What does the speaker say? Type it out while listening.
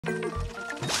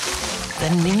The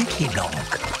Ninky Nonk.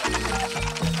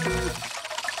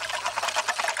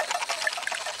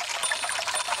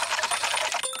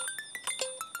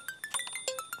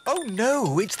 Oh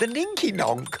no, it's the Ninky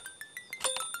Nonk.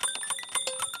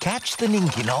 Catch the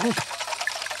Ninky Nonk.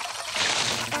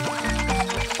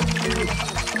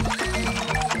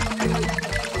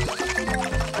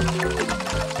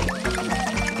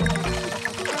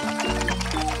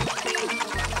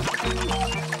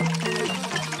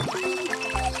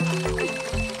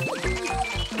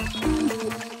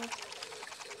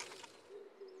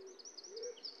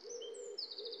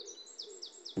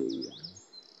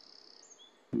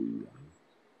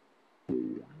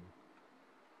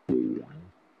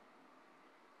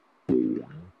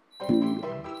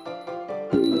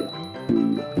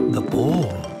 The ball.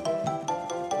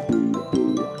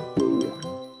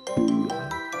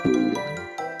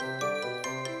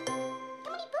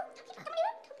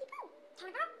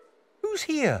 Who's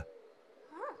here?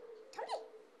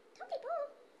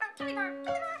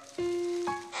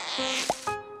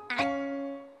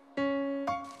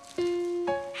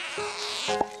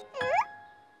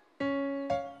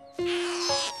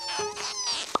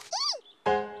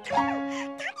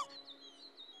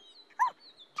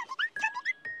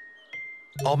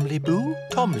 Omliboo,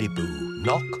 Tomliboo,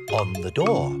 knock on the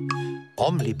door.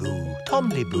 Omliboo,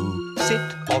 Tomliboo, sit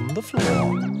on the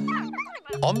floor.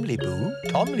 Omliboo,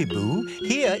 Tomliboo,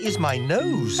 here is my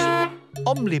nose.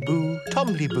 Omliboo,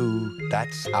 Tomliboo,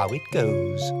 that's how it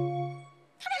goes.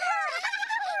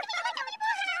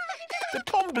 The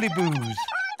Tombliboos.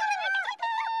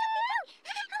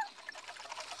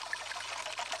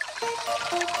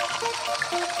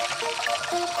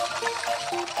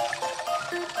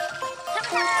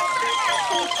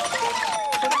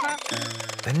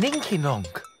 The Ninky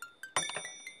Nonk.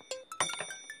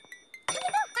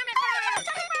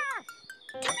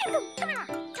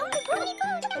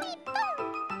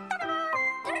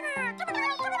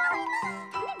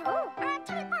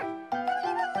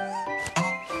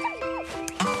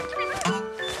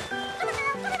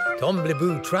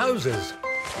 Tombliboo trousers.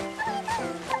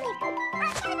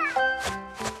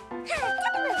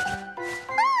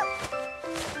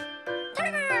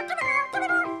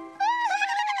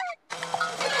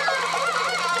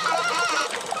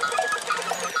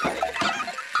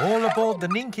 All aboard the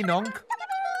Ninky Nonk.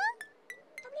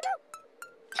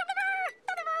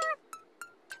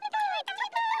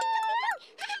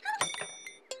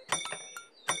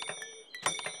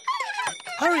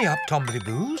 Hurry up,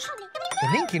 Tombliboos. The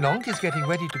Ninky Nonk is getting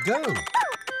ready to go.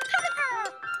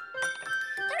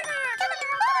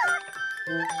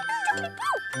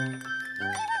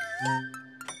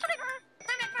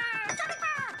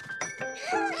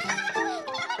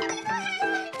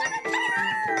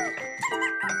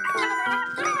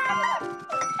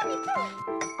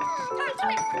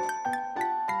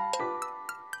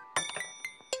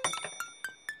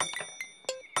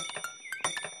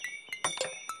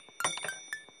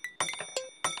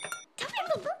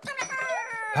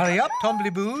 Hurry up,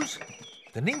 Tombliboos.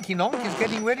 The Ninky Nonk is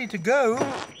getting ready to go.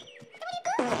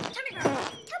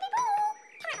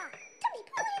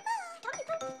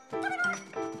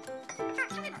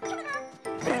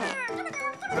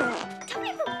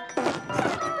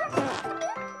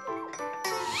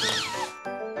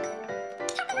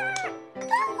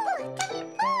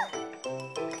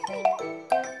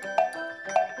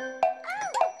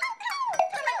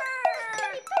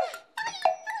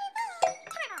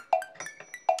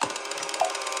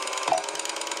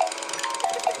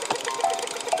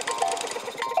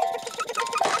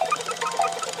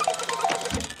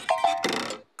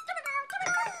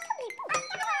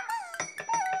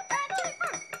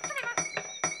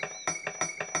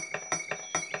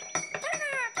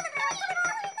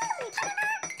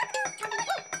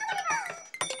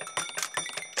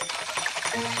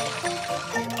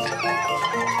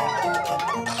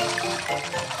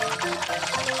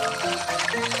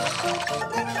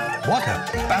 What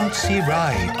a bouncy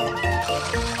ride!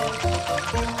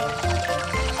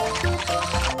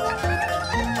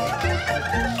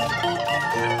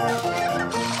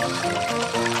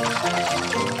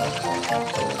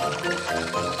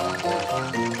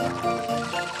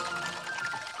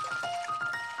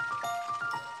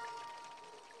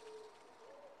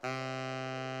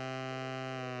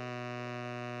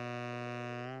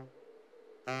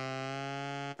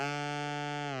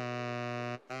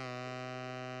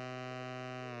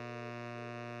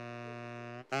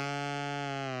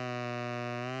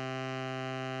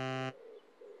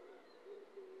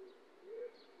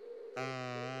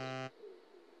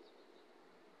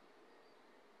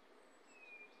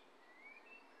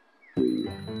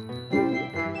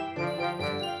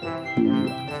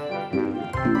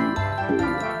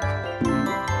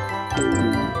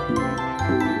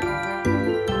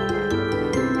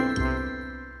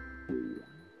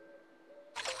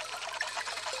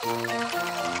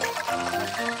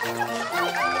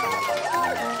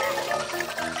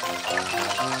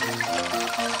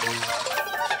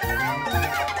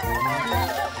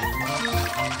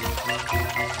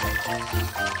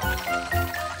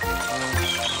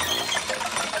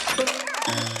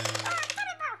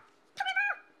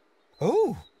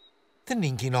 Oh, the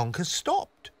Ninky Nonk has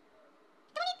stopped.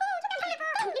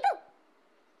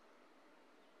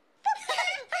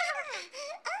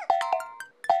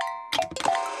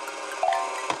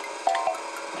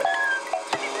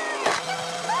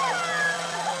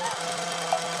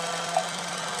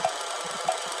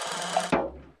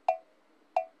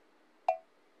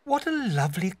 What a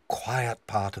lovely, quiet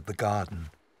part of the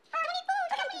garden.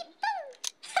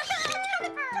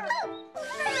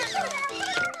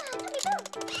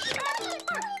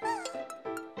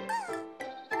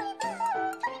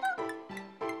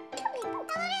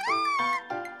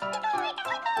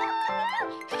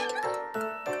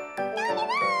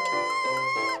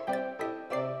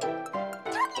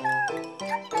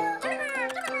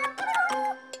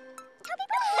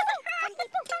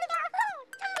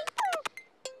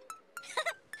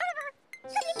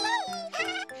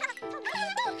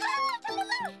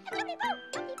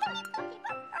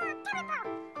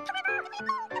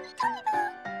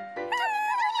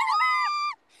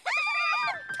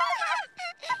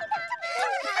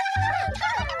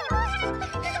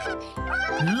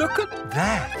 Look at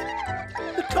that!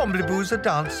 The Tombiloos are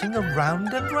dancing a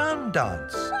round and round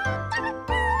dance.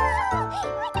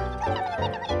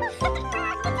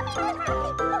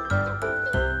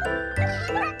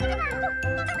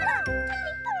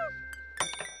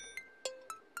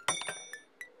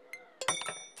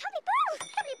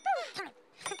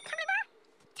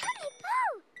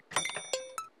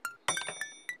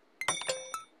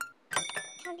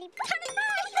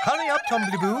 Hurry up,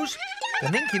 Tombiloos! The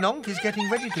Ninky Nonk is getting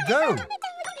ready to go.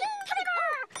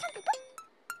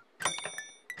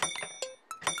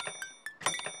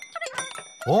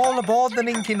 All aboard the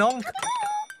Ninky Nonk.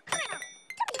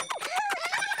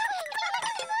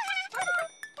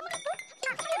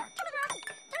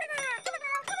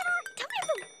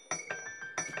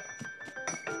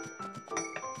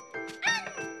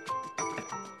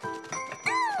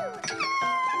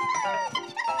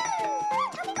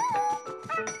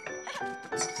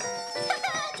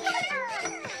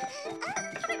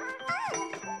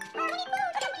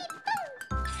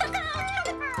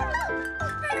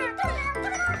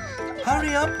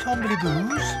 Hurry up,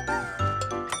 Tombiloos.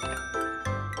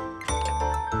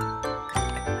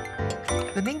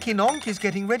 The Ninky Nonk is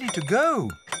getting ready to go.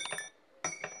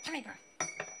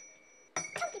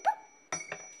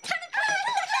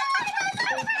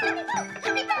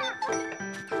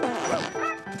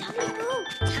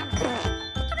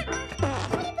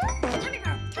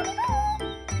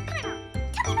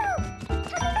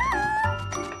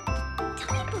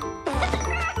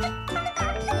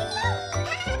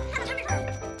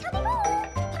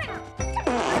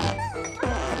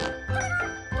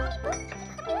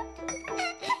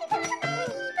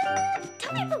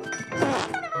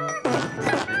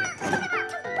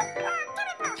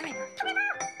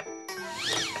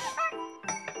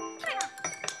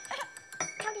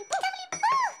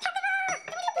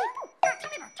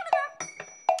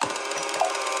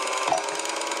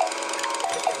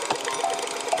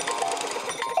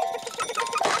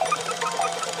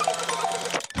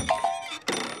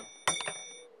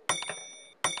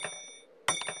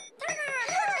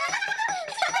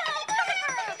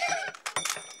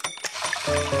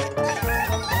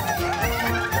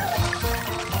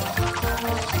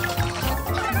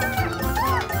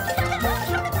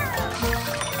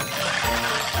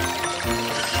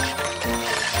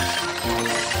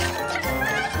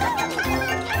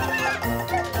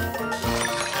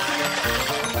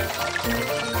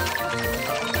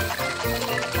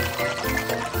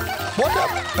 What a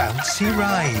bouncy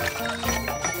ride!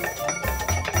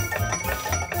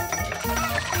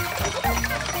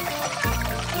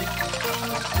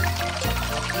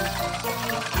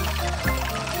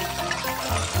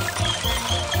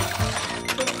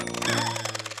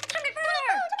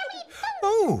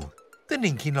 Oh, the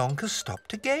Ninky Nonk has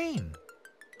stopped again.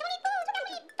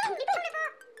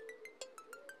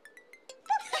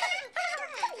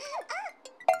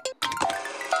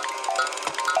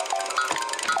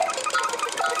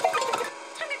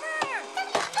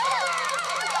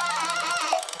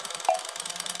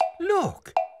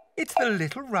 Look, it's the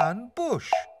little round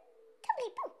bush.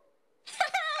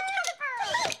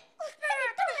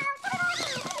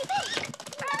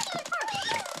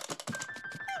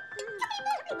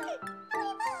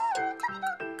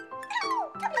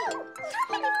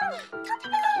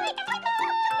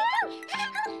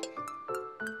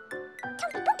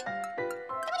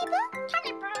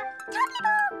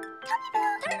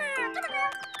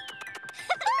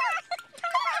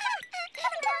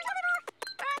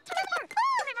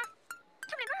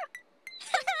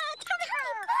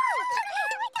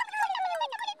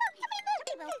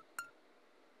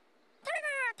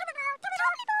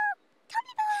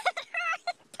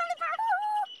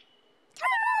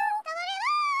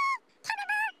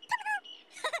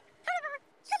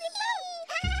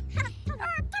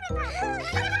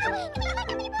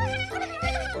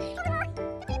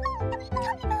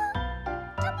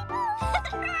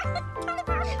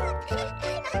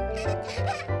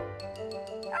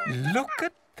 Look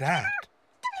at that.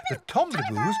 The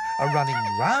Tombiloos are running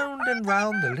round and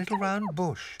round the little round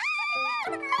bush.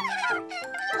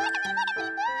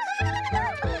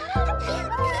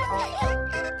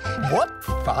 What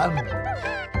fun!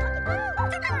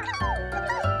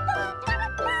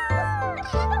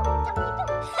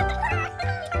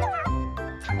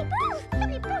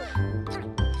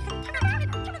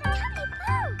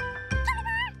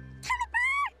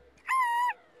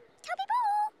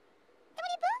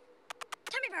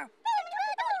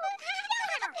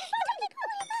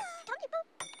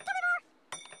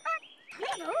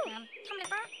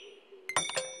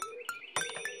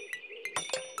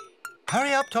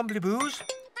 Hurry up, Tombiloos.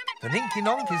 The Ninky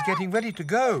Nonk is getting ready to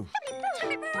go.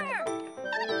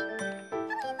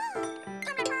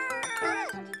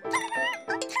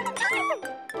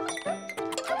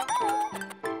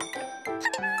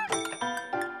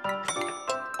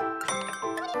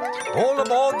 All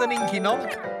aboard the Ninky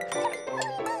Nonk.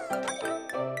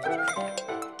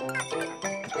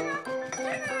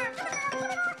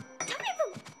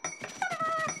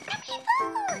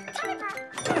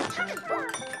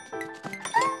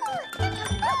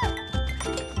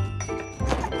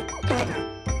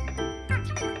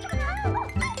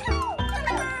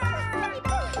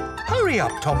 Hurry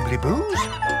up, Tombiloos.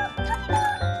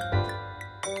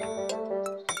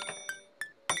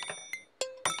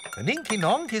 The Ninky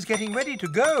Nonk is getting ready to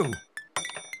go.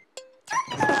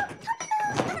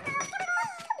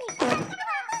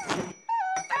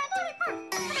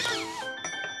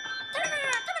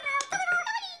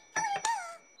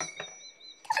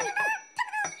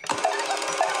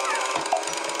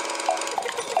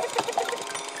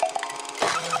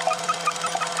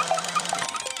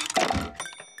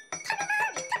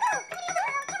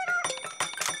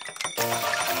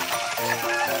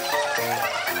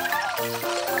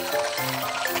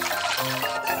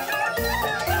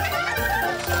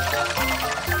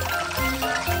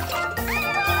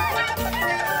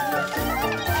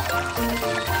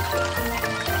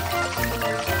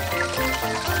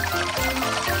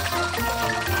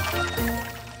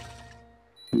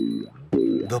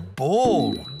 The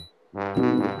ball.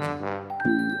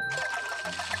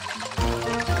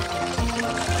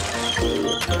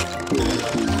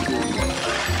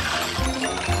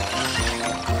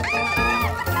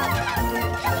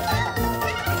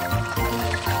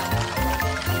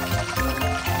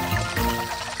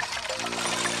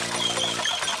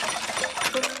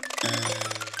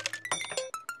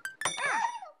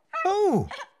 Oh,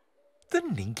 the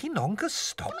Ninky Nonk has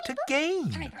stopped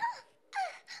again.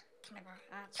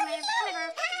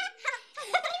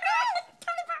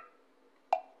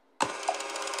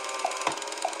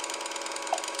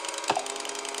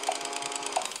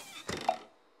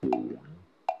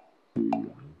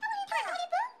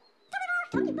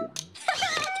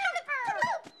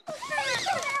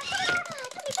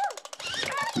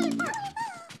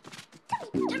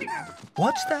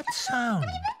 What's that sound?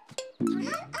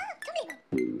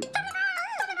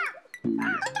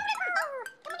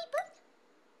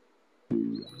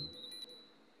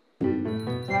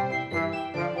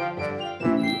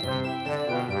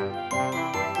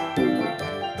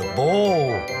 The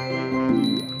ball.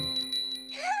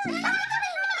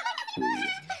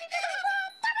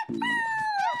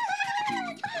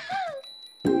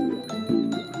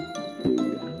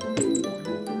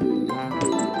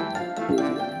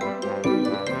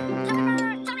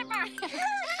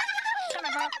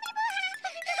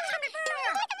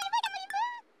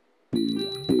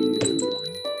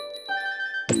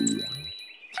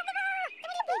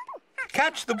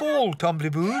 Catch the ball,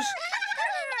 Tombiloos.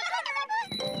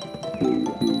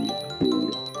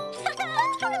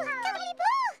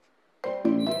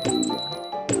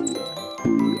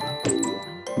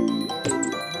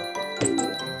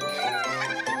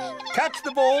 Catch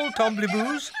the ball,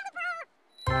 Tombiloos.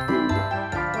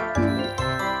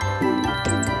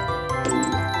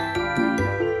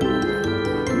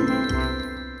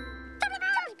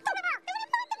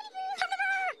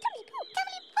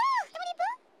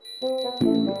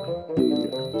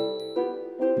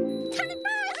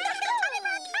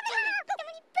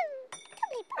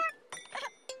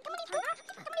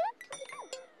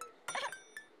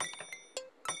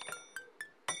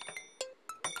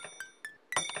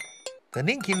 The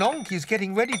Ninky Nonk is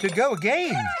getting ready to go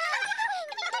again.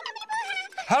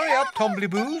 Hurry up,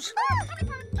 Tombiloos.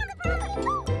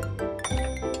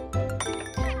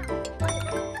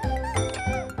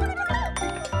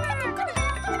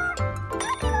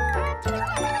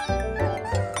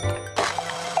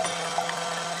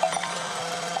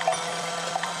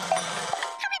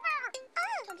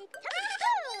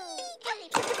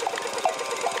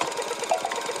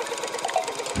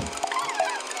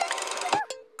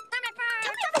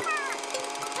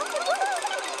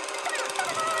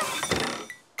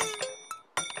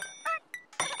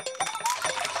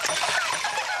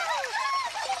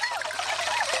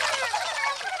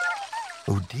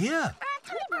 dear.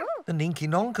 The Ninky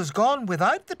Nonk has gone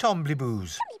without the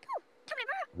Tombiloos.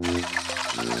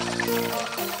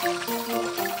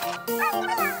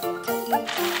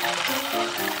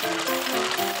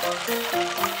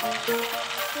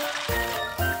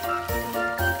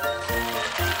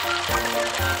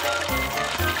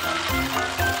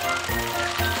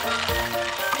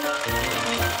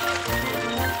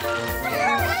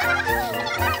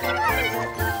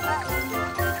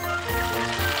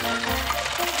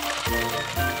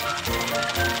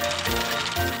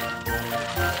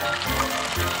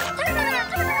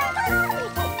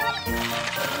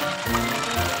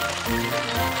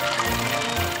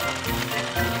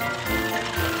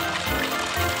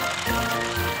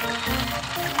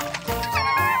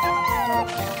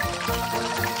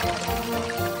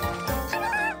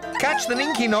 Catch the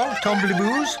Ninky Nonk,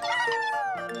 Tombiloos.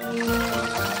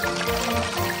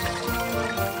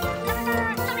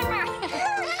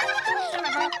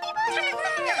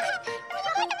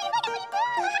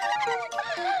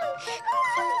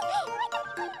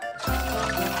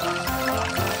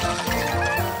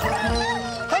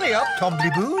 Hurry up,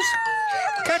 Tombiloos.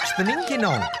 Catch the Ninky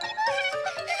Nonk.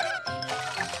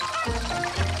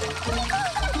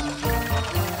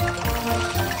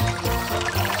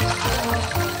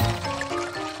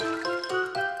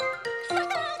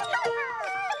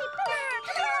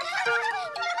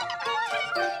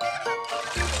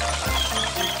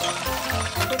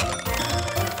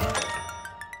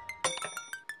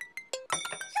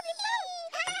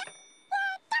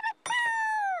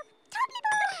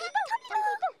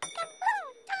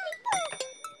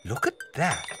 Look at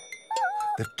that.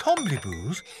 The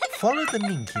Tombiloos follow the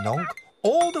Ninky Nonk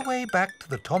all the way back to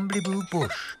the Tombiloo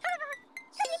bush.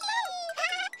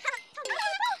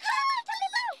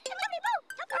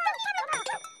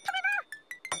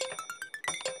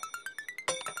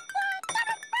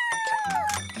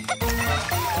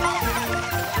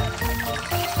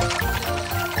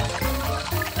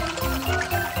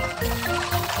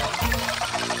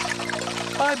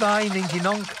 Bye-bye, Ninky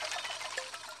Nonk.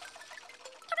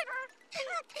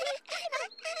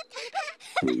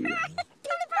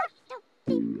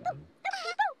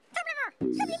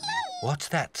 What's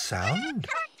that sound?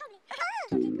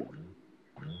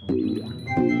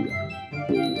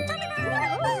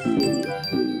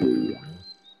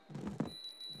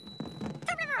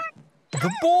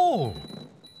 The ball!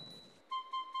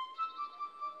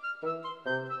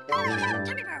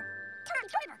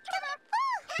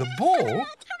 The ball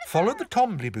followed the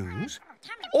Tombiloos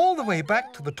all the way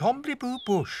back to the Tombiloo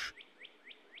bush.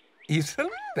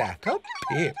 Isn't that a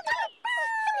pip?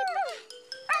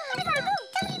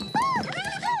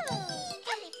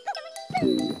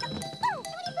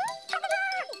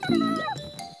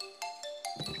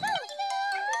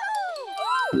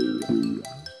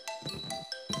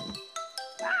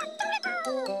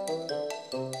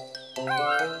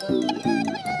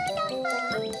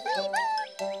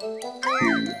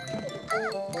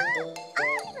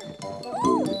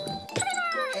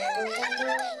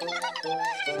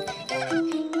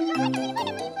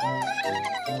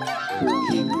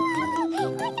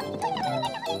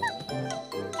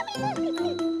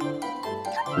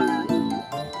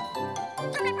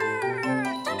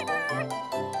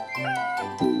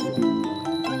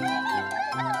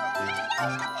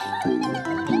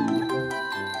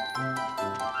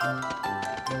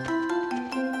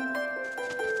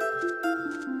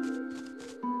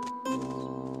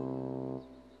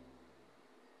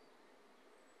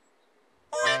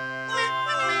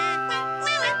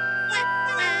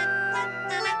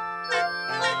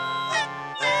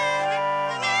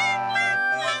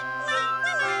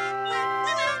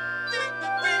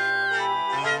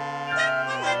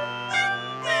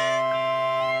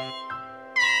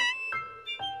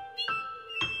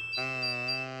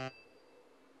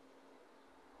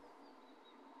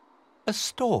 A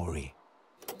story.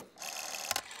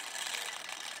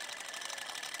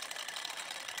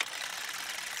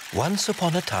 Once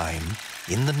upon a time,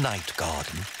 in the night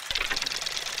garden,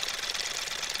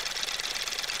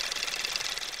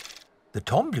 the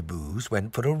Tombiloos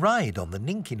went for a ride on the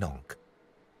Ninky Nonk.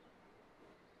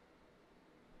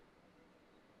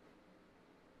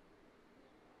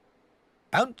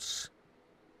 Bounce,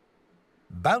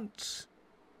 bounce,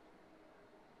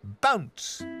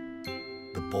 bounce.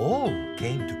 The ball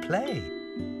came to play.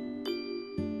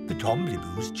 The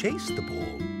Tombiloos chased the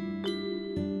ball.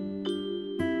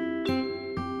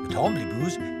 The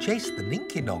Tombiloos chased the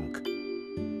Ninky Nonk.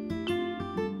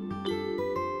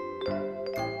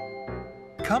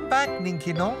 Come back,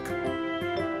 Ninky Nonk.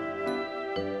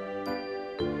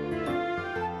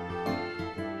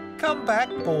 Come back,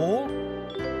 ball.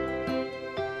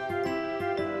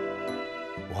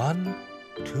 1,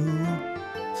 2,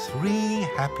 3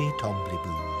 happy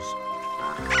Tombiloos.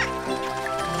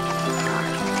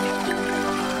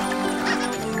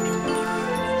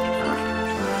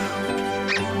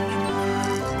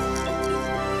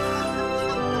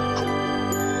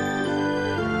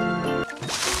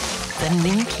 The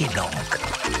Ninky Nonk.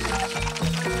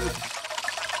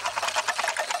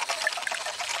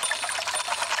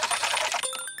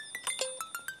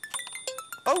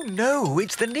 Oh no,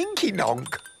 it's the Ninky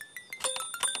Nonk.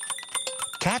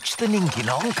 Catch the Ninky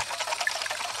Nonk.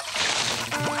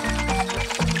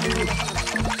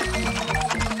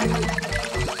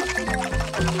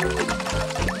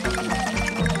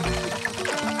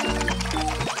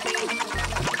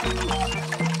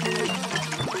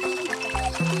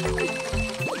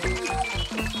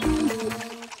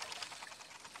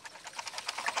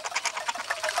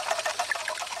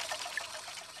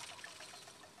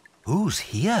 Who's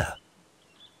here?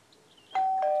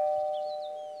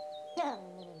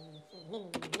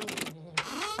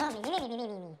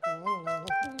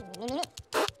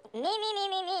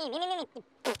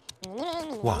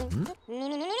 One.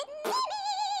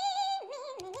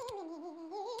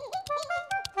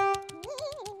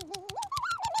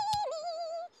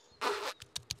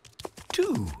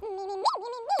 Two.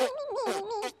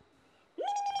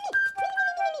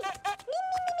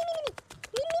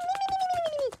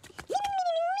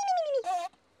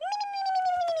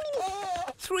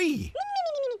 3.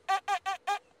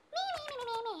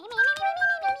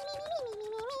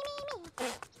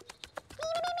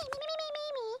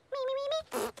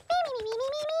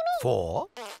 4.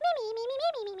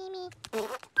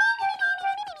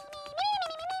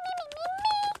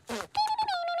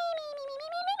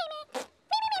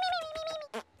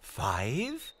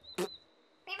 5.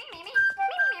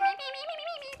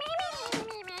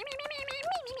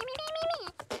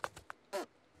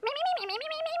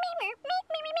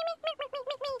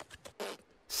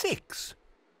 6.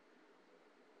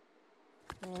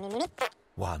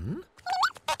 1,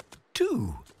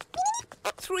 2,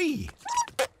 3,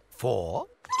 4,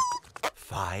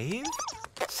 5,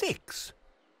 6.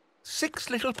 6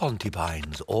 little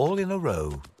Pontipines all in a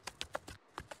row.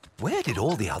 Where did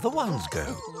all the other ones go?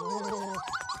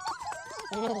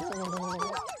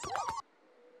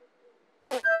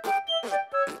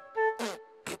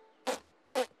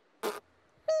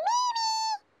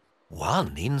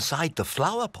 One inside the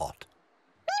flower pot.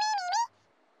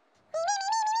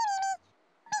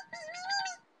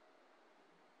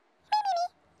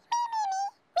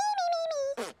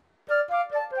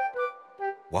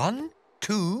 One,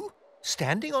 2,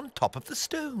 standing on top of the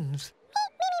stones.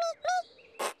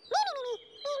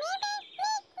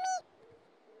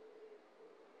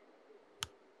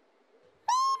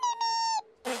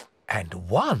 And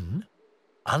 1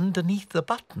 underneath the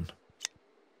button.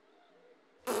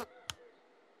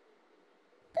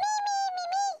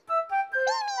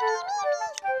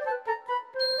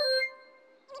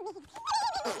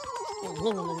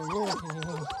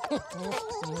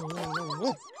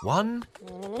 One,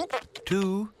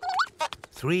 2,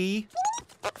 3,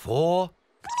 4,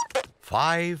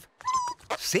 5,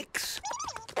 6,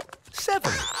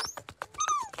 7,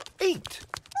 8,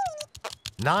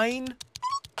 9,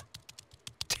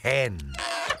 10.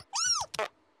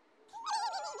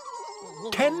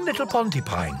 10 little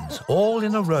Pontipines all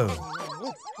in a row.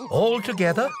 All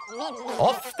together,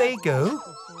 off they go.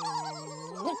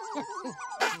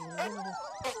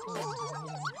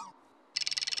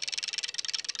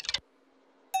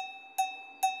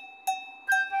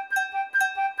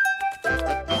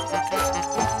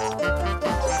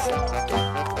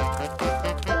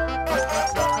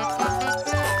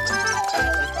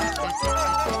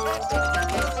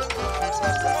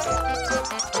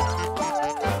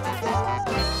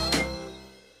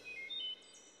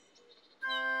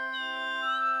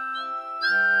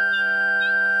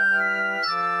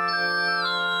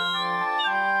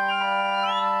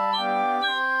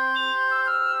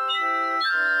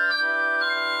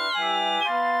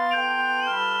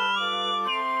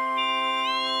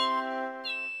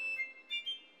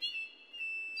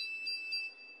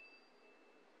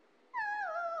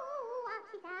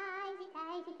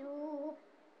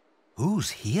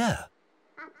 Who's here?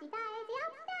 Upsy Daisy,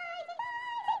 Upsy Daisy,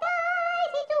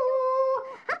 Daisy, do.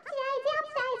 Upsy Daisy, Upsy Daisy, Upsy Daisy, Upsy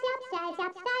Daisy, Upsy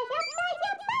Daisy, do.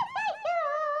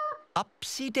 Upsy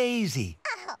Daisy. Oh, Upsy Daisy.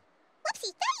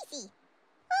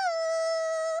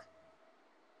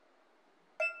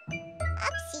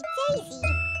 Upsy Daisy.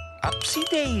 Upsy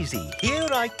Daisy, here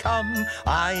I come.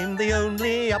 I'm the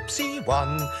only Upsy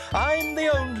one. I'm the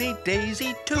only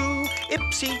Daisy too.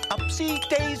 Ipsy, Upsy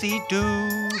Daisy do.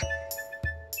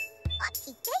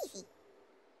 Upsy Daisy.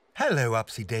 Hello,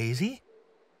 Upsy Daisy.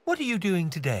 What are you doing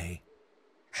today?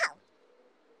 How?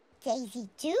 Daisy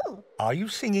do. Are you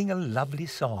singing a lovely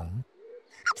song?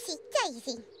 Upsy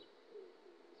Daisy.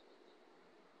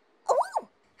 Oh!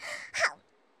 How?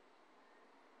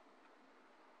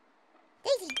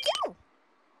 Daisy do.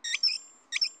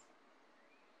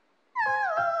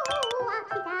 Oh,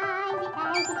 Upsy Daisy,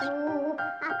 Daisy do.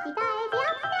 Upsy Daisy, Upsy Daisy,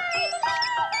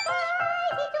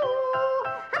 Daisy do. Upsy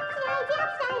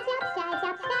Daisy, Upsy Daisy, Upsy Daisy, Upsy Daisy, Upsy Daisy,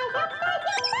 Upsy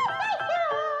Daisy do.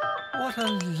 What a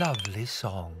lovely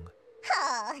song.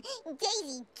 Oh,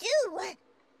 Daisy do. Oh,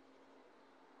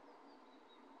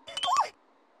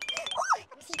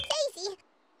 Upsy Daisy.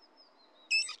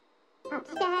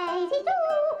 Upsy Daisy do.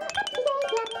 Upsy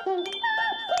Daisy, Upsy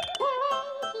Daisy, Upsy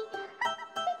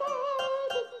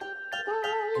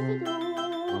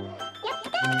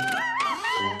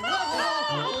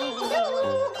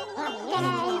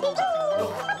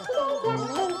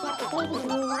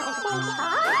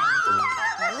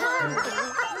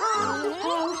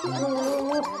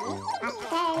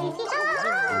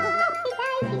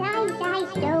Daisy,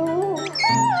 Daisy do. Upsy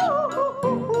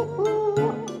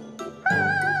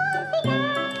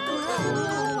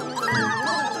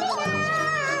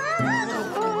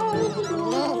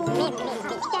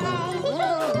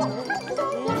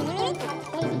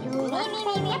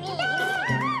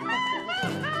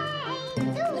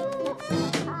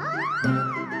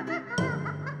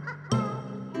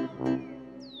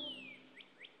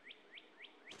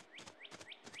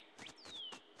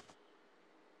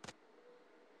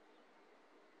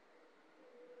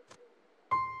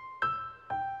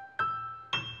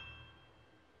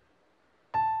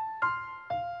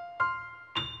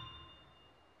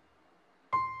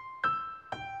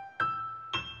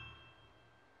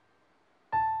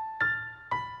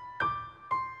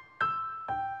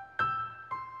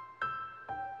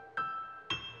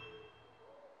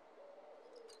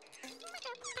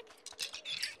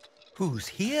Who's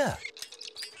here?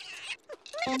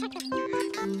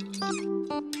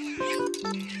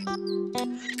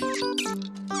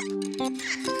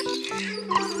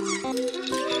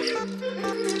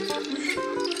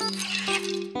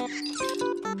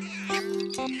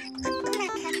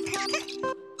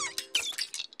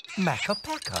 Makka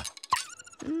Pakka.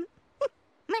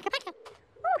 Makka Pakka.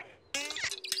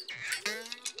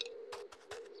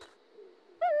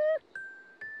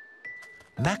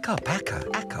 Makka Pakka,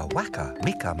 akka waka,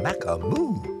 mika maka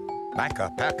moo. Makka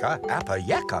Pakka, appa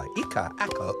yakka, ika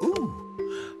akka oo.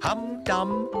 Hum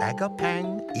dum, aga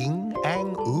pang, ing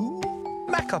ang oo.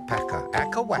 Makka Pakka,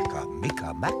 akka waka,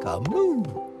 mika maka moo.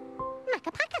 Makka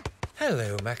Pakka.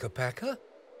 Hello, Makka Pakka.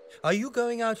 Are you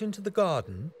going out into the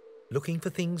garden, looking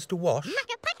for things to wash?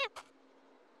 Makka Pakka.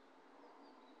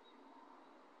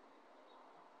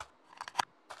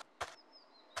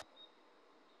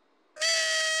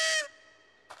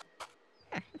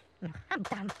 I'm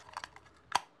done.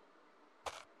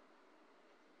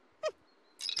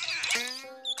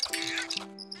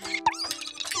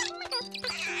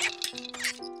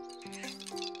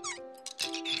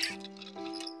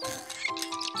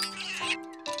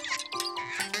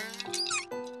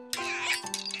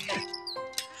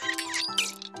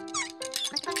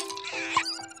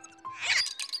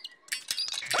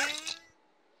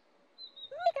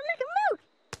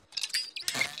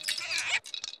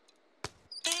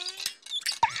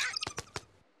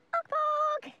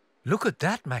 Look at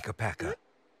that, Makka Pakka.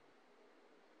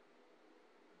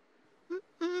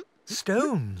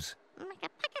 Stones. Makka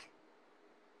Pakka.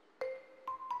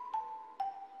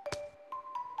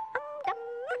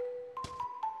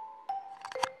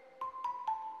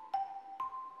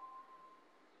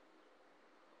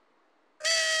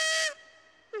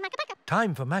 Makka Pakka.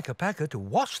 Time for Makka Pakka to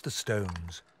wash the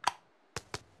stones.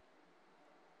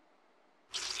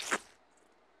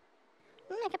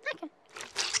 Makka Pakka.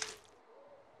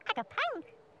 Pakka Pang.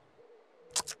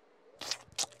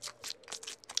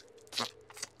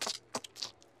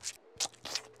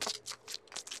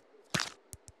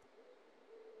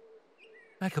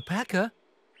 Makka Pakka,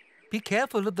 be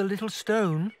careful of the little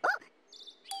stone.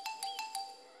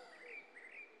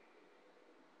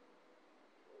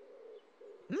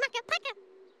 Makka Pakka.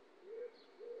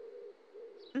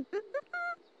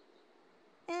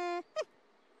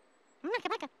 Makka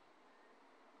Pakka.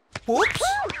 Whoops!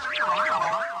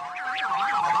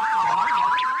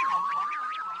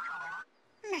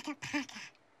 Makka Pakka.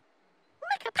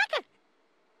 Makka Pakka.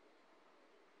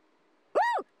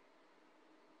 Woo!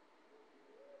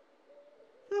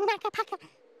 Makka Pakka.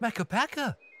 Makka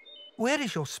Pakka, where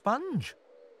is your sponge?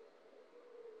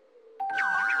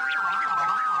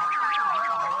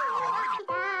 Upsy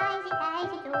daisy,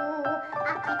 daisy do.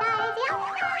 Upsy daisy,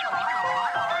 upsy daisy,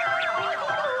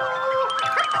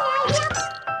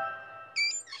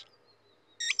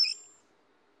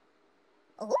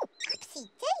 Oh, Upsy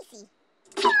Daisy.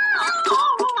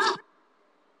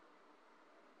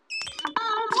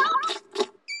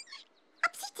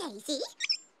 Upsy Daisy.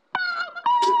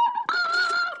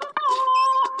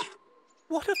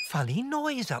 What a funny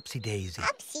noise, Upsy Daisy.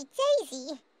 Upsy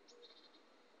Daisy.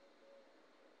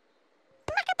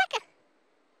 Makka, Pakka.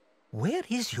 Where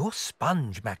is your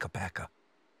sponge, Makka Pakka?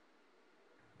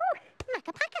 Oh,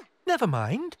 Makka, Pakka. Never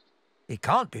mind. It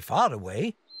can't be far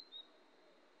away.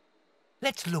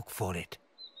 Let's look for it.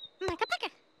 Makka, Pakka.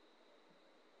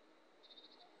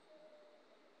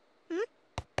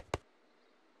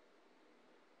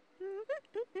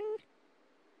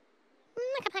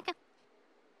 Makka, Pakka.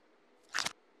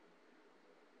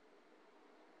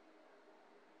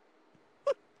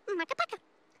 Makka, Pakka.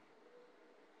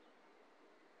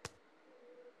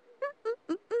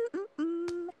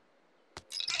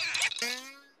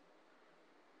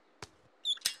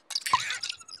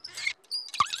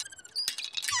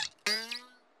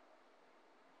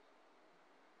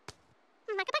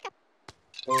 Makka, Pakka.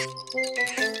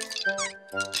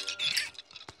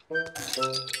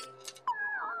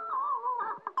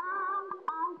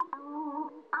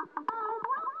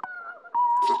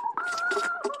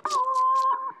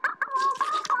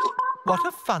 What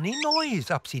a funny noise,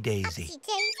 Upsy Daisy. Upsy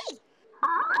Daisy.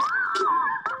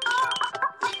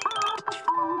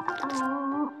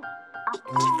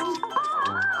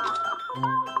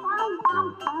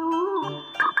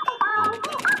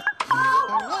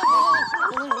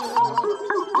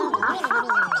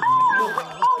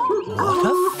 What a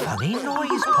funny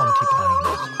noise,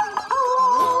 Pontypines.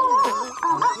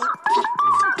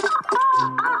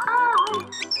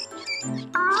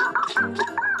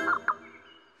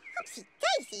 Upsy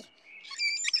Daisy.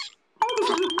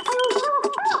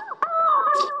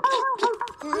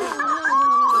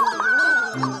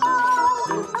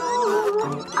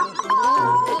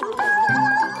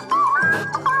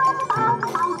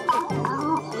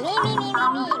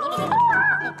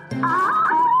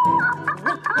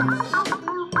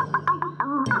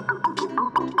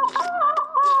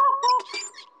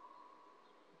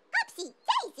 Upsy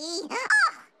Daisy. Oh.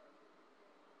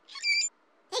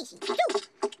 Daisy, do.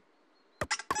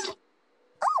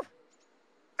 Oh,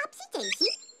 Upsy Daisy.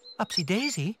 Upsy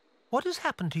Daisy, what has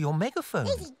happened to your megaphone?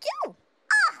 Daisy, do.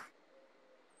 Oh.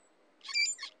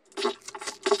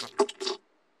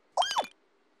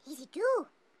 Daisy, do.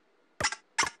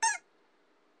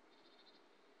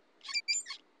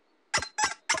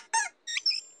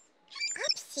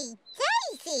 Upsy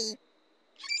Daisy.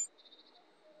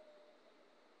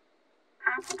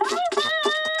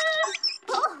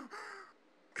 Oh,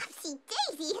 Upsy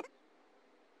Daisy.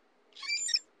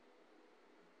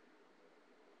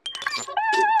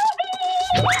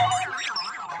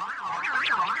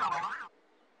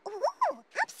 Ooh,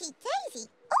 Upsy Daisy.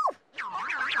 Oh.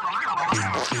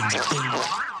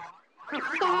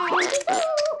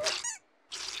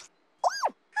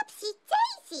 Upsy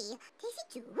Daisy. Daisy,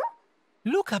 do.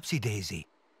 Look, Upsy Daisy.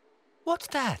 What's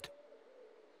that?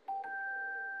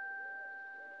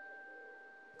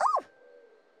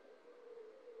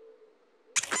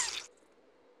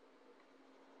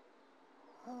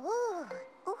 Oh,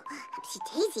 Upsy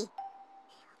Daisy.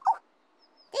 Oh,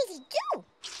 Daisy, do.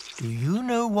 Do you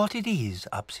know what it is,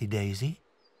 Upsy Daisy?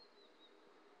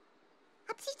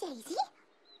 Upsy Daisy.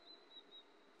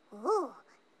 Oh,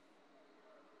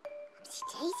 Upsy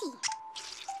Daisy.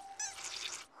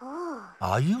 Oh,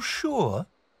 Are you sure?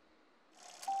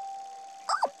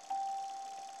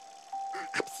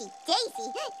 Upsy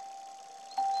Daisy.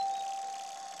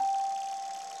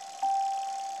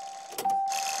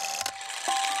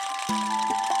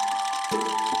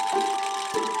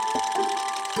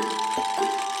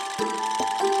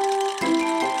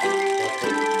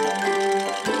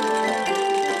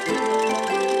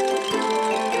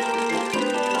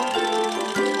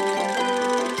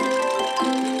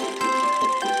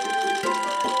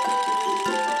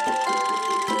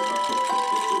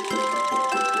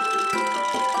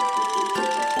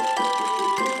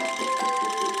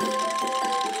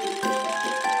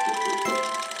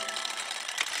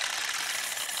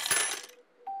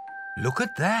 Look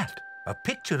at that. A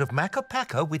picture of Makka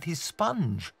Pakka with his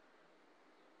sponge.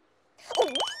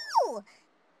 Ooh!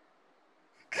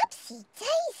 Upsy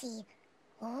Daisy.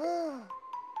 Oh.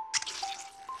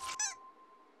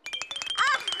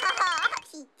 Ah,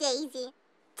 Upsy Daisy.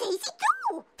 Daisy,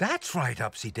 do. That's right,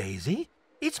 Upsy Daisy.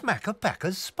 It's Makka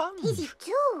Pakka's sponge. Daisy,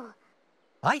 do.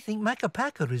 I think Makka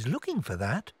Pakka is looking for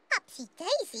that. Upsy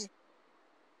Daisy.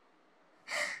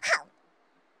 How?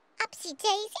 Upsy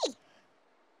Daisy.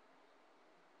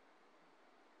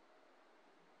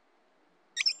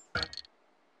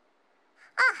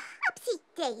 Upsy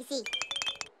Daisy.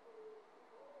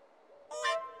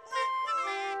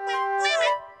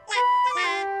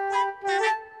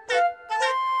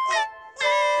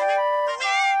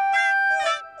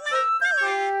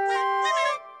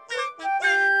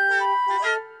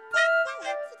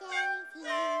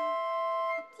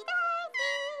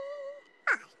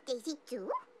 Daisy too?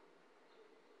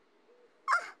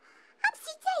 Oh,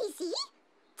 Upsy Daisy!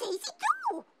 Daisy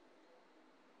too!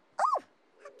 Oh,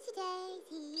 Upsy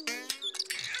Daisy!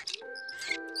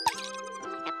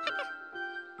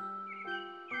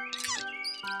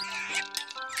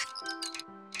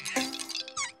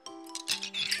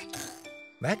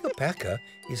 Makka Pakka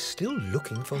is still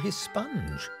looking for his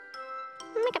sponge.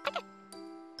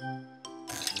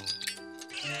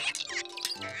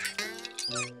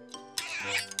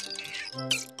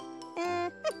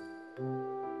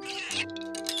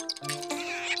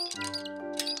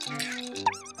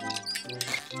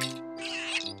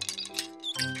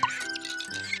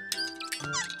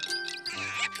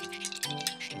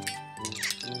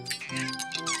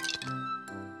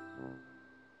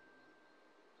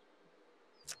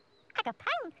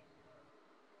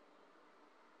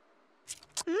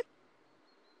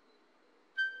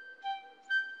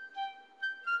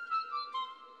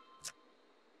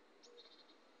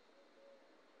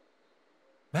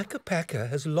 Makka Pakka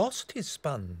has lost his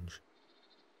sponge.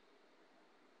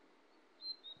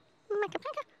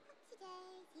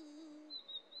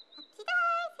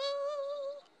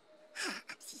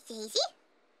 Upsy Daisy.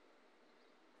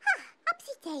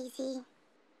 Upsy Daisy.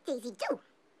 Daisy do.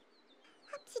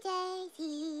 Upsy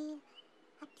Daisy.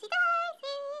 Upsy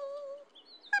Daisy.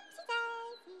 Upsy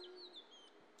Daisy.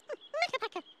 Makka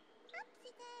Pakka. Upsy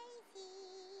Daisy.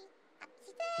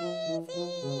 Upsy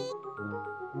Daisy.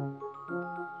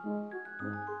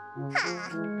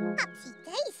 Upsy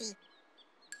Daisy.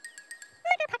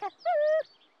 Makka Pakka.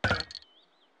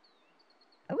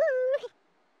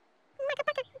 Makka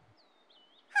Pakka.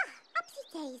 Upsy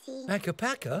Daisy. Makka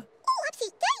Pakka, Oh, Upsy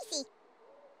Daisy.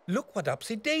 look what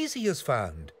Upsy Daisy has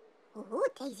found. Oh,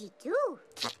 Daisy too.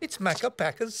 It's Makka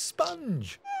Pakka's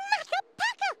sponge. Makka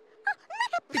Pakka. Oh,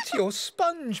 Makka Pakka. It's your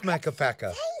sponge, Makka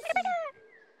Pakka.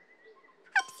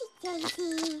 Upsy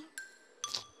Daisy.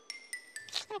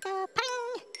 Makka Pang.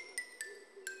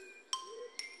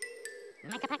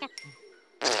 Makka Pakka.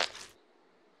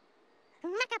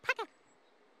 Makka Pakka.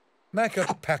 Makka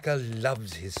Pakka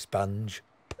loves his sponge.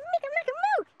 Makka Makka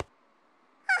moo.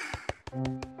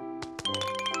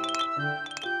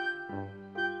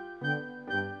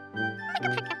 Makka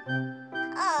Pakka.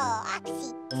 Oh, Upsy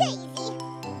Daisy.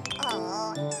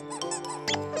 Oh.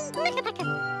 Makka Pakka.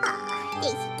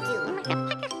 Daisy too. Makka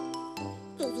Pakka.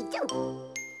 Daisy too.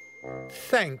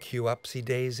 Thank you, Upsy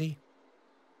Daisy.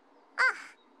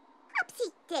 Upsy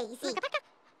Daisy. Makka Pakka.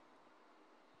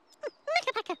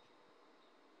 Makka Pakka.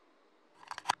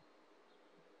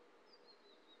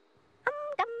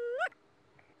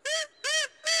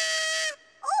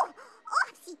 Oh,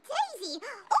 Upsy Daisy.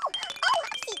 Oh,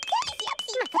 Upsy Daisy.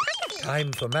 Upsy Makka Pakka.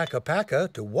 Time for Makka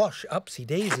Pakka to wash Upsy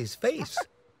Daisy's face.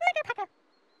 Makka Pakka.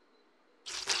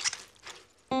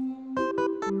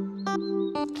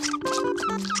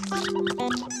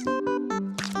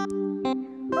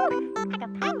 Makka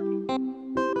Pang.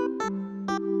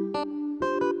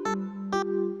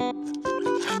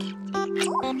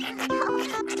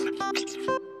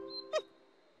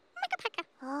 Makka Pakka.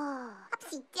 Oh,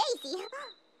 Upsy Daisy.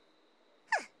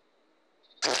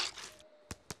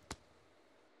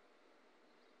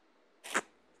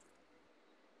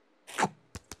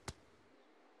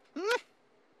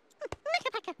 Makka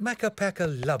Pakka. Makka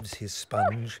Pakka loves his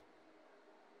sponge.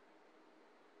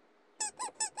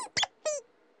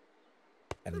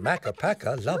 And Makka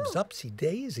Pakka loves Upsy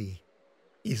Daisy.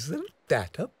 Isn't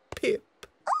that a pip?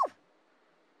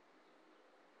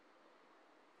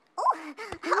 Oh,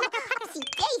 Upsy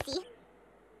Daisy.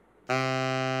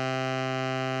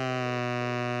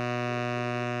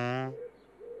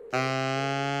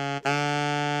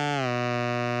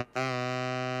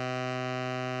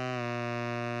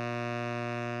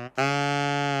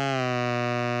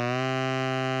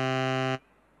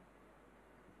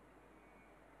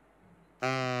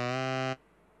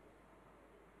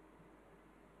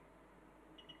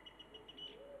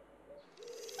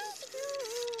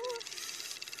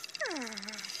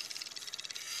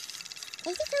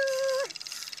 Daisy too.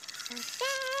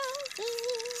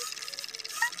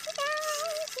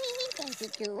 Daisy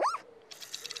too.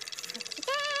 Upsy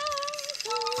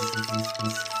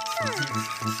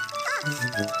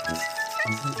Daisy.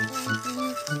 Upsy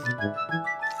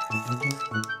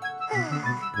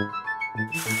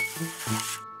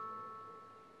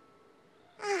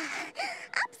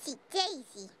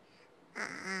Daisy.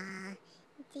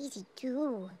 Daisy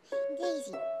too.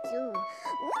 Daisy too.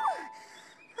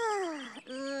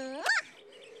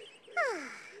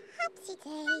 Upsy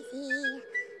Daisy.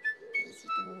 Daisy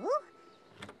too.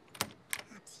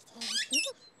 Upsy Daisy.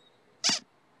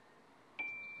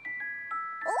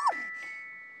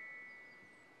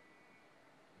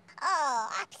 Oh,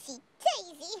 Upsy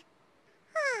Daisy.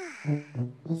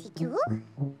 Daisy too.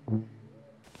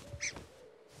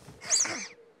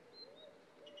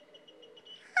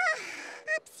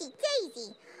 Upsy Daisy.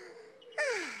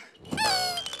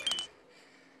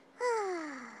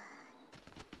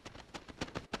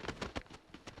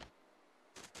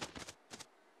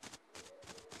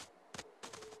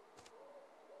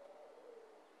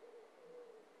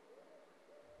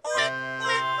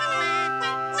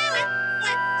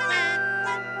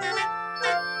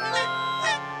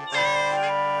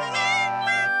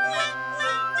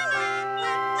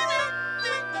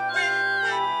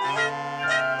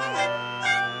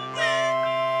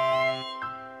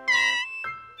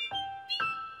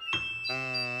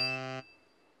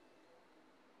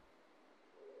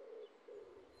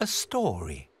 A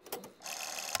story.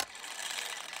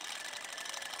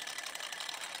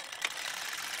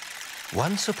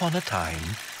 Once upon a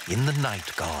time, in the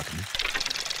night garden,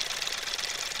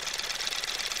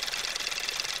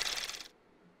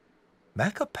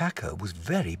 Pakka was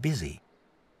very busy.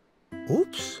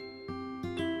 Oops!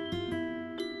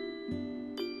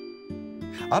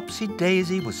 Upsy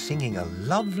Daisy was singing a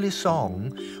lovely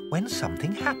song when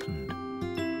something happened.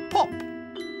 Pop!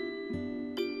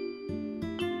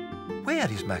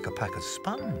 Where is Pakka's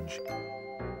sponge?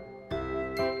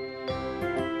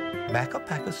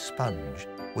 Pakka's sponge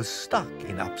was stuck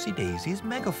in Upsy Daisy's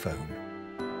megaphone.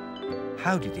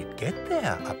 How did it get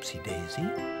there, Upsy Daisy?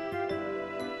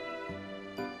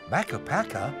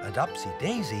 Pakka and Upsy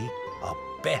Daisy are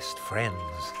best friends.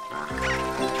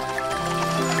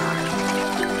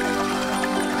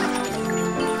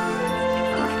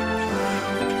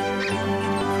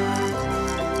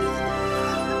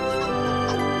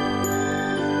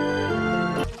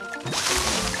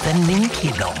 The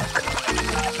Ninky Nonk.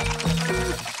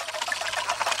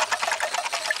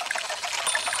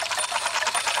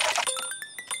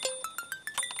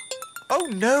 Oh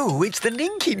no, it's the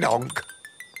Ninky Nonk.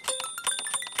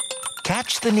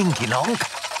 Catch the Ninky Nonk.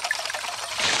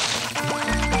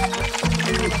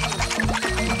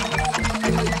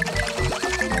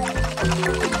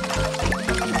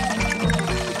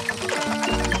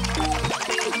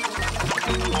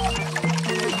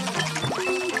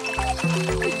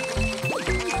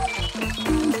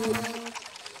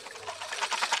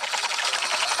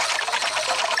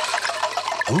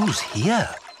 Who's here?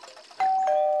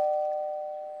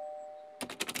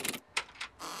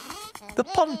 The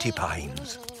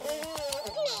Pontipines.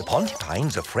 The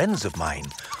Pontipines are friends of mine,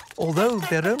 although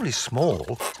they're only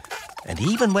small, and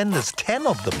even when there's 10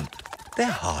 of them,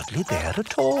 they're hardly there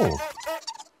at all.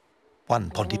 1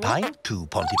 Pontipine, 2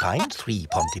 Pontipines, 3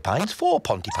 Pontipines, 4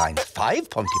 Pontipines, 5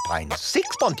 Pontipines,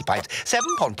 6 Pontipines, 7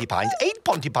 Pontipines, 8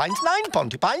 Pontipines, 9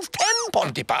 Pontipines, 10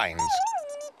 Pontipines.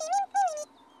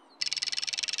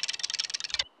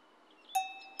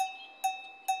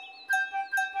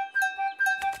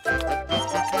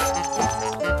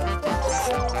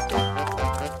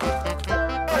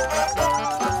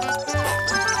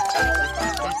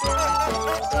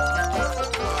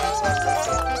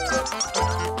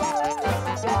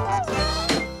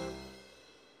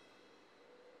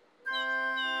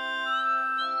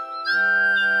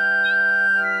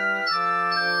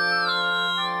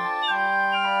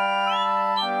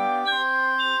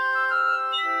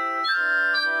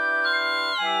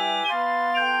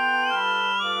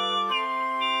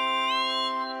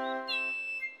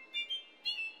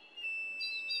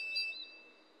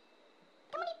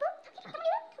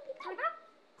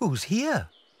 Who's here?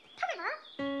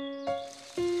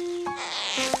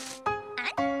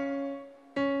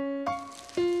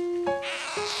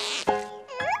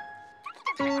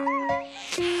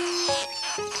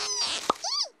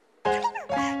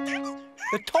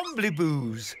 The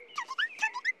Tombiloos.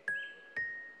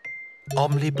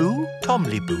 Omliboo,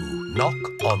 Tomliboo, knock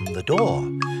on the door.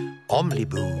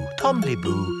 Omliboo,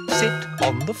 Tomliboo, sit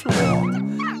on the floor.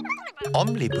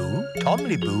 Omliboo,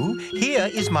 Tomliboo, here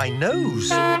is my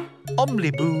nose.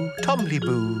 Omliboo,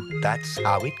 Tomliboo, that's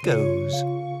how it goes.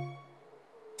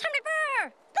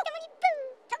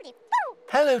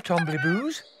 Hello,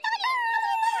 Tombiloos.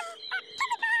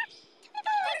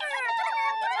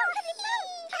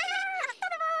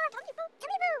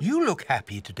 You look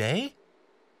happy today.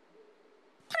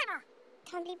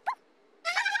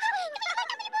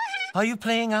 Are you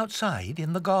playing outside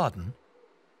in the garden?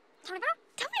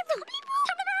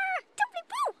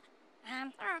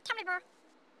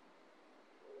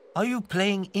 Are you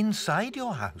playing inside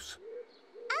your house?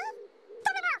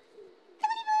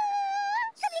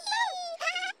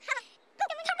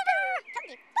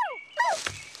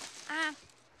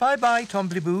 Bye-bye,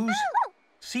 Tombiloos.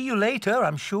 See you later,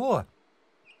 I'm sure.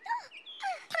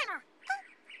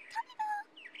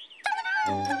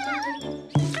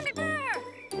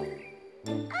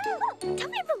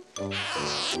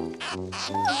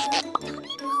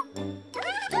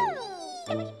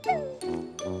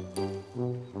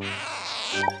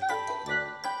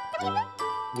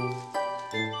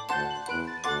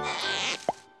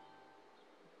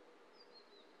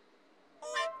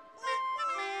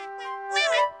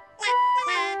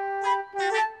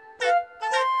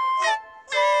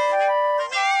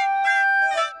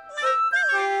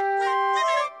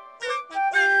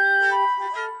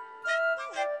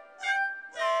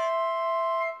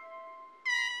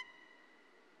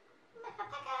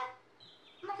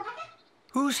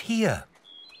 Who's here?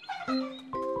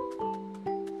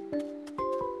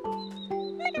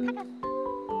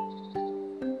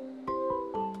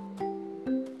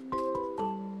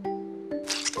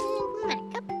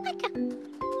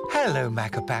 Hello,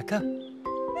 Makka.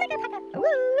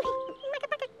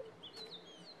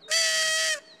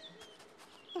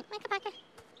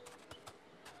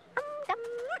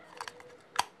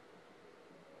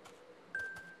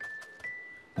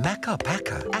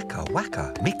 Makka, akka,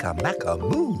 waka, mika, maka,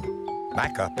 moo.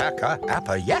 Makka,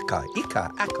 appa, yaka, ika,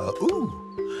 akka, oo.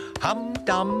 Hum,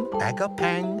 dum, aga,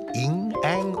 pang, ing,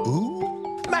 ang, oo.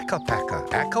 Makka,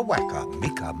 akka, waka,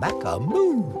 mika, maka,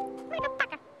 moo.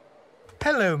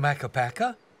 Hello,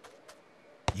 Makka.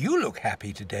 You look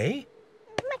happy today.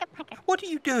 What are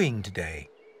you doing today?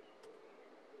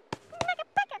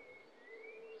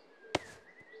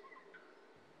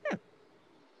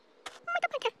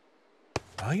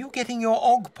 Are you getting your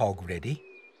ogpog ready?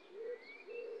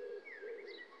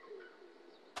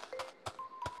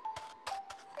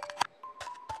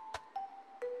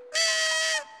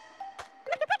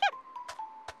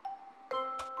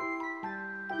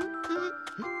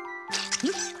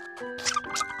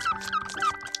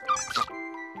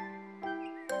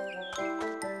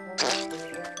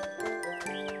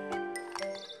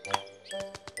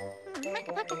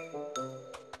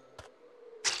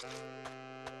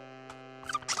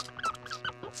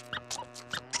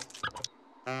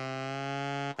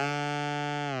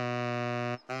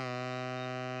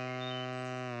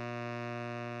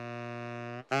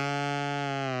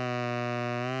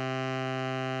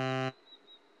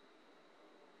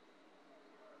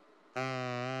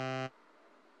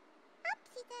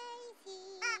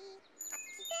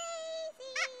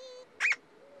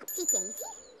 Upsy Daisy?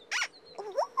 Ooh,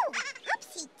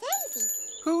 Upsy Daisy.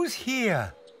 Who's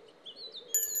here?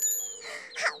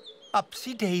 How?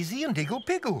 Upsy Daisy and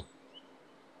Igglepiggle.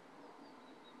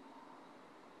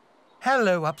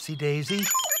 Hello, Upsy Daisy.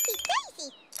 Upsy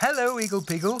Daisy. Hello,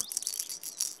 Igglepiggle.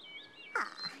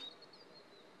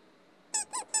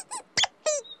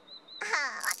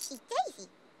 Upsy Daisy.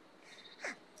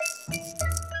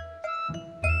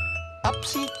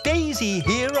 Upsy Daisy,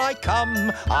 here I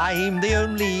come. I'm the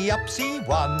only Upsy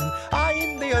one.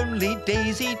 I'm the only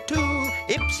Daisy too.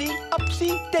 Ipsy,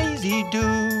 Upsy Daisy do.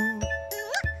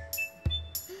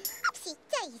 Upsy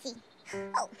Daisy.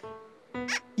 Oh.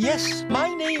 Yes,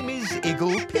 my name is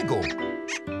Igglepiggle.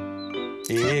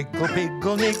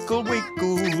 Igglepiggle, nickel,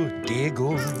 wiggle,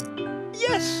 diggle.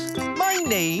 Yes, my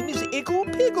name is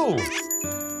Igglepiggle.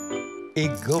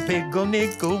 Igglepiggle,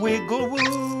 nickel, wiggle, woo.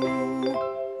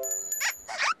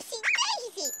 Upsy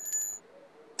Daisy.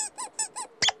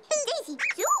 Daisy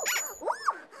do.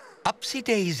 Ooh. Upsy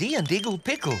Daisy and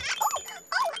Igglepiggle. Oh,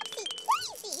 Upsy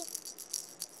Daisy.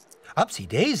 Upsy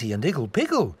Daisy and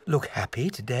Igglepiggle look happy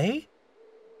today.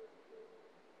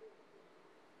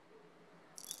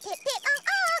 Pip, pip,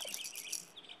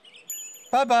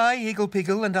 Bye-bye,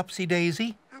 Igglepiggle and Upsy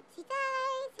Daisy. Upsy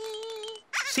Daisy.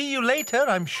 See you later,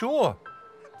 I'm sure.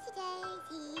 Upsy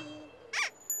Daisy.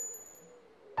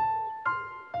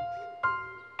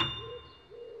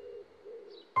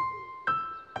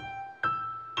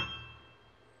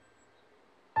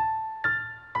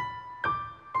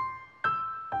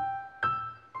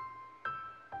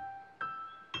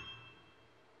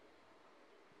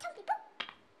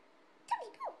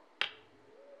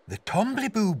 The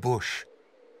Tombiloo bush.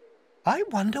 I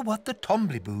wonder what the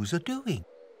Tombiloos are doing.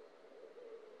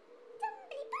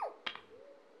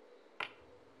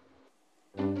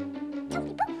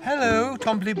 Tombiloo.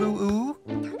 Tombliboo-oo.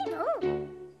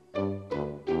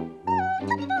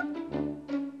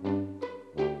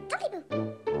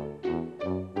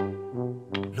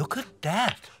 Look at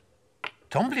that.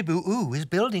 Tombliboo-oo is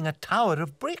building a tower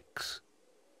of bricks.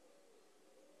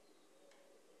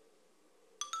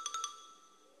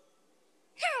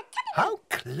 How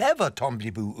clever,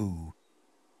 Tombliboo-oo.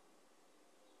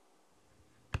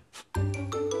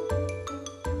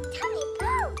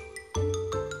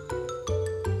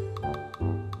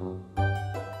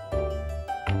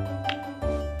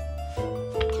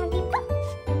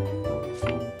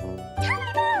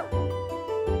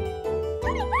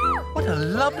 What a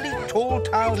lovely tall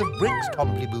tower of bricks,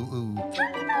 Tombliboo-oo.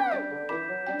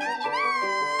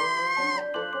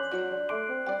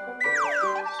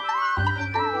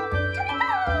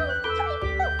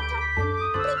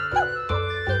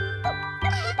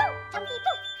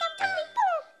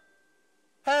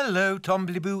 Hello,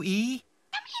 Tombliboo-ee.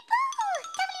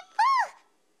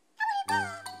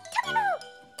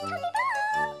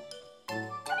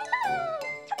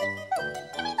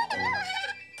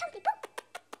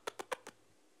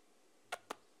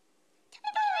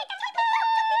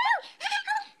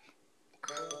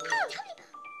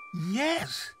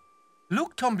 Yes.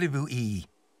 Look, Tombliboo-ee.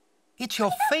 It's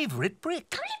your favourite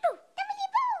brick.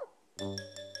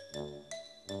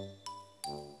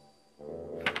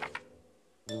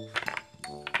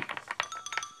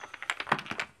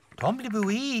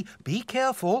 Tombliboo-ee, be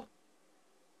careful.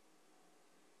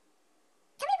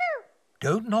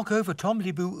 Don't knock over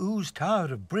Tombliboo-oo's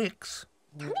tower of bricks.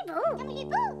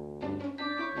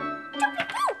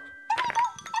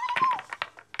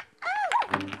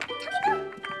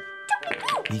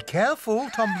 Be careful,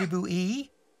 Tombliboo-ee.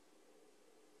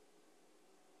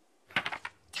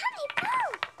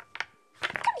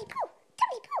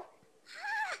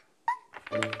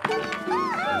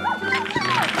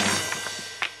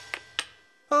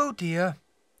 Oh dear,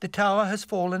 the tower has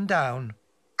fallen down.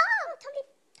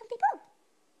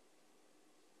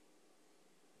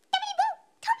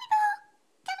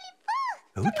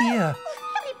 Oh dear.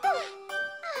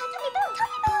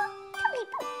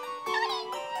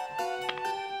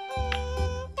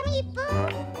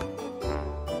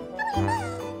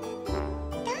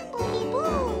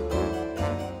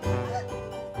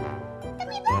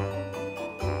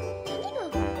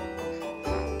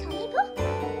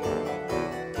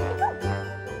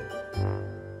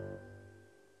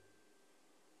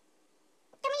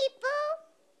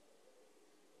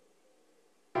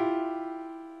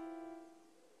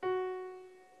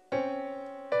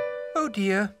 Oh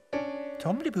dear,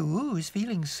 Tombliboo is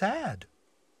feeling sad.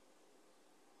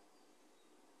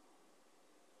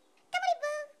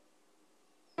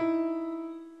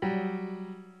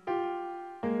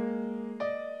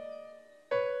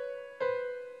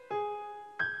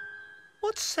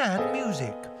 What's sad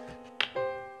music?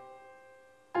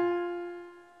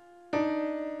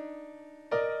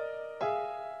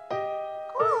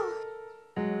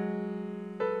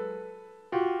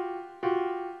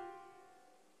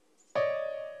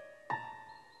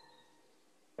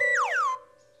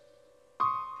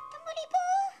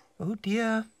 Oh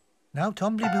dear, now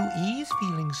Tombliboo is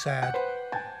feeling sad.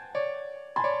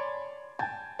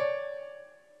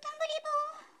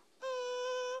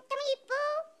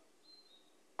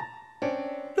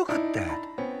 Look at that,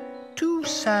 two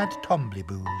sad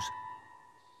Tombliboos.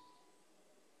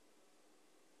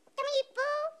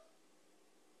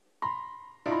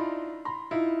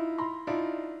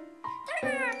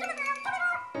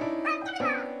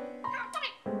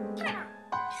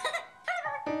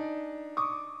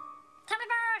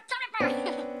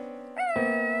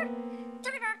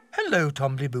 Hello,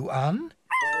 Tombliboo-an.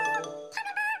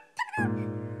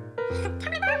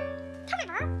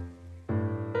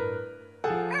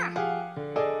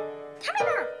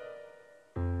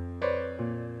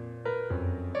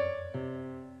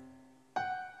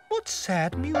 What's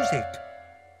sad music?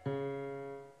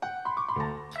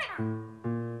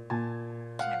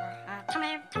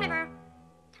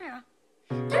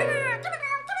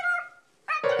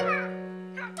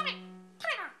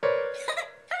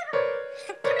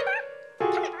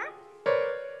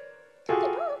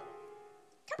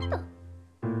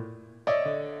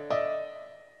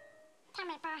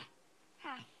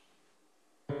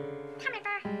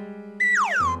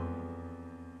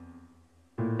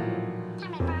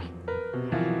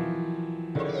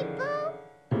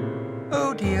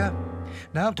 Oh dear,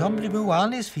 now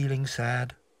Tombliboo-an is feeling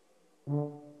sad.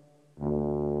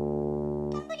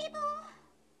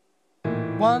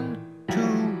 One,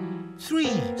 two,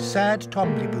 three sad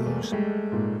Tombliboos.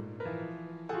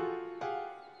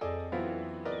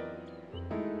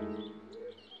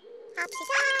 Upsy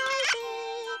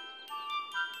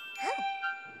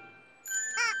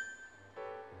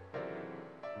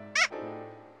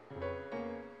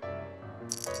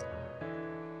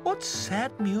What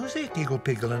sad music,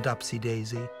 Igglepiggle and Upsy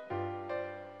Daisy.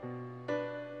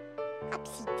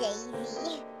 Upsy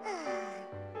Daisy.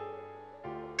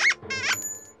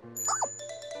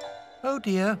 Oh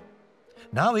dear.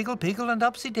 Now Igglepiggle and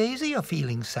Upsy Daisy are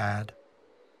feeling sad.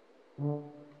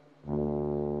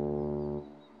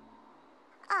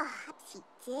 Upsy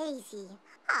Daisy.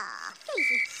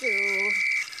 Daisy too.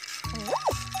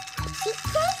 Upsy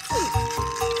Daisy.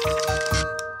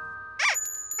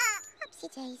 Upsy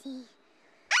Daisy.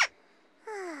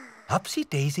 Upsy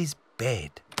Daisy's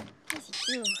bed. Daisy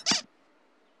too.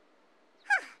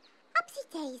 Upsy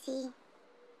Daisy.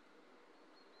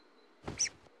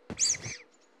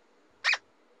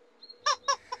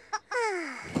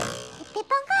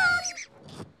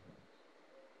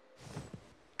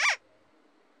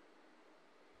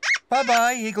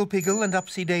 Bye-bye, Igglepiggle and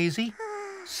Upsy Daisy.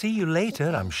 See you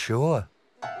later, I'm sure.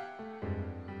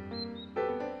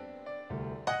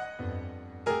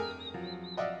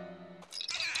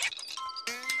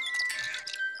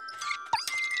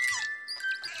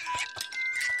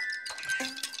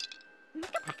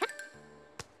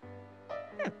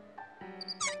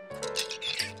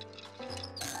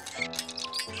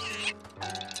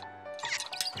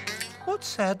 What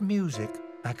sad music,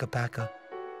 Makka Pakka?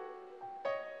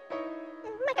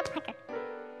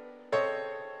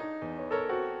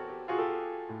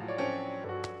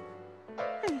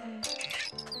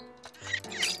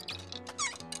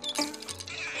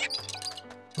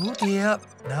 Oh dear,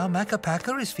 now Makka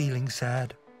Pakka is feeling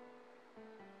sad.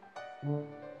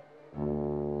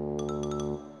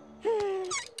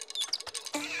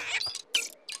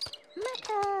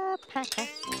 Makka Pakka.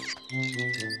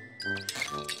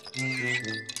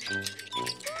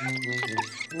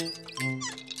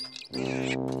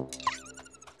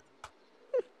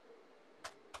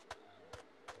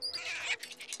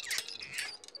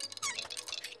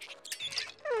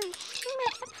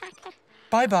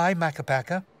 Bye-bye, Makka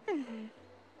Pakka.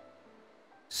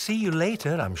 See you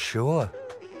later, I'm sure.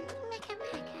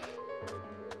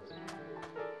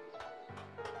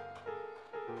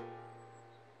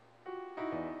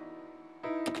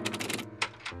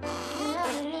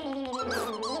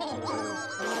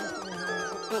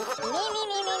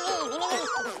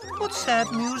 What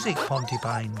sad music,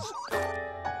 Pontipines?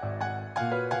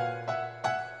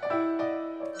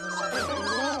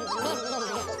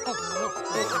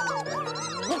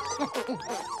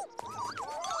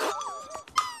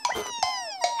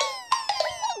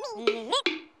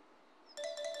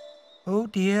 Oh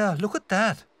dear, look at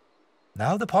that.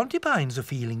 Now the Pontipines are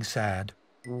feeling sad.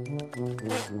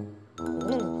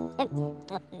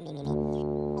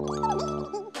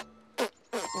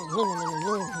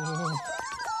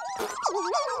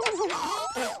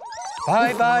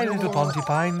 Bye-bye, little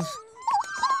Pontipines.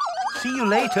 See you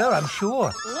later, I'm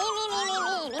sure.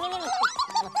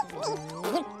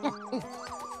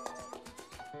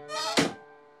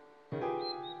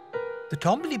 The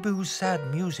Tombiloo's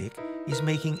sad music is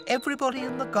making everybody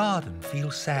in the garden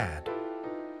feel sad.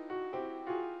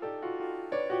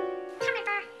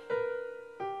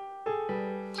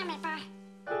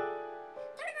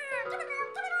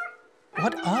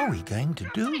 What are we going to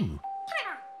do?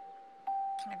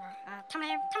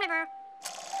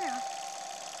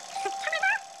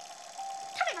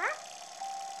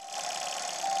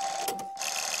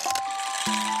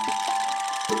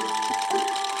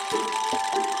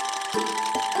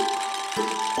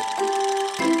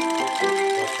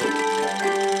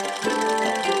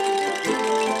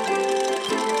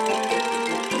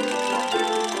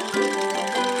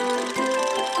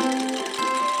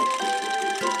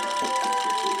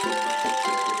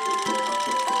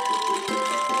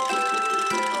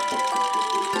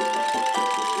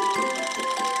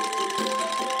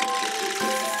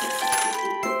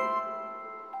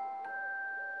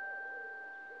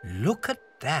 Look at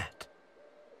that.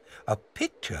 A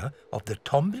picture of the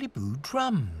Tombiloo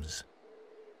drums.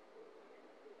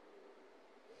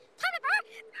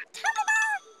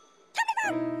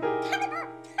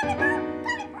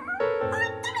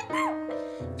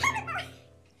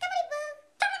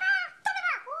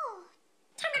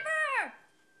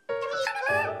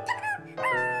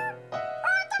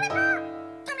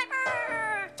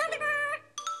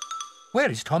 Where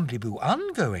is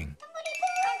Tombiloo going?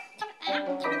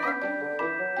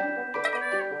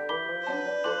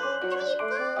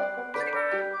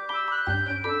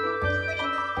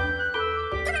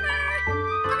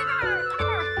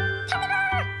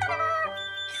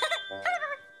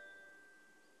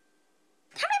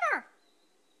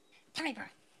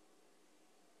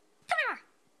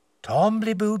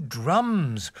 Tombiloo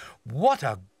drums. What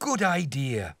a good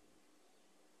idea.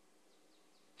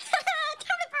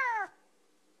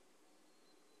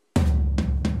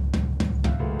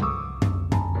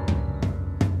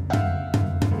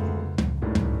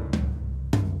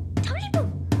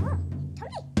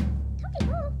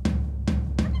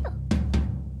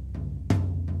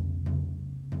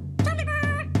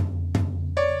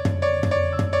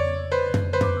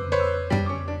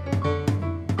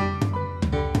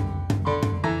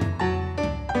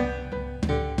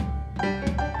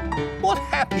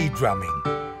 happy drumming.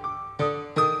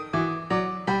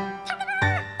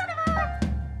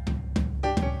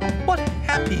 What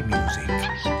happy music.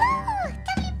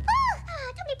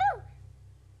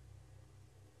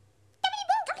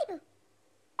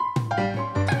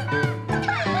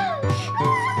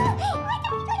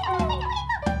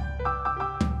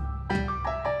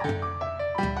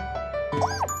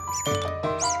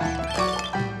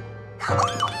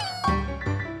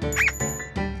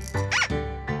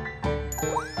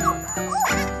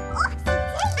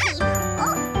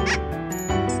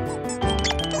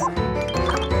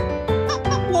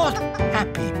 What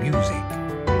happy music.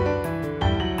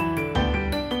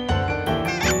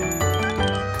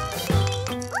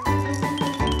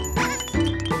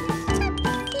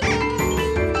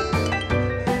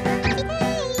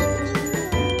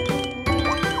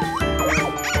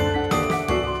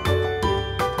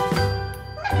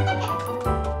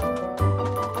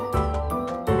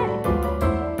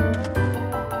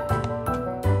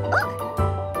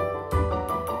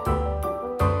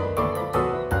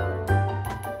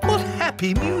 What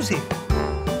happy music.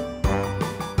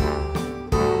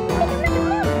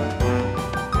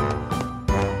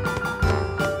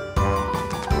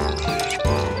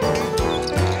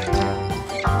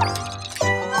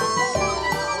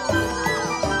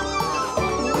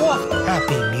 What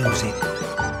happy music.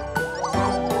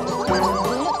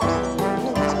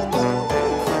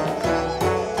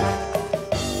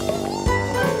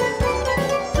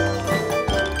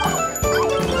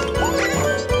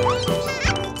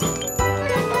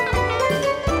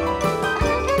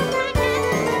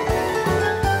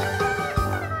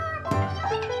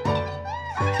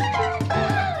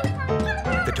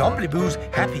 The Tombiloos'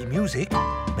 happy music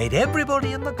made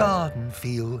everybody in the garden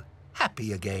feel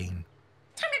happy again.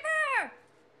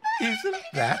 Isn't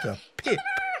that a pip?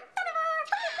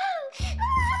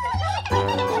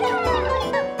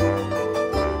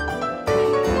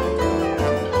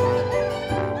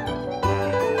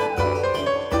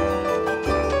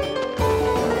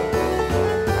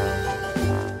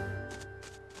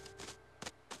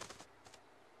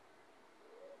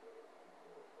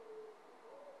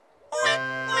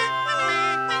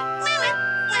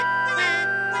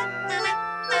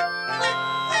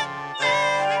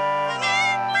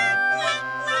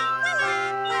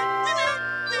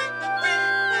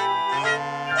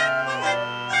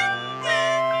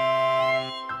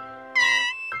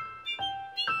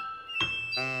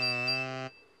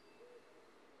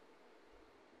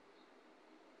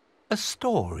 A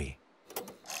story.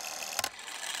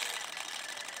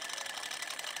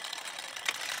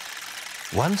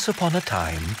 Once upon a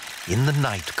time, in the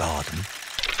night garden,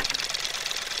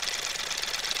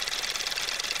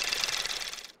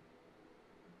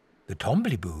 the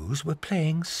Tombiloos were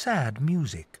playing sad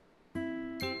music.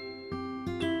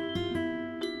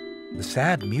 The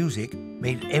sad music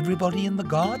made everybody in the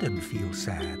garden feel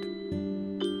sad.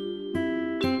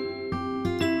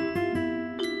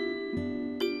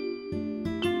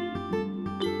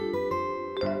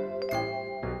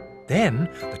 Then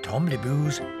the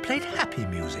Tombiloos played happy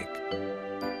music.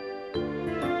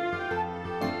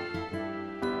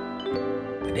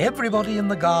 And everybody in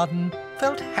the garden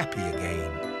felt happy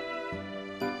again.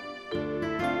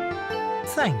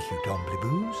 Thank you,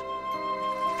 Tombiloos.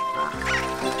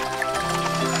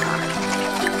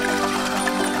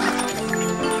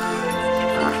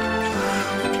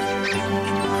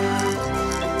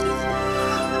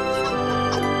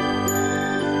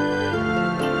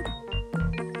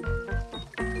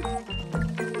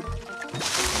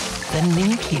 The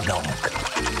Ninky Nonk.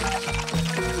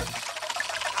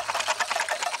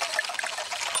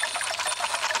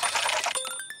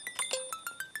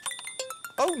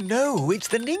 Oh no, it's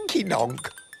the Ninky Nonk.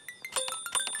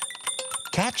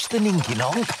 Catch the Ninky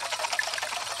Nonk.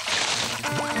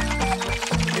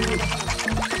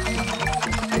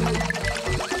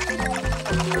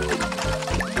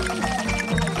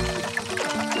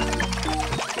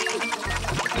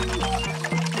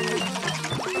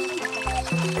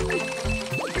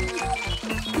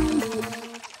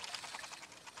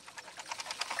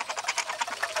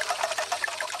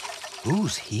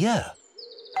 Who's here?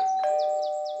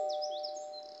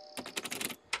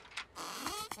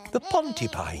 The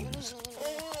Pontipines.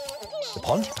 The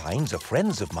Pontipines are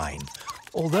friends of mine,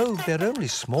 although they're only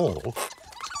small,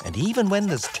 and even when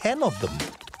there's 10 of them,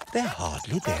 they're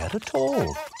hardly there at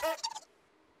all.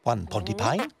 1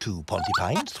 Pontipine, 2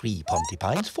 Pontipines, 3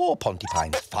 Pontipines, 4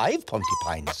 Pontipines, 5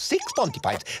 Pontipines, 6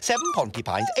 Pontipines, 7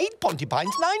 Pontipines, 8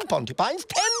 Pontipines, 9 Pontipines,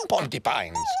 10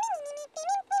 Pontipines.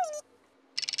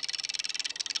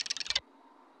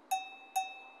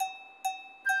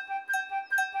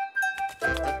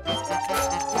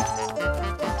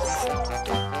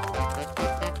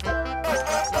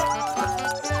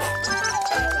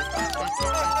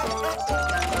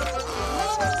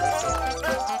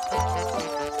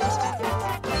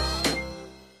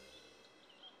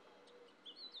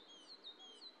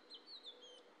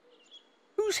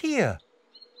 Who's here?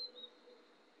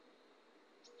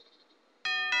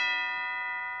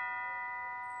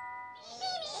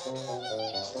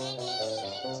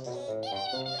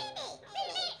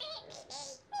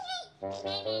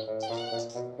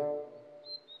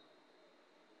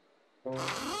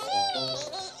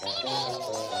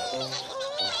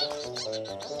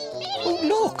 Oh,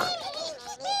 look!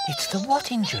 It's the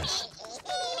Wattingers.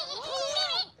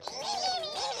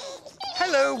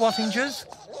 Hello, Wattingers.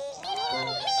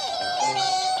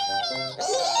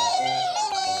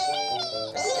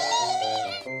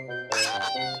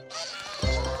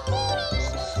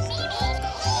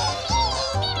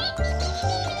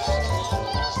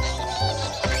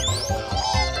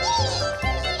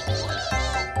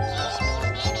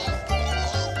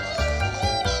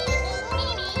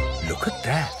 Look at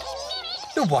that.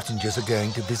 The Wattingers are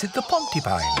going to visit the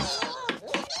Pontipines.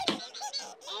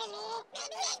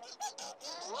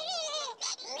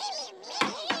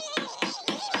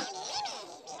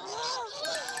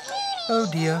 Oh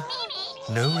dear,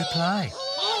 no reply.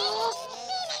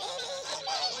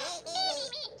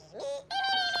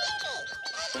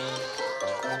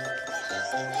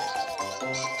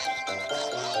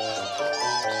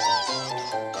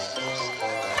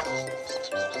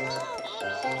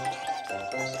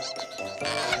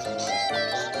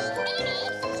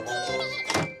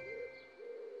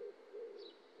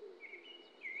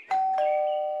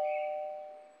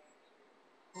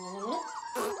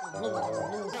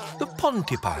 The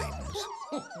Pontipines.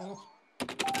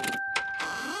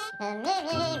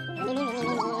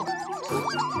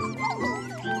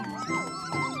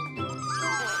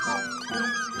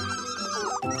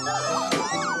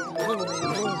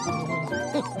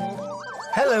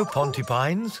 Hello,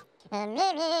 Pontipines.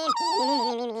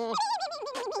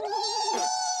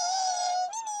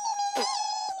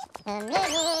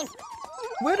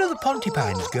 Where are the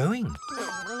Pontipines going?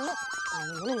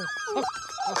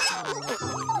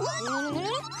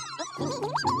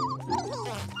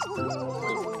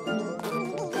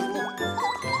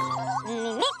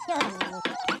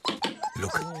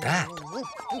 Look at that.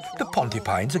 The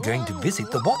Pontipines are going to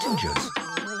visit the Wattingers.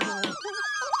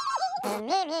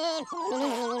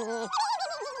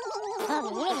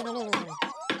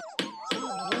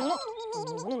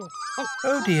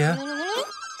 Oh dear,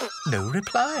 no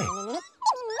reply.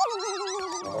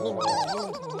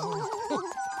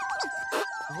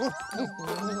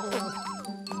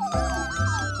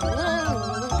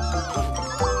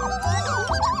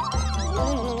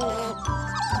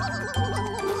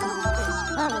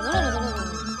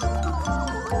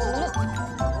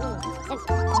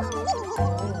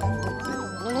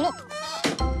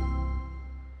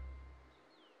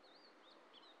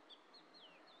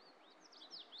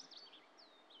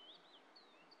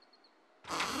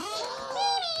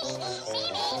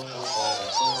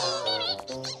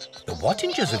 The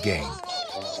Wattingers again.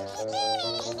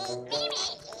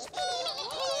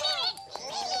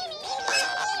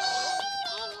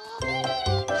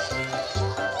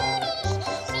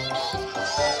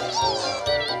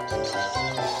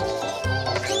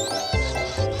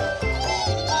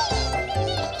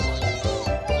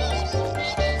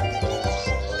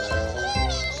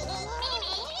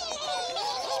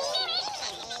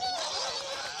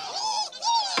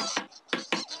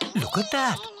 Look at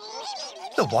that.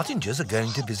 The Wattingers are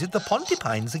going to visit the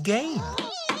Pontipines again.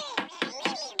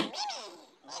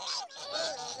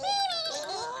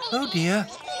 Oh dear,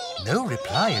 no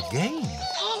reply again.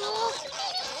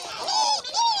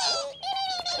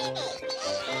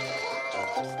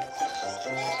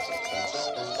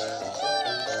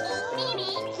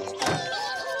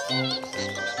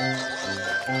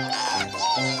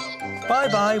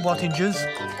 Bye-bye, Wattingers.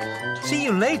 See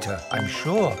you later, I'm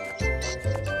sure.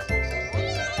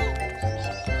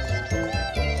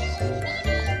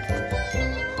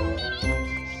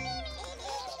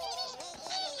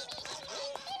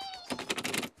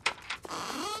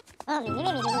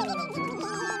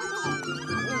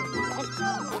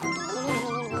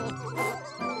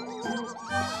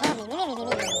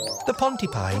 The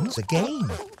Pontipines again.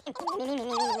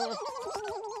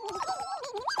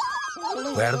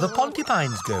 Where are the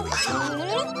Pontipines going?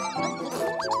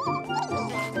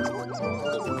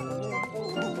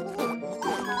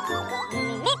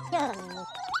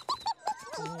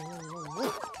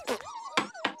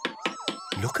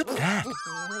 Look at that.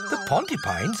 The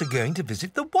Pontipines are going to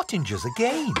visit the Wattingers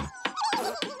again.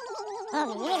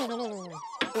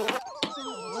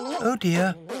 Oh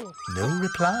dear, no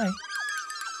reply.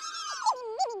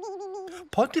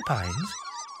 Pontipines,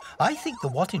 I think the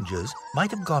Wattingers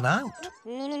might have gone out.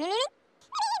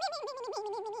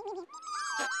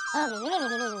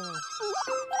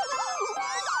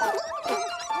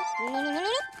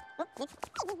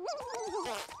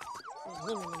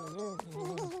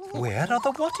 Where are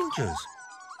the wattingers?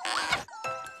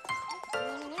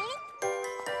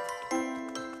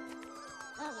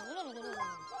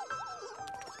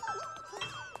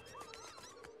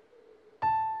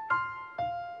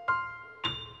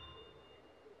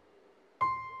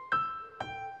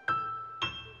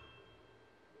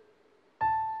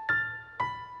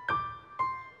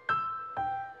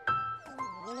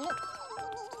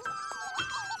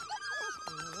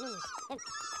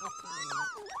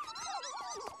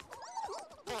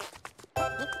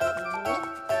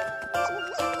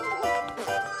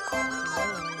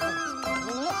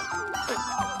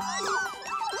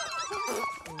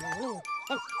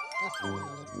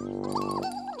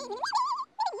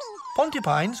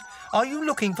 Pontypines, are you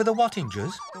looking for the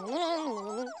wattingers?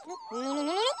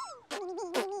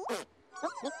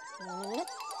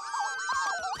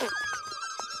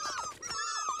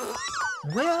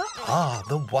 Where are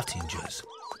the wattingers?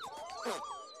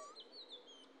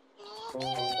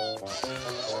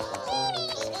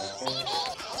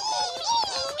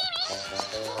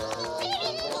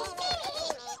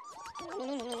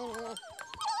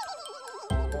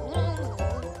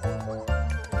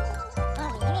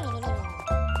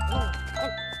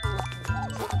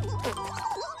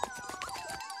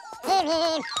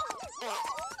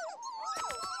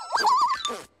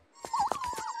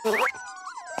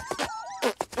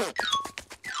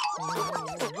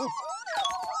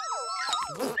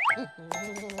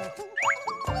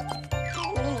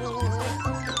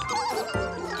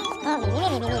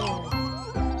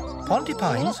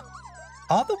 Pontypines,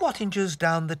 are the wattingers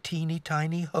down the teeny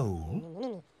tiny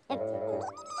hole?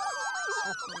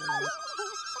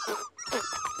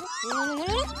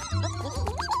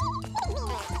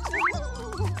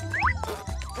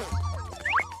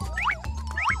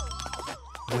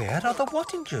 Where are the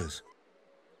wattingers?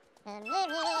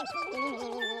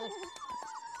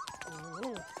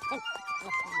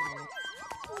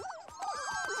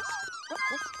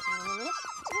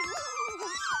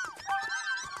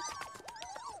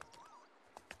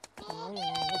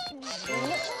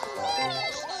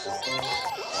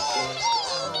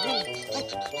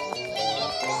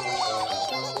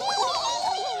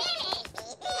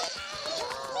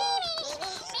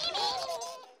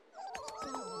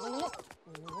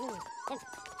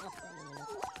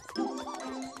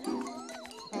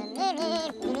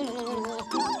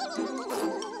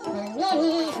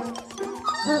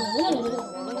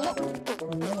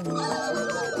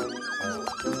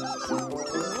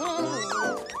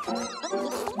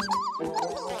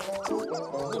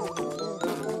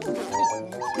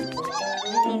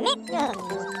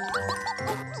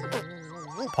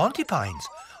 Pontypines,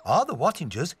 are the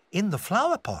wattingers in the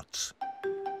flower pots?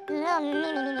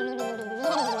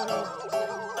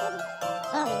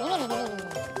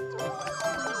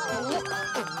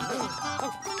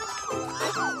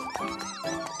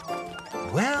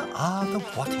 Where are the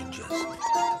wattingers?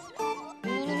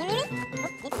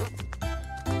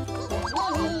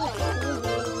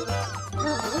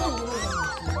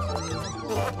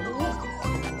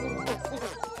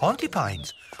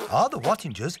 Pontypines, are the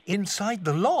wattingers inside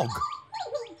the log?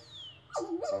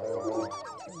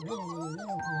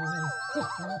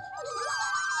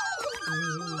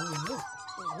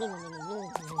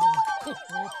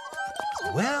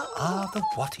 Where are the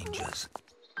wattingers?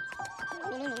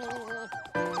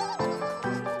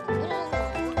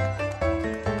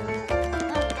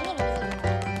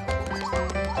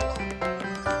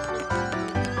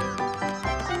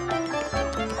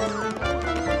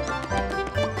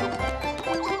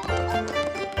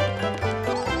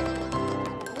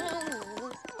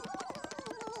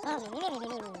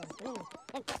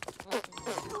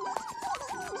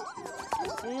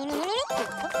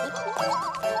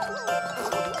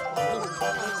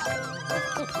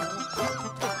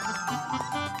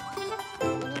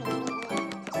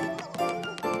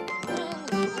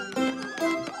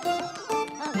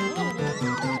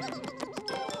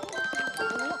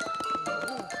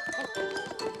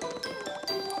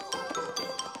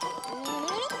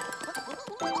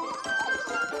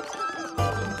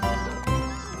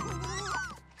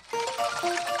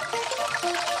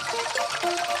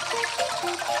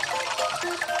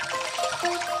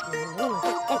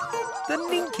 The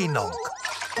Ninky Nonk.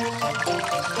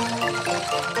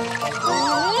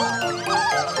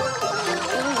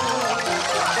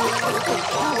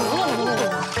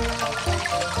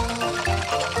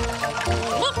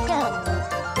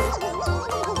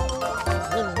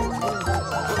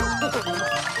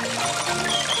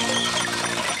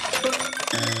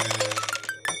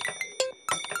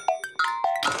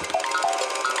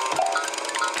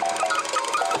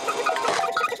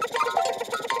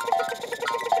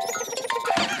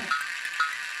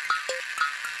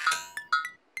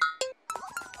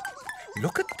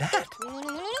 Look at that.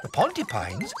 The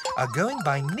Pontypines are going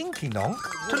by Ninky-Nonk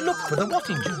to look for the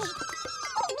Wattingers.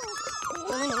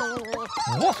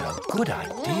 What a good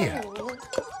idea.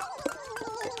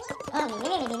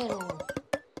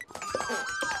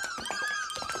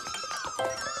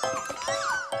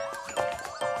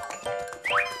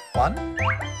 One,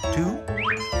 2,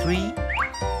 3,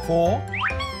 4,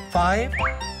 5,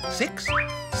 6,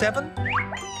 7,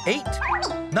 8,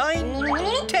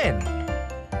 9, 10.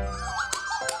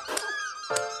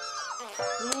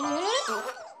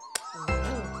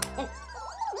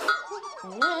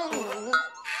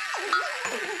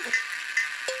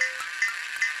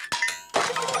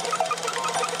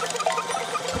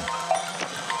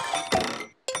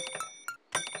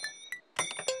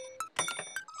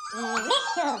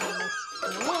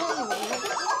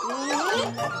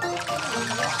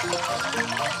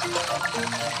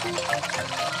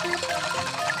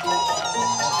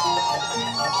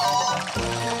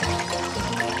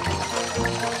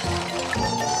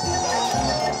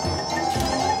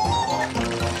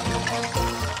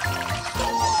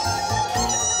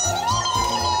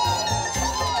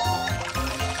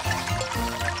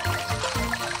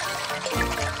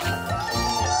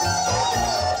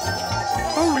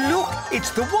 It's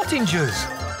the Wattingers.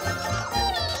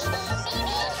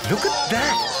 Look at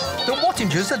that. The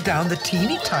Wattingers are down the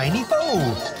teeny tiny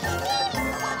hole.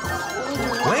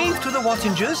 Wave to the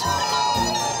Wattingers.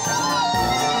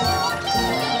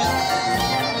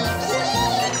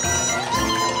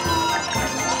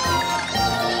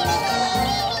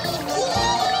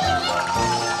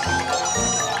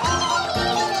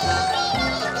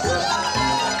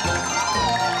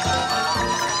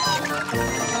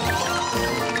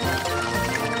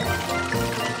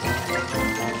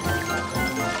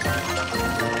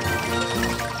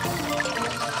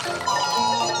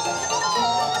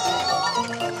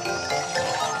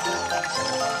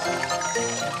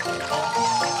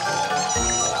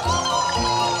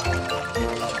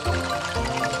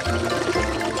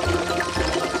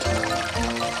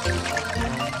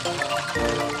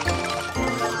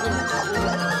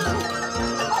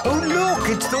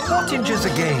 It's the Wattingers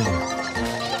again.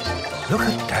 Look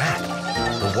at that.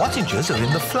 The Wattingers are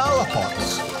in the flower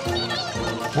pots.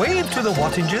 Wave to the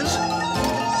Wattingers.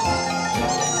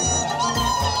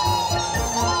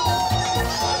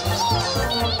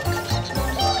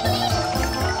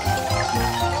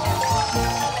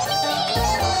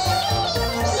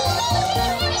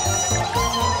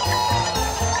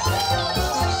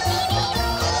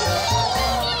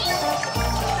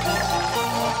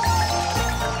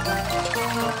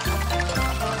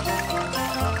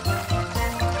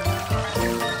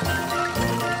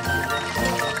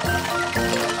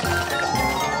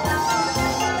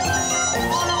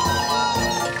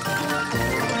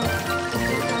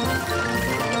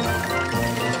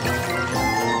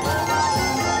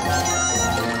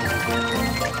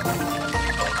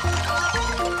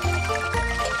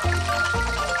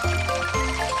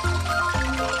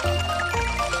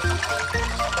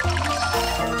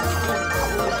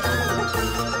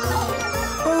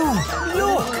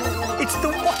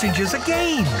 Wattingers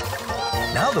again.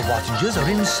 Now the Wattingers are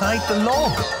inside the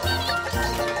log.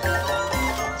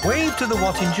 Wave to the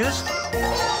Wattingers.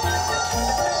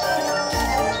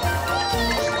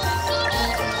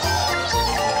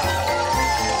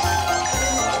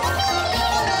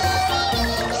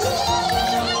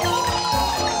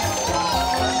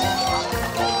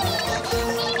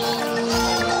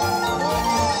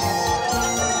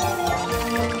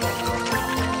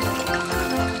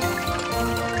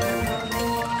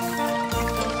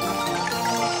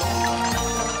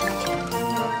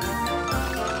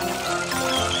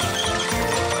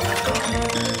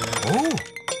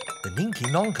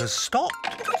 Nonk has stopped.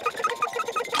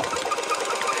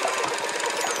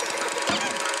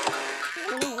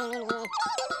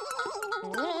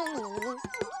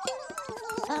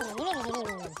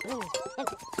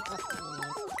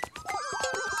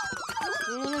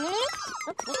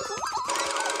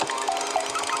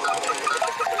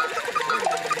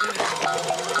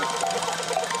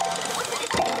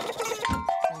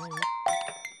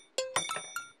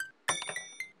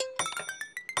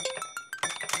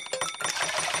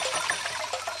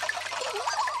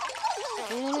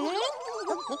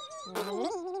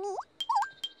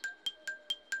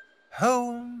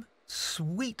 Home,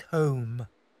 sweet home.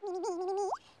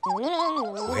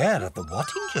 Where are the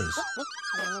Wattingers?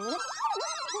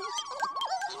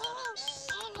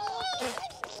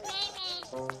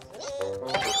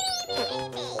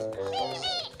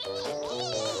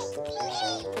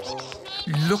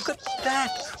 Look at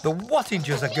that! The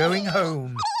Wattingers are going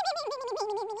home.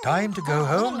 Time to go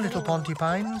home, little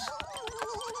Pontypines.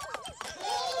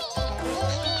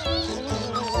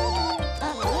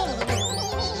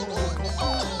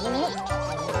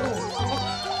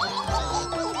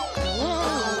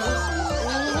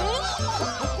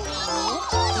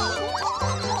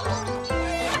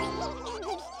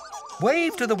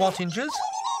 Wave to the wattingers.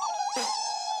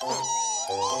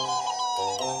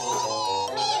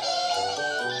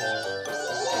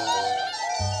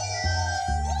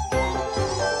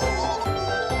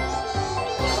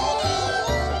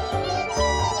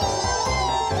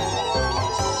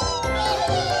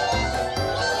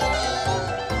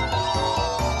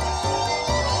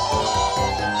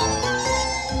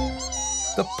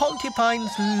 The Pontypines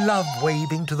love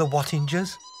waving to the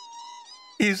wattingers.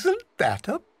 Isn't that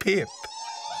a pip?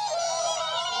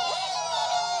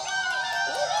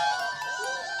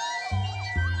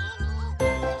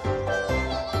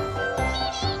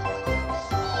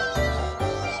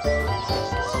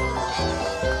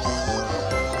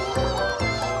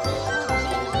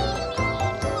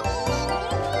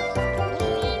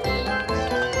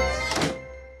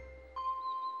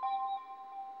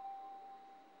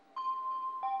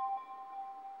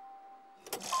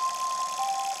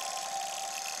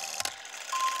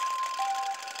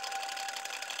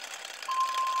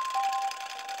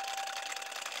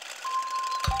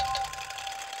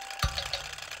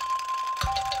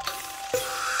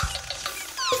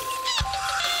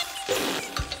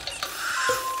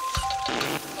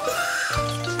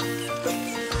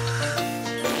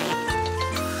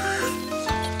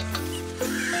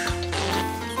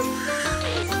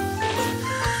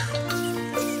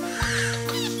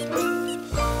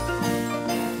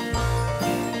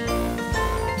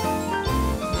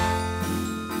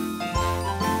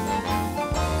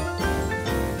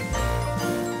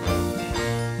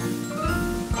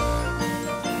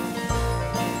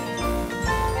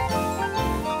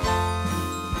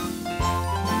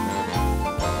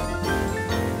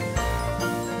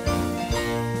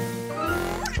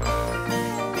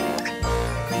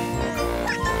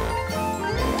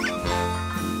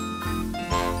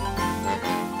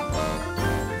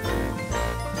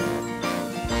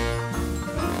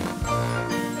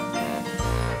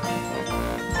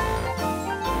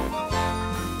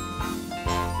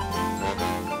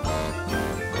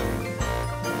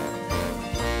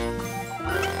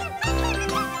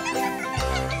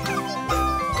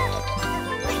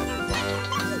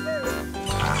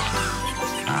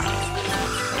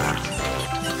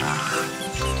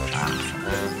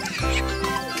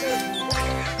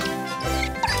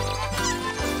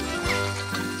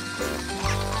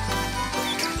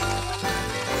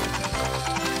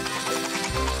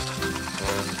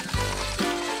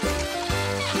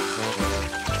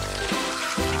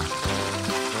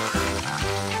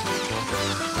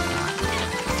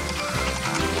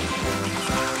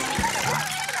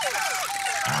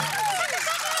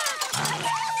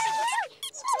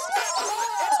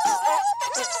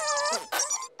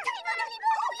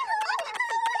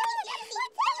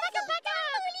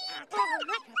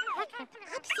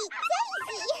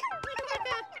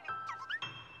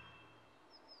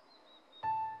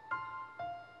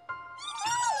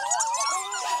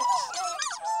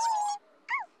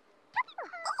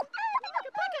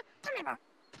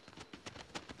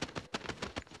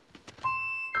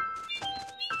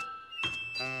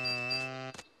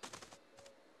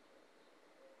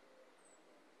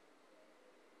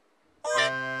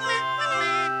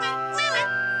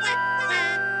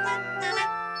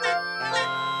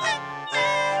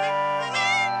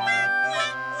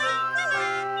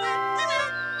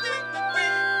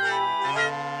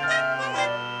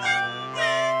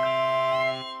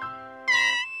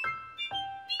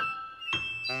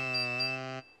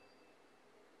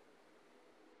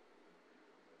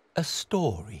 A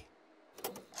story.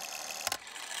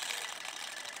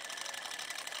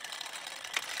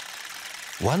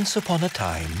 Once upon a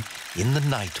time, in the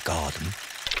night garden,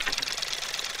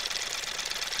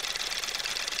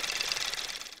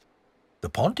 the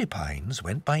Pontypines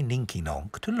went by Ninky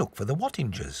Nonk to look for the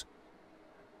wattingers.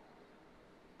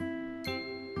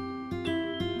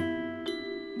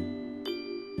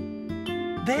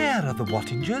 There are the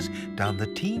wattingers down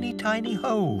the teeny tiny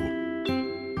hole.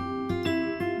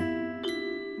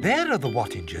 There are the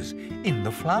wattingers in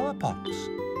the flower pots.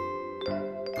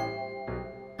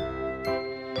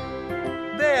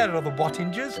 There are the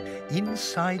wattingers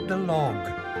inside the log.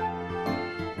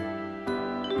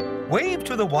 Wave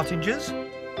to the wattingers.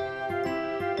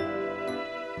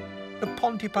 The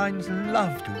Pontypines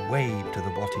love to wave to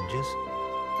the wattingers.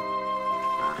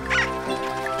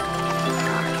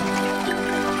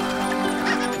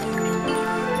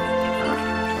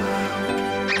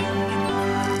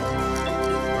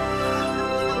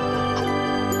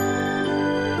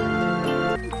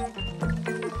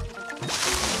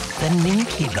 The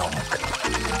Ninky Nonk.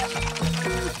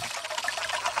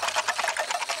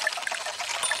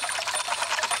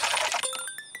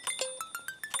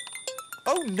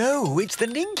 Oh no, it's the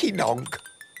Ninky-Nonk.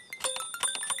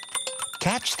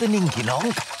 Catch the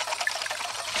Ninky-Nonk.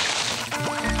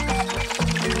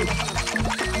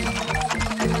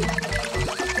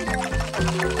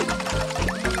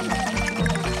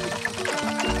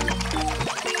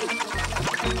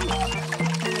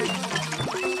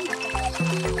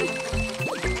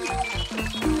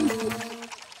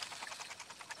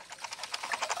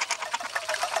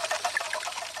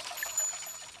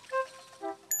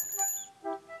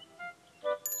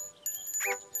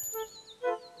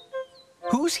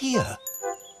 Who's here?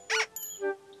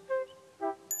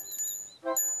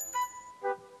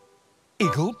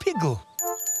 Igglepiggle.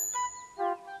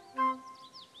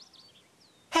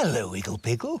 Hello,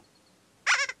 Igglepiggle.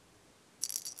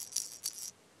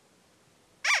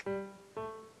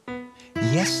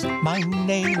 Yes, my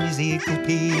name is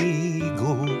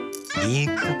Igglepiggle.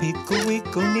 Igglepiggle,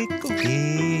 wiggle, nickle,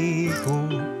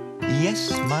 giggle.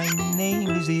 Yes, my name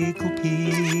is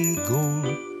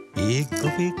Igglepiggle.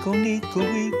 Igglepiggle, nickle,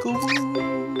 wiggle,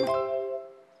 woo.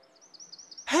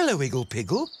 Hello,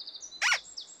 Igglepiggle.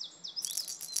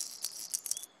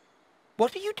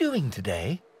 What are you doing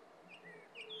today?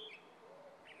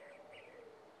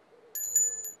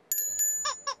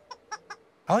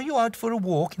 Are you out for a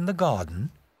walk in the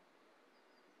garden?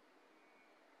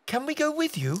 Can we go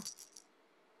with you?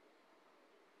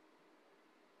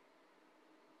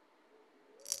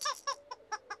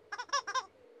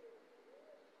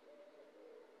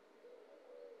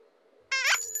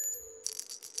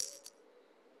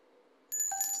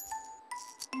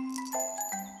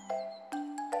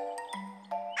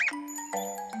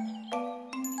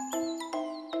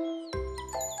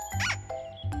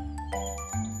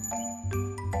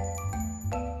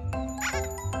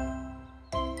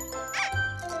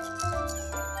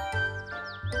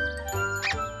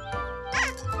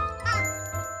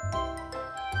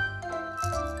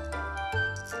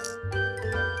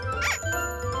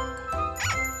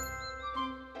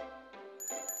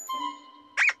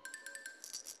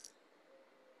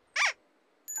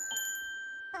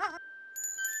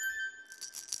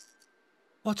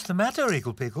 What's the matter,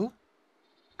 Igglepiggle?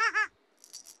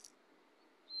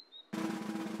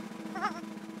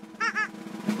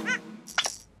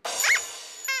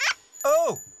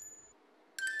 Oh!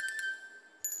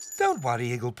 Don't worry,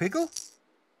 Igglepiggle.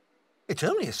 It's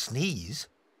only a sneeze.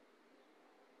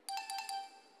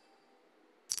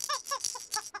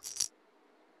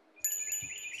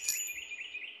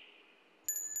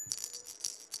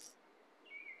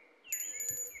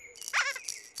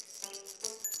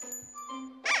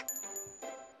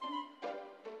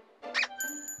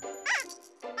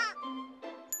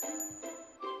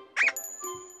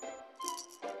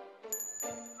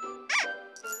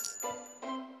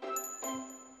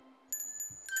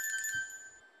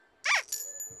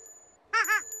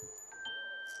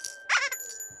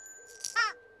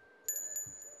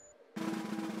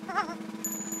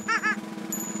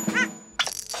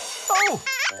 Oh!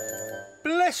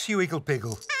 Bless you,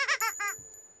 Igglepiggle.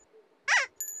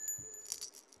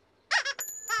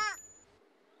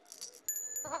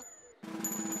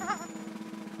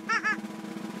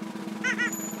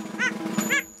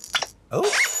 Oh!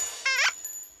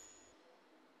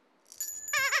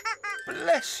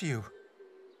 Bless you.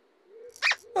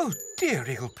 Oh dear,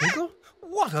 Igglepiggle.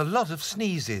 What a lot of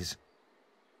sneezes.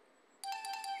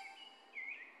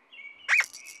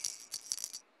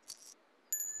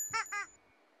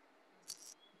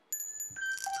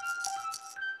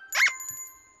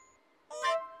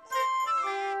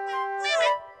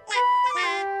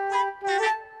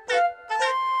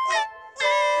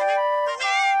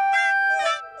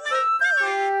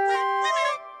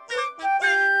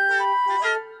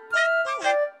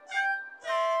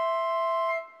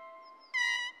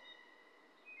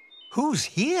 Who's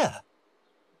here?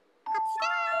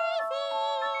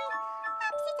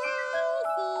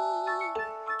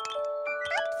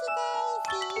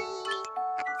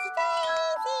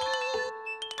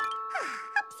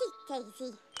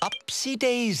 Daisy. Upsy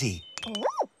Daisy.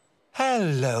 Oh.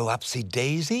 Hello, Upsy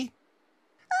Daisy.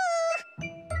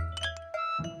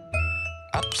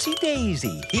 Upsy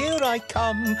Daisy, here I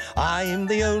come. I'm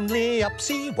the only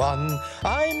Upsy one.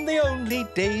 I'm the only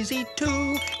Daisy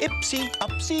too. Ipsy,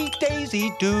 Upsy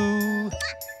Daisy do.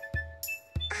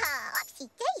 Upsy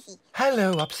Daisy.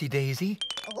 Hello, Upsy Daisy.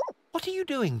 Oh. What are you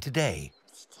doing today?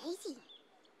 Upsy Daisy.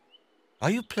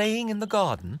 Are you playing in the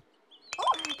garden?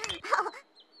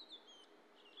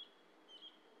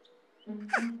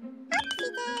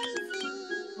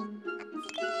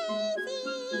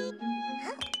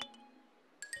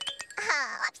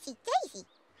 Upsy Daisy. Upsy Daisy. Upsy Daisy.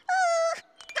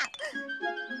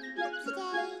 Upsy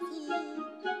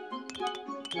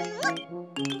Daisy.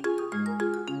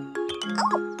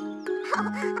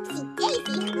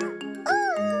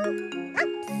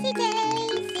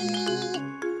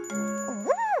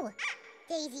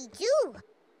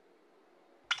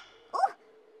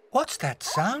 that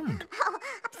sound? Oh,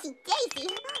 Upsy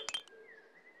Daisy.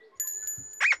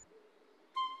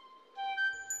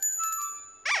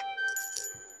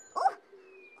 Oh,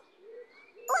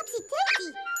 Upsy Daisy.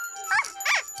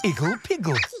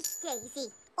 Igglepiggle. Upsy Daisy.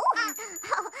 Oh,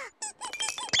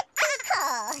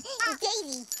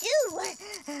 Daisy too.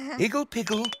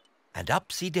 Igglepiggle and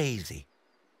Upsy Daisy.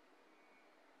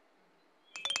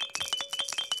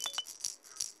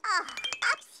 Oh,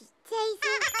 Upsy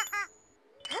Daisy.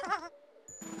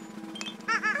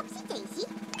 Upsy Daisy.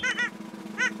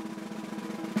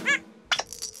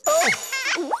 Oh,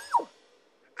 Ooh,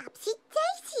 Upsy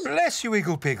Daisy. bless you,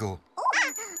 Igglepiggle. Oh,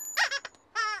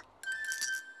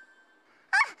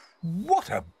 What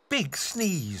a big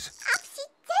sneeze. Upsy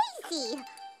Daisy.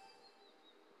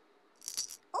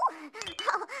 Oh,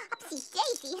 Upsy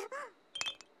Daisy.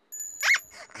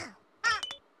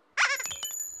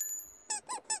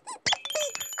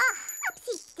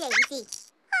 Upsy Daisy.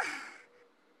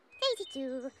 Daisy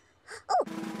too. Oh.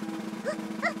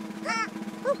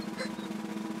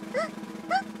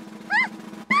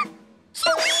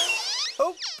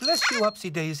 Oh, bless you,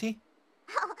 Upsy Daisy.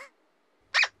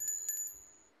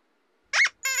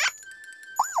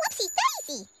 Upsy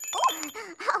Daisy.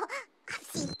 Oh,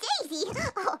 Upsy Daisy.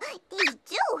 Oh, Daisy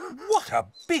too. What a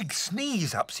big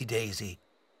sneeze, Upsy Daisy.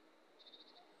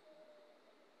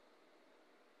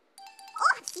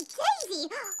 Oh, Upsy Daisy.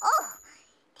 Oh,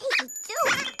 Daisy too.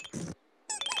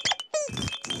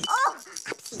 Oh,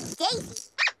 Upsy Daisy.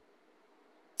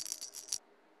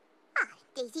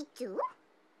 Daisy too.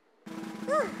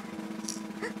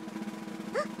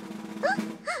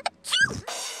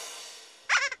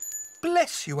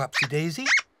 Bless you, Upsy Daisy.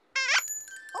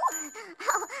 Oh,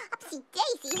 Upsy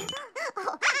Daisy.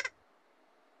 Oh,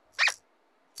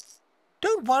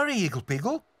 Don't worry,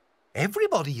 Igglepiggle.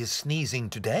 Everybody is sneezing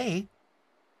today.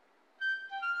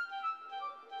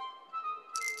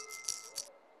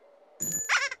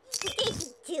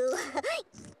 Daisy too.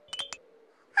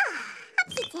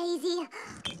 Upsy Daisy.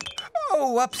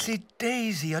 Oh, Upsy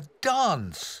Daisy, a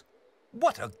dance.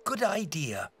 What a good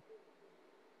idea.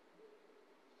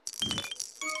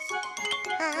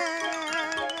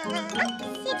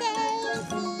 Upsy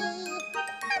Daisy.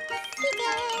 Upsy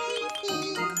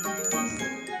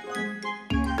Daisy.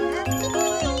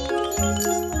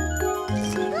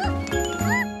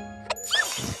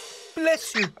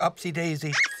 Bless you, Upsy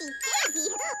Daisy. Upsy Daisy.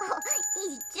 Oh,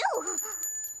 Daisy too.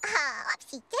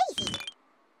 Upsy Daisy.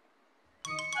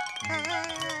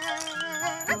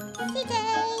 Upsy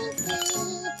Daisy.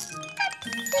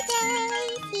 Upsy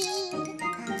Daisy.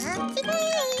 Upsy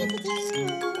Daisy too.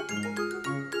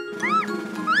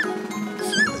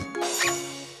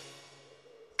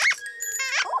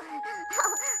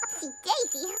 Oh, Upsy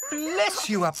Daisy. Bless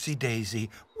you, Upsy Daisy.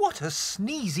 What a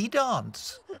sneezy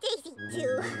dance. Daisy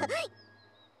too.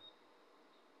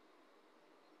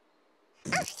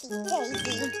 Upsy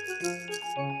Daisy.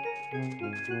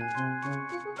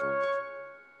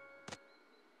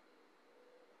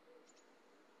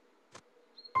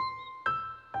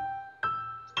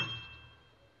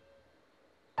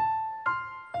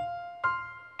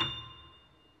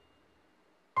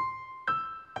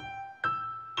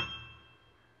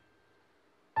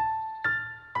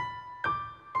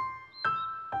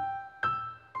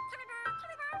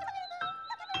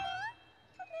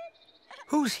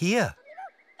 Who's here?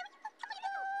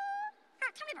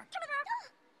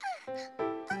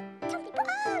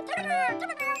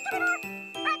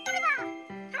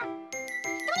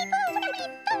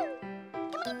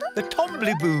 The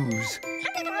Tombiloos.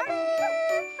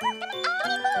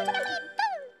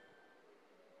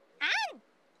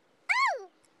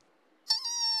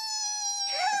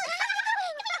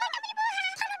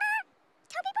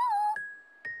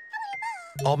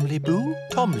 Omliboo,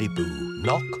 Tomliboo,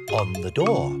 knock on the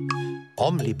door.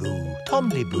 Omliboo,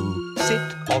 Tomliboo,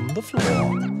 sit on the floor.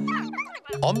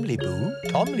 Omliboo,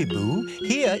 Tomliboo,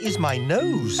 here is my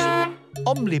nose.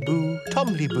 Omliboo,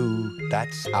 Tomliboo,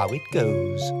 that's how it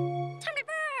goes.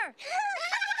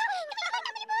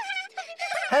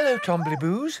 Hello,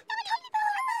 Tombliboos.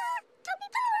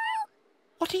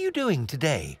 What are you doing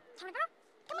today?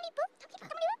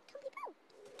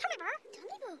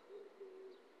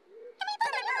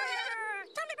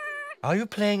 Are you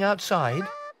playing outside,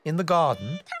 in the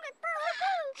garden?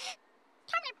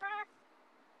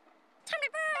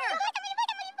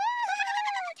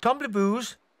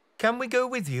 Tombliboos, can we go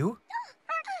with you?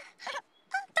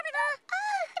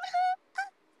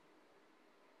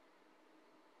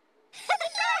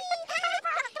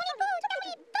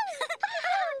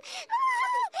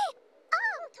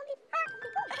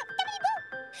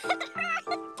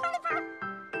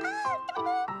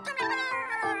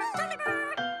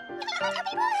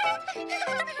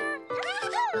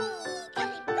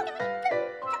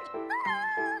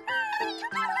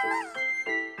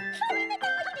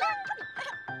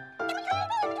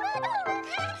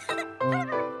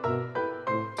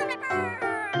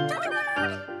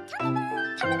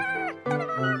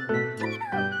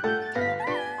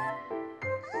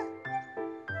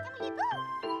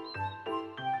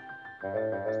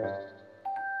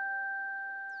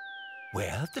 Where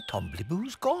have the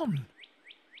Tombiloos gone?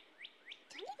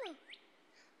 Tombiloo.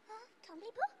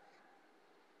 Tombiloo.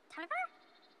 Tombiloo.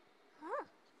 Oh,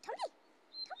 Tombiloo.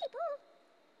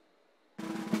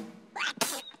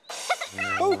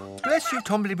 Oh, bless you,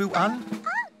 Tombiloo Ann.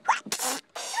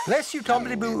 Bless you,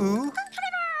 Tombiloo.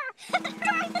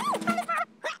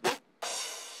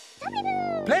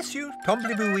 Bless you,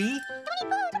 Tombiloo.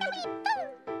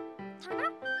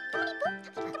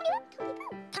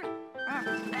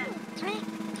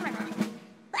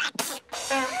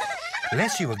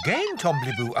 Bless you again,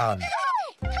 Tombiloo Ann.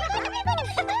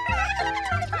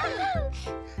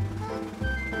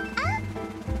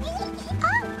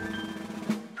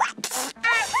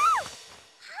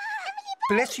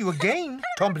 Bless you again,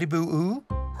 Tombiloo.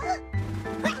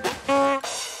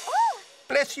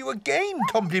 Bless you again,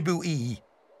 Tombiloo.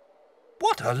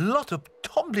 What a lot of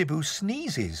Tombiloo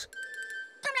sneezes.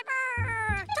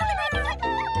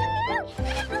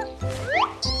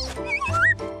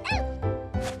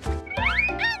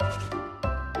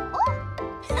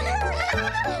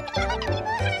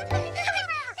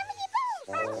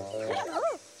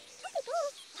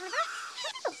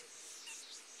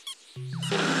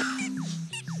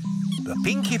 The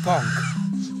Pinky Ponk.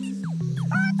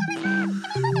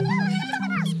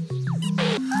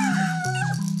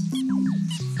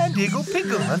 And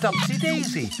Igglepiggle and Upsy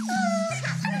Daisy.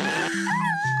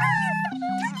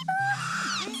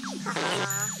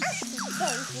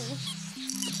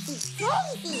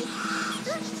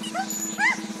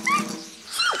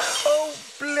 Oh,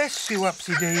 bless you,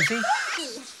 Upsy Daisy.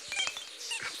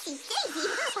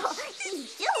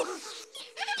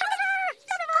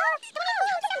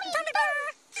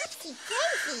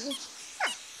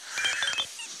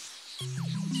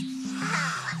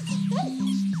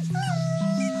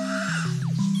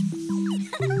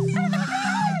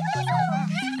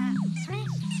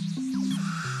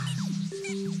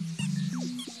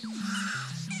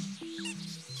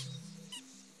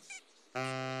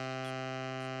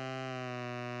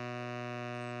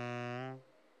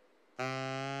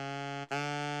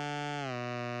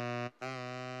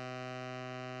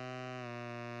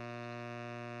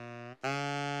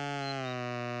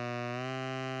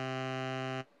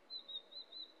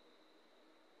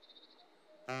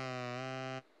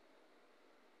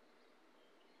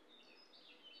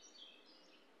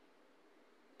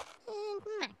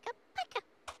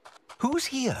 Who's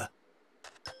here?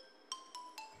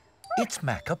 It's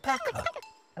Pakka.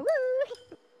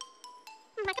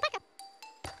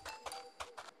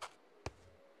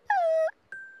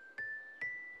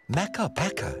 Makka,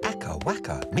 akka,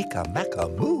 waka, mika, maka,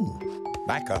 moo.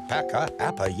 Makka,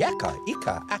 appa, yaka,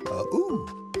 ika, akka, oo.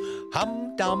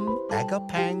 Hum, dum, aga,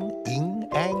 pang, ing,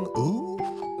 ang, oo.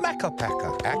 Makka,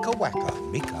 akka, waka,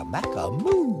 mika, maka,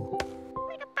 moo.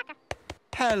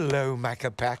 Hello,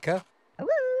 Makka.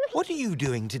 What are you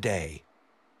doing today?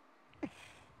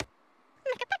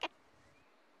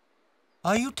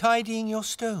 Are you tidying your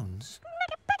stones?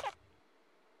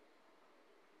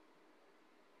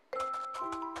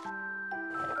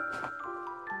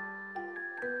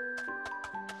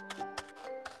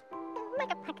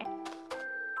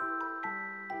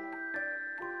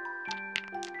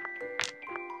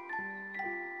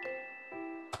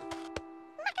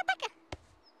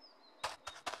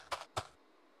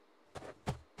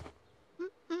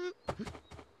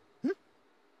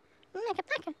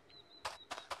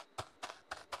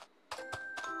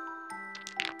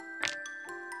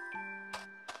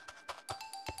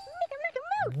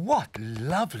 What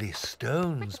lovely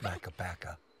stones,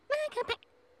 Pakka.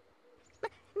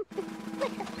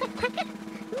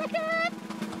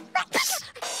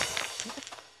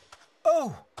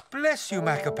 Oh, bless you,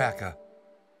 Pakka.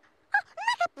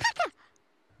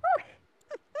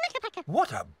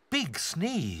 What a big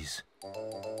sneeze.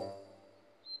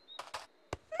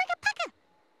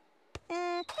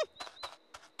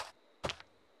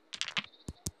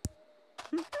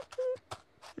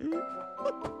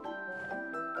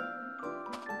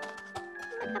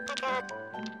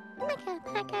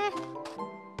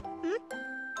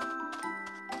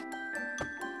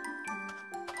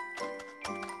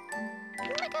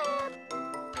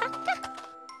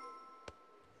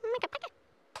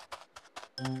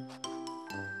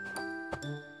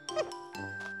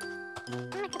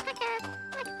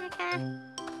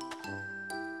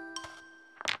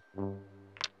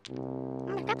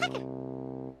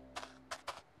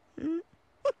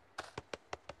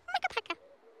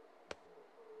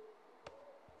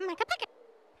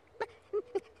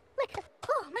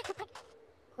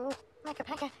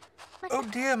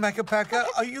 dear, Makka Pakka,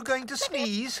 are you going to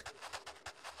sneeze?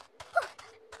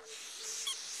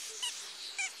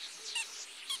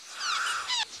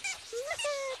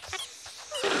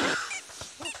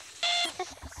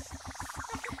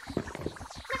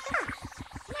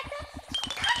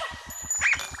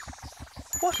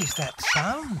 What is that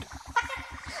sound?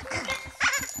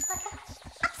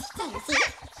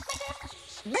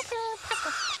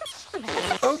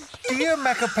 Oh dear,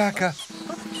 Makka Pakka.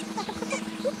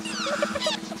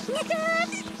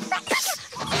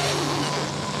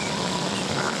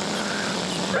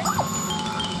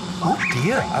 Oh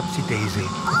dear, Upsy Daisy.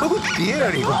 Oh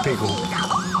dear, Igglepiggle.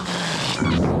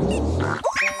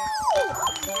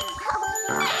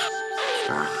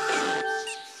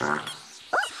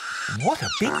 What a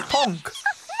big ponk!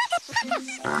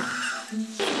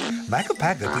 Makka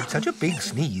Pakka did such a big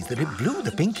sneeze that it blew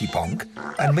the pinky ponk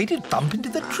and made it bump into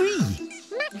the tree.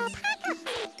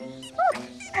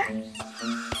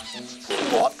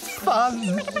 What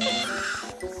fun!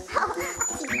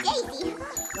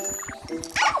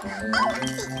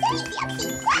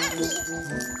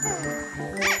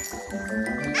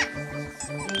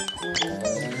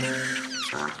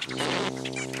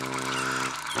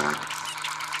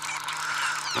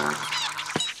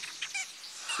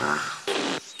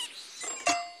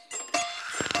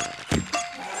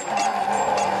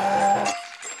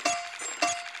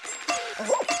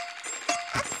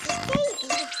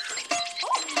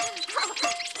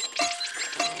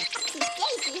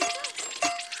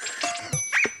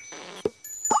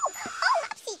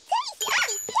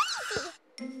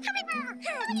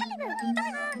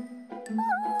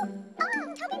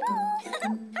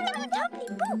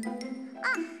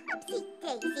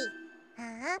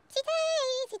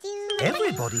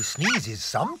 Everybody sneezes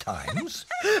sometimes.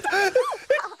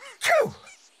 Achoo!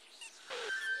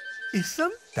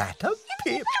 Isn't that a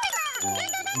pip?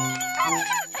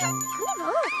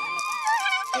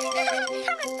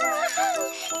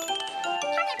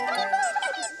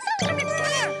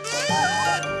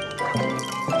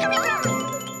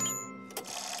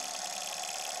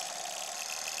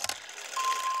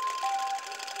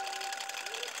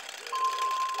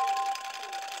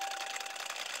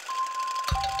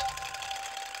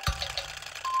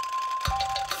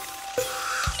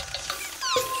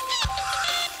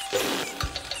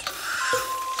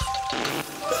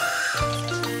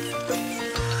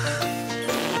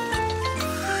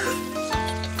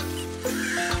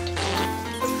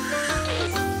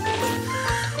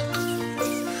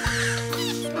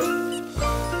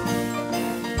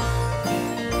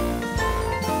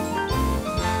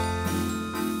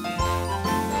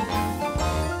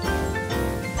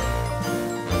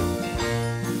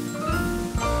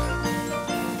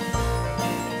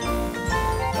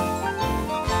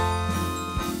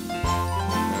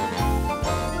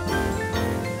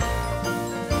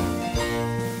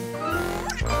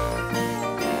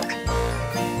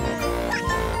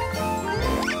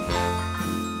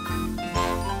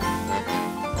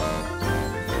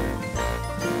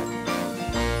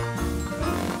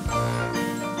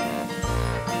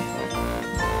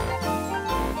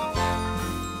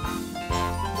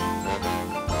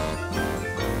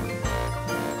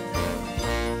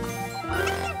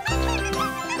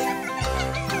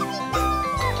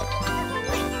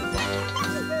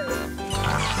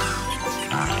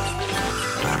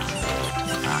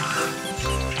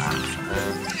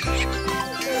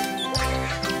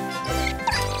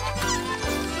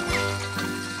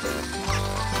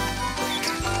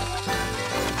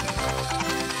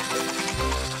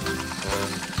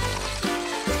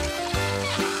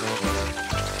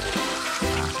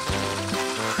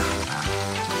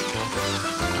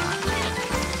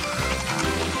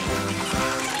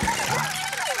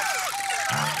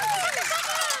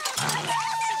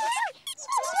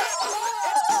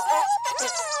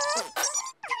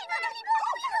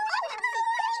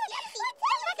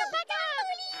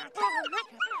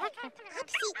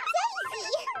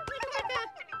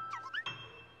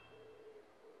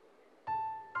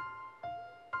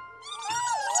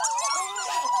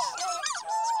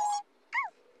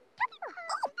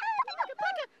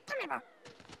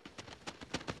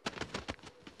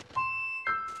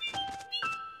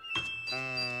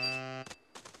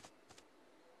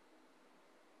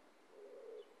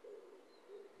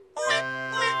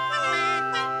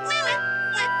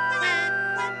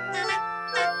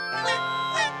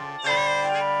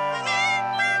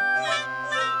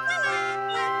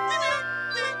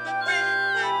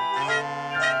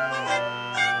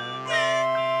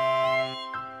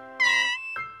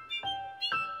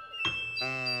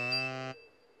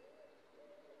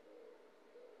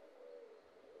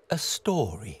 A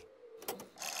story.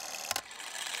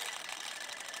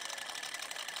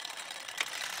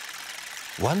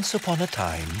 Once upon a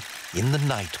time, in the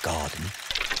night garden,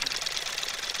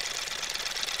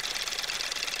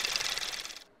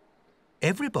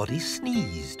 everybody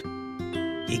sneezed.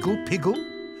 Igglepiggle,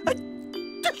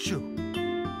 a-tissue.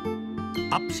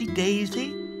 Upsy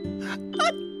Daisy,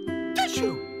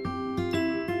 a-tissue.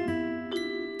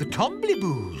 The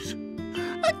Tombiloos,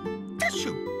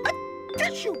 a-tissue,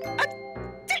 a-tissue,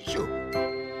 a-tissue.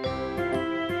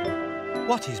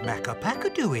 What is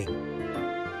Pakka doing?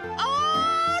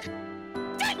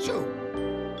 A-tissue.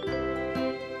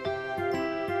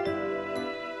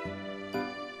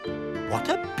 What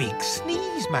a big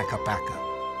sneeze, Pakka.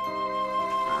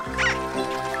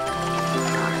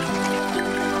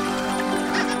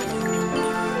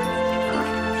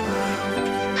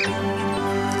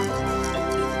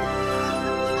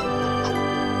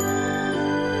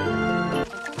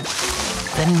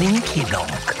 The Ninky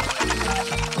Nonk.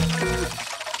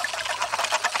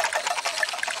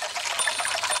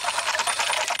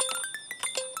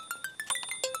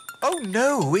 Oh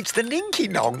no, it's the Ninky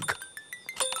Nonk.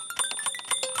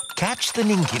 Catch the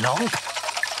Ninky Nonk.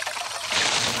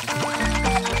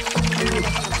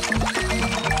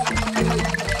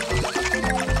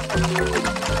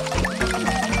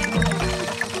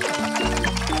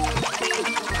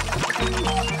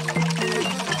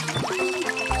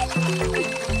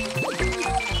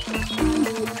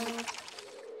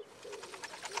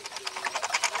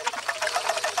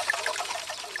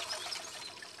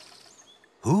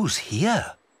 Who's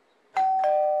here?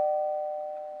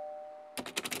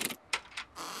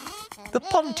 The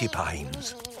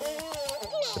Pontipines.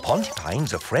 The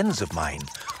Pontipines are friends of mine,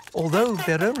 although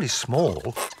they're only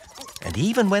small, and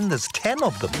even when there's 10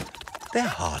 of them, they're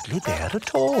hardly there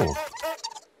at all.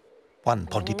 1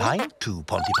 Pontipine, 2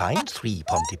 Pontipines, 3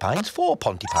 Pontipines, 4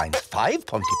 Pontipines, 5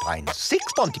 Pontipines,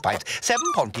 6 Pontipines,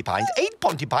 7 Pontipines, 8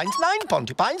 Pontipines, 9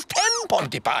 Pontipines, 10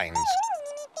 Pontipines.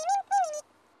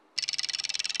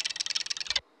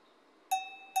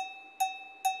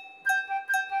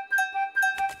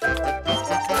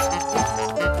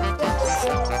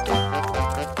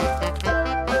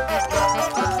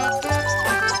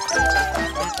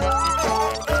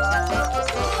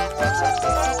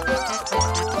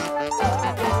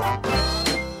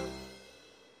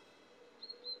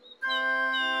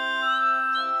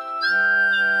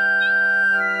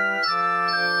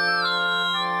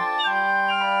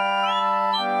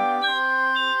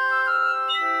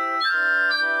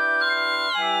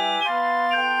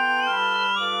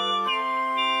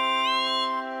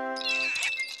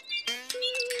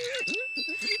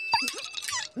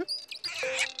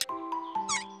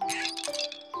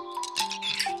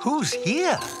 Who's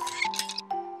here?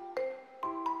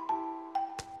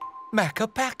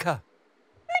 Pakka.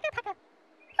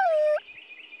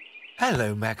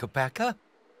 Hello, Pakka.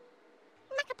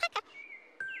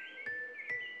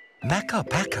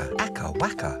 Pakka, akka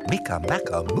waka, mika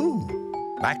maka moo.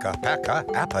 Pakka,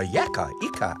 appa yaka,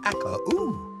 ika akka oo.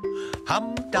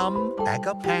 Hum dum,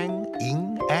 aga pang,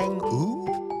 ing ang oo.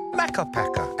 Pakka,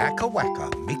 akka waka,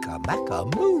 mika maka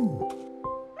moo.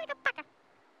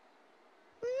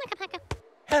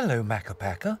 Hello,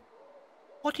 Pakka.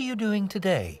 What are you doing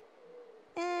today?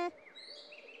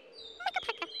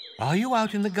 Are you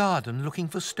out in the garden looking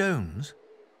for stones?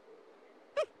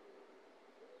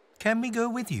 Can we go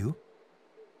with you?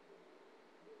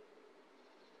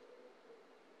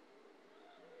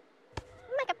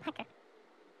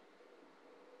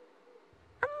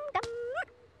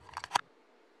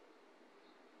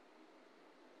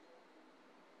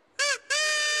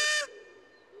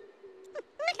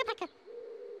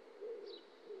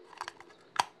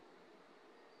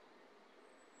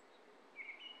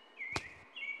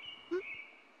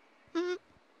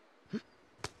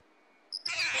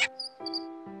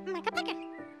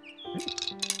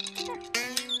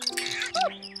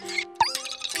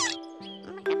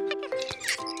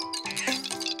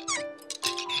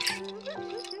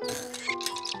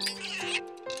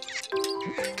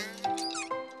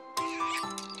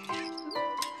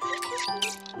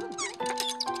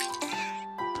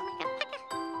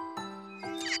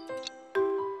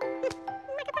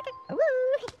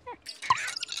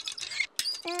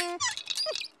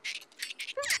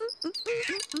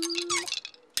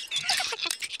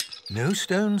 No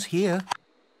stones here.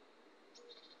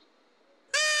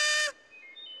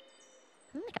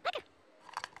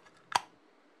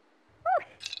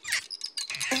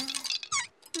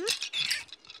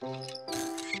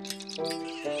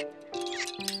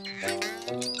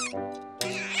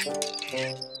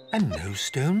 And no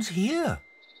stones here.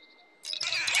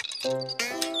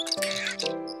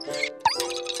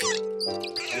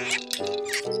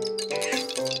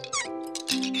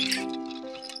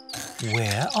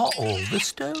 Where are all the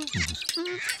stones?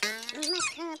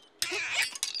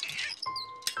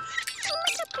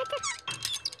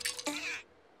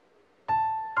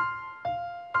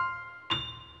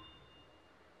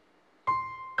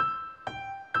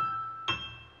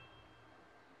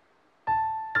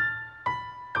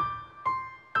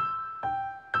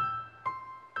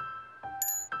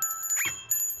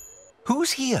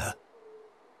 Who's here?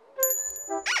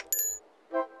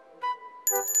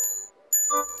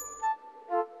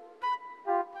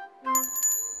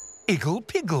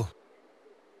 Igglepiggle.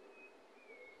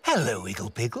 Hello,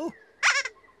 Igglepiggle.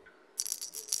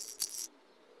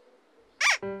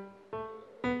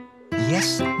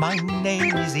 Yes, my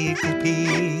name is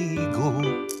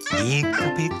Igglepiggle.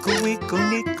 Igglepiggle, wiggle,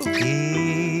 nickle,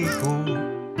 giggle.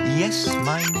 Yes,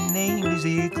 my name is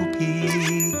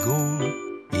Igglepiggle.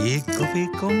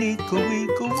 Igglepiggle, nickle,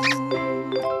 wiggle.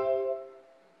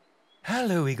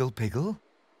 Hello, Igglepiggle.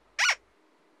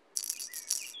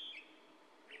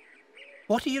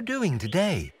 What are you doing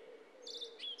today?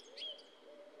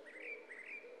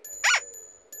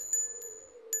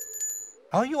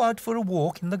 Are you out for a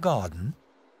walk in the garden?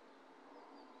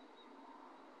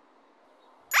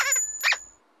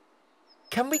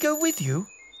 Can we go with you?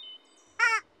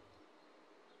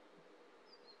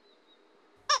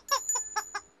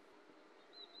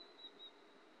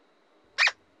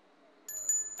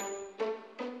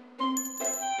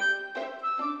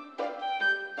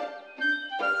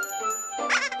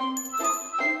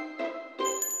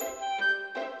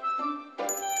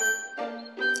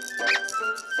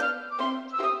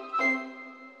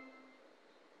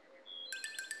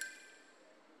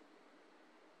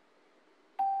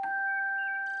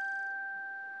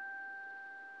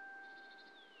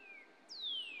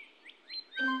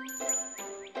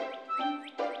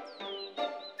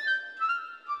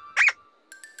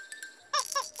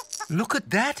 Look at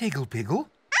that, Igglepiggle.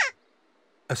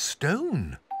 A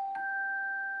stone.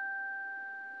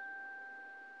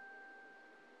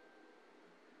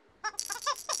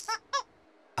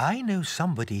 I know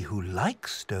somebody who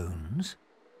likes stones.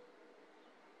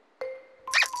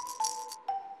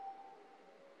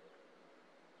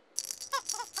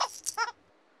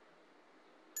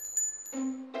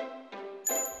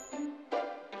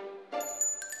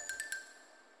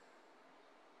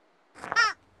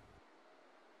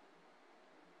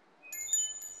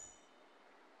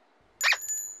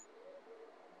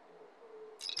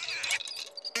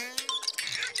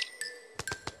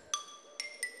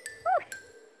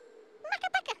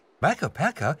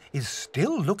 Pakka is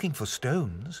still looking for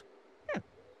stones.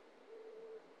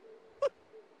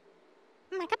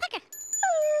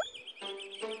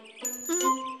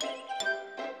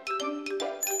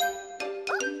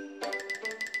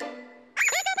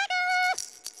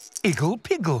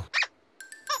 Igglepiggle.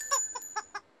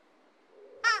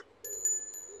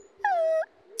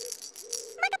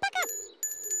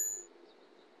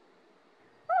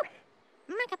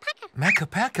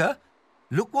 Pakka,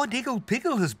 look what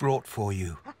Igglepiggle has brought for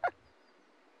you.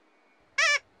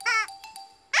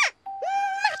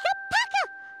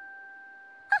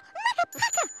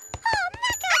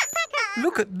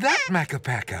 Look at that,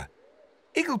 Pakka.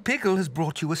 Igglepiggle has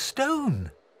brought you a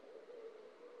stone.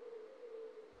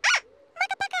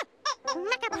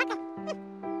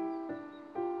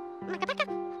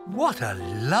 What a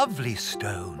lovely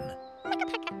stone.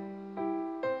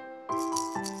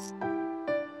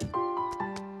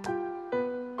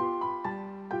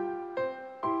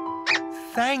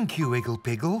 Thank you,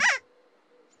 Igglepiggle.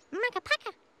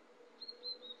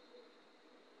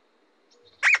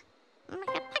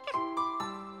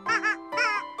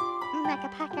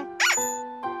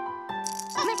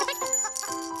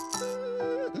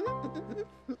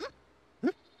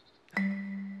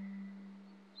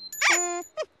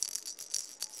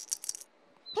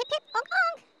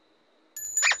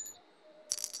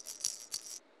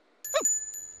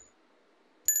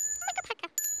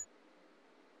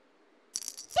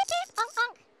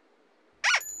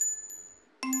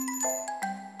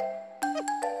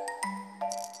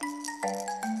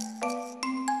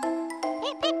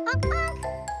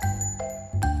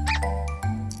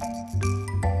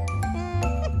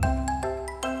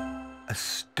 A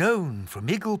stone from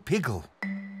Igglepiggle.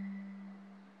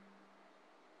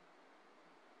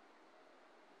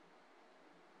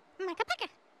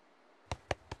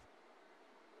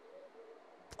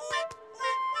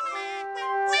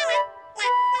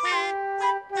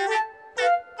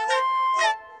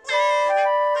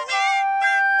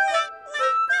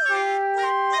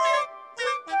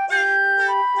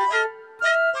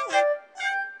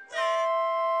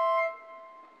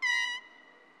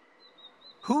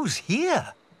 Who's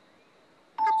here?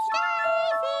 Upsy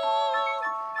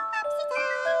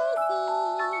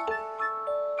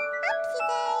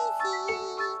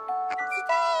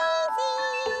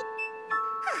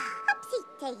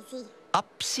Daisy.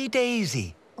 Upsy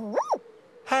Daisy. Ooh.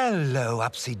 Hello,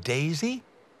 Upsy Daisy.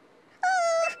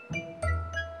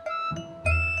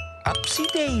 Upsy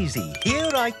Daisy,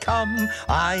 here I come.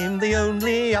 I'm the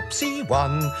only Upsy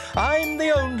one. I'm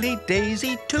the only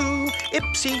Daisy too.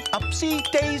 Ipsy, Upsy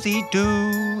Daisy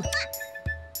do.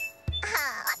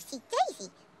 Upsy Daisy.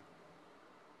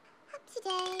 Upsy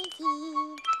Daisy.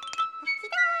 Upsy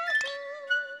Daisy.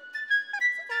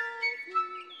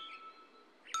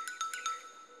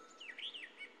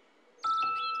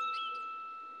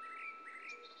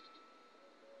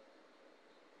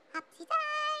 Upsy Daisy. Upsy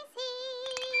Daisy.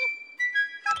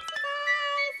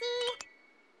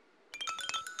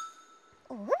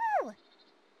 Ooh!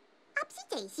 Upsy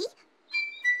Daisy?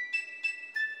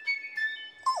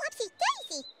 Oh, Upsy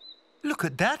Daisy! Look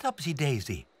at that, Upsy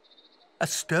Daisy. A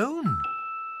stone.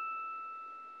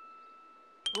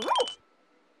 Ooh!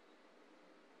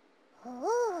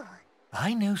 Ooh!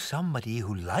 I know somebody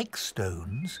who likes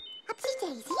stones. Upsy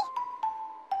Daisy?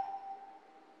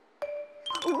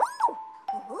 Ooh!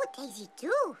 Ooh, Daisy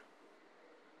too.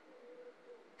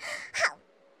 How?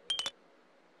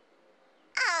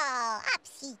 Oh,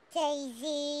 Upsy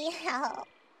Daisy. Oh.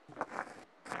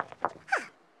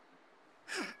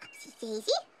 Upsy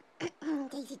Daisy.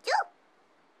 Daisy too.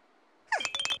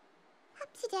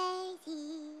 Upsy Daisy.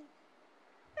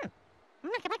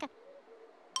 Makka, Pakka.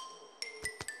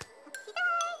 Upsy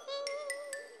Daisy.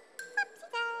 Upsy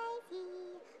Daisy.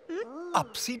 Ooh.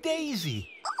 Upsy Daisy.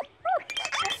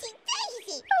 Upsy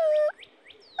Daisy.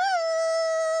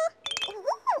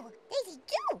 Ooh, Daisy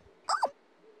too. Oh.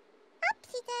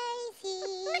 Upsy Daisy.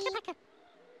 Makka, Pakka.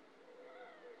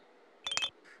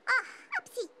 Ah,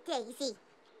 Upsy Daisy.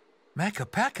 Makka,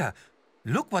 Pakka,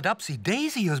 look what Upsy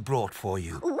Daisy has brought for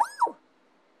you. Ooh.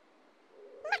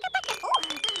 Makka, Pakka.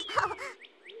 Oh.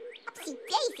 Upsy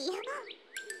Daisy.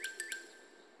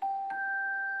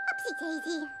 Upsy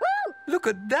Daisy. Woo. Look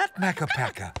at that, Makka,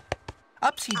 Pakka.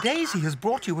 Upsy Daisy has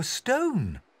brought you a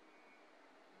stone.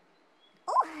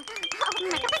 Oh,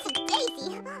 Makka, Upsy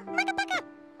Daisy. Makka, Pakka.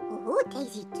 Ooh,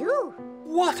 Daisy too.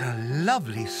 What a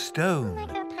lovely stone.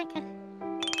 Makka, Pakka.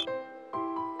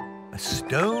 A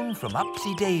stone from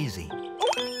Upsy Daisy.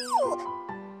 Ooh.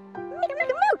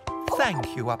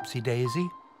 Thank you, Upsy Daisy.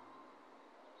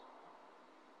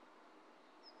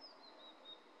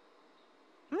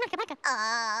 Makka, Pakka.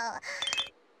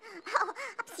 Oh,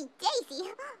 Upsy Daisy.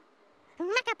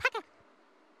 Makka, Pakka.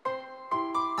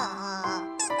 Oh.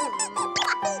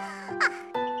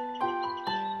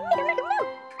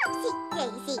 Upsy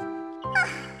Daisy.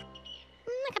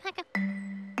 Makka, Pakka.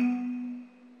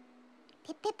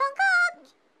 Pip, pip, onk, onk.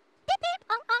 Pip, pip,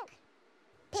 onk, onk.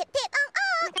 Pip, pip, onk,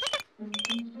 onk.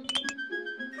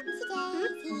 Upsy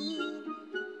Daisy.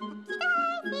 Upsy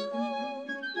Daisy.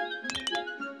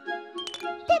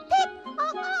 Pip, pip,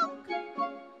 onk, onk.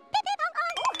 Pip, pip, onk,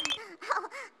 onk.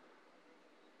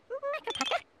 Makka,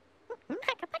 Pakka.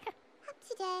 Makka, Pakka.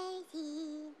 Upsy Daisy.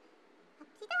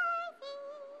 Upsy Daisy.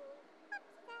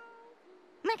 Upsy Daisy.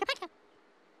 Makka, Pakka.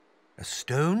 A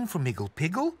stone from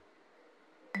Igglepiggle.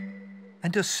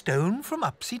 And a stone from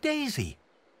Upsy Daisy.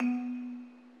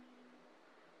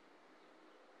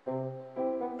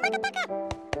 Makka, Pakka.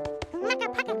 Makka,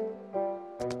 Pakka.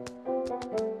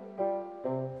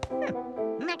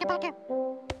 Makka, Pakka.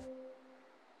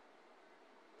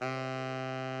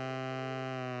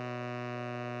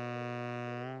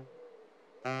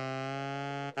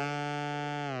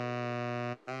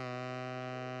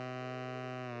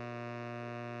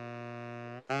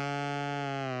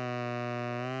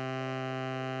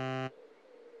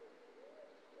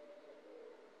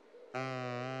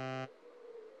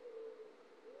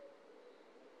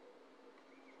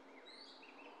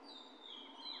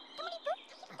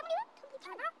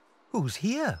 Who's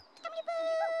here?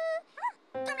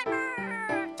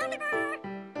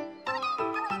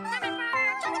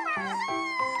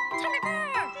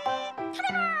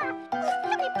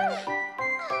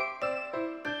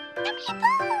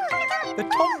 The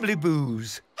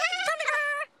Tombiloos.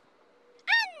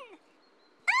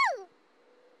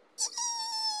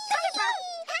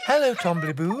 Hello,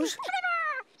 Tombiloos.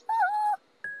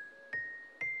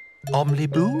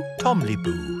 Omliboo,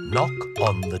 Tomliboo, knock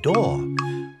on the door.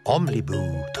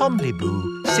 Omliboo,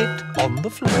 Tomliboo, sit on the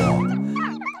floor.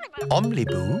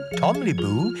 Omliboo,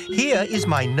 Tomliboo, here is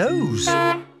my nose.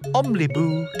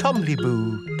 Omliboo,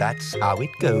 Tomliboo, that's how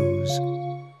it goes.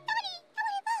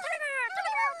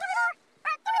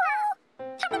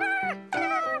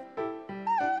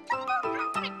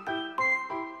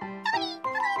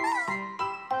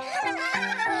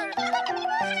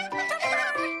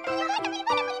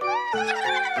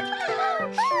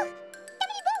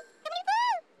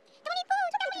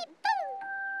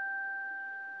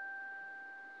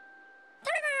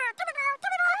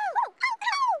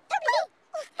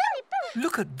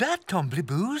 Look at that,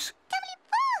 Tombiloos.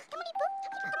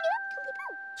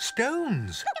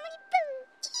 Stones.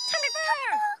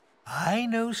 I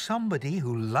know somebody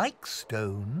who likes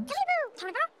stones.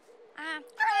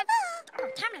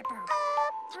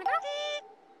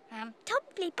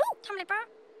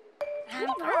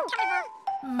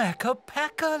 Makka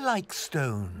Pakka likes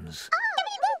stones.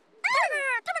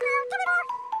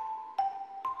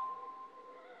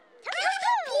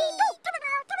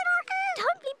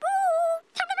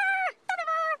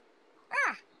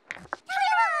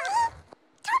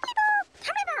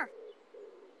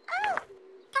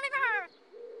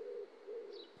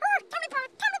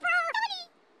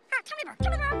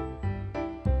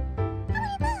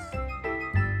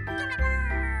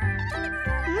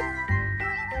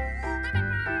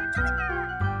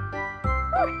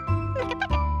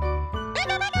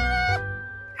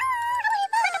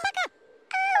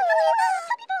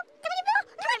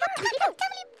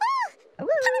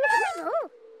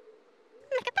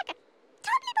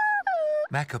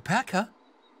 Makka Pakka,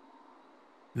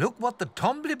 look what the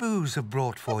Tombiloos have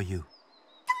brought for you.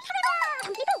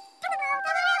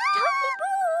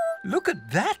 Look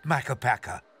at that, Makka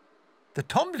Pakka. The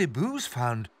Tombiloos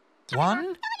found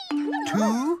 1,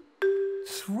 2,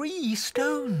 3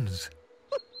 stones.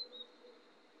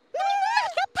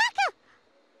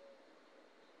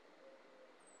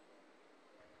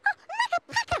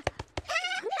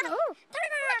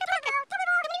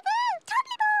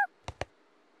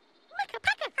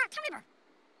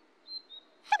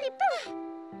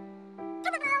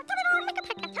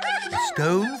 A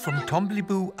stone from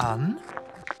Tombiloo An.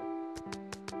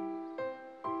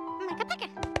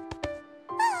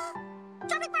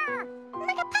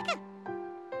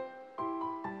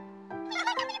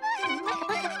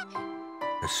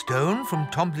 A stone from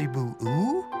Tombiloo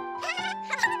Oo.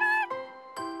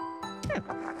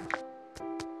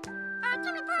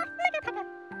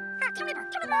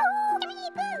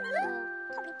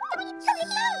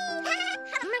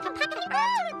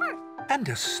 And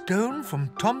a stone from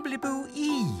Tombiloo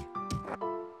E.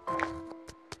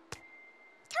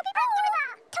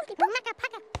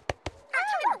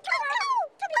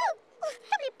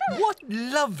 What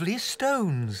lovely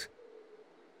stones!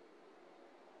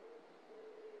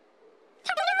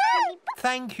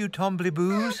 Thank you,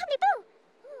 Tombiloos.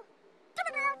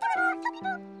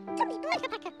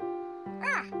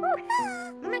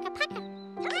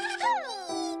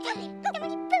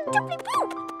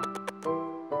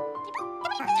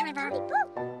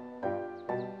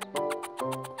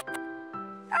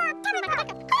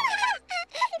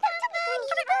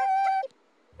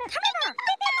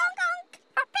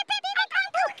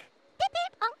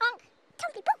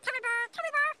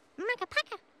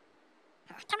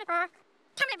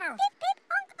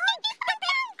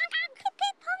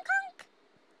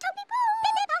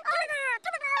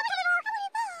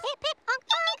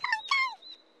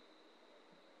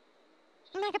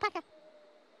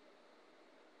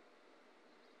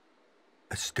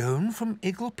 A stone from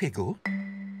Igglepiggle,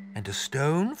 and a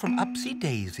stone from Upsy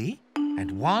Daisy,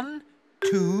 and 1,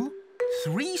 2,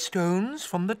 3 stones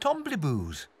from the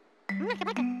Tombiloos.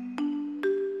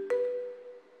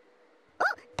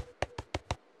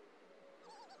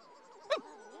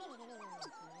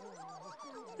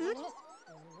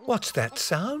 What's that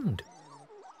sound?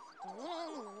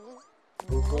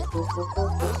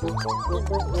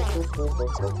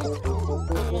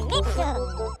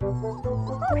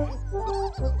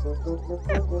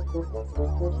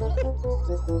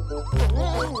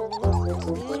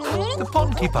 The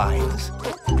porcupines.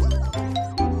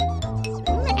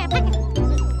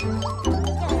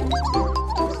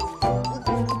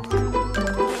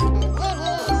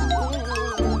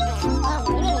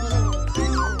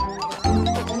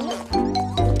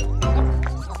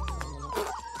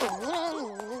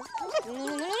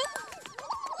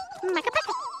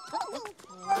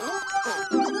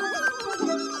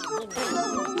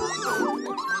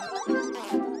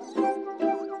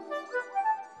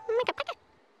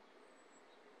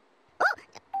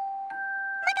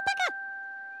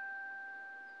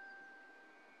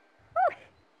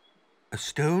 A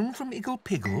stone from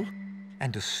Igglepiggle,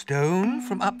 and a stone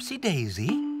from Upsy Daisy,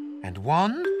 and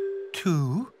 1,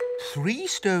 2, 3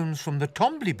 stones from the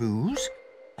Tombiloos,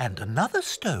 and another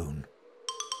stone.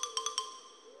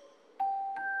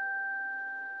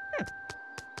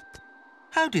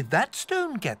 How did that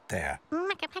stone get there?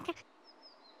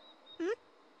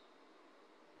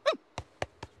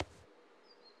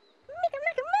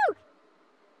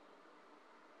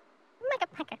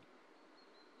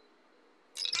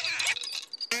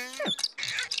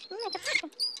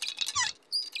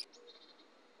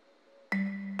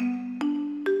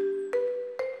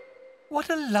 What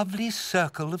a lovely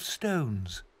circle of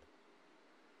stones.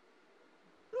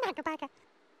 Makka, Pakka.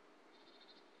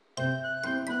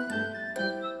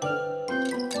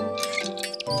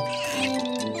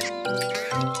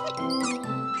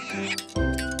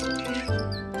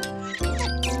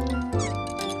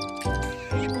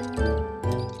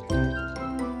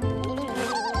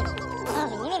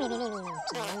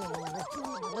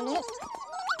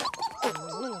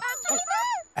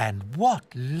 And what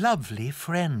lovely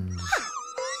friends.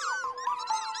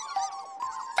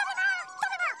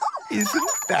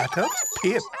 Isn't that a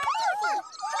pip?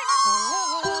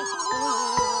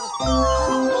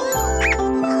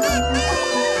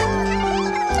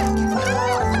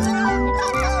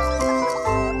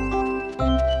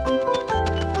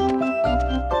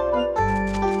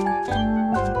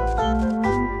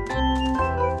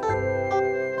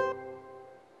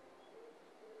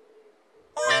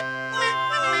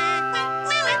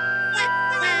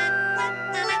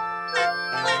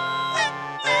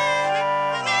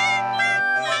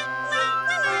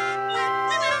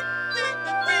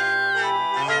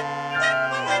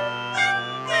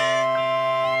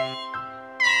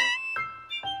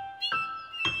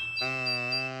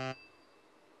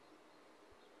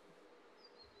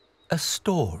 A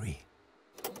story.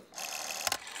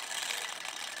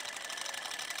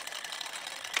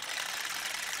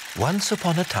 Once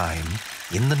upon a time,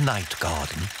 in the night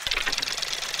garden,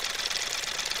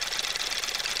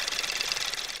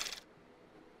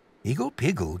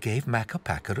 Igglepiggle gave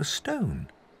Pakka a stone.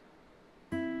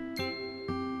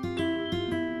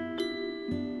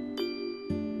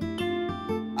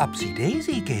 Upsy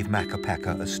Daisy gave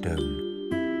Pakka a stone.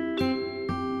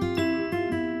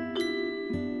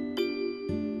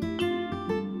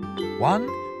 One,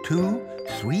 two,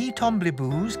 three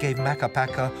Tombiloos gave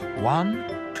Pakka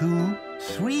 1, 2,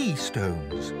 3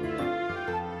 stones.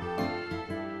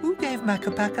 Who gave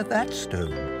Pakka that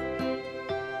stone?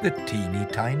 The teeny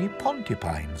tiny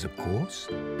Pontypines, of course.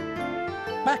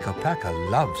 Pakka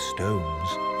loves stones.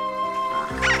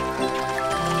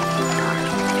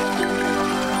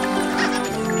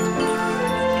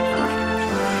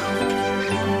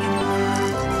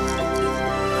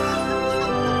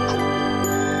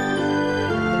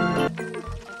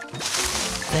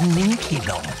 The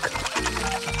Ninky-Nonk.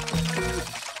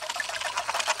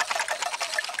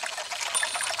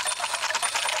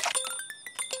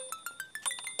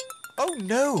 Oh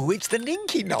no, it's the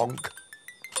Ninky-Nonk.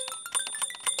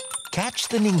 Catch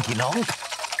the Ninky-Nonk.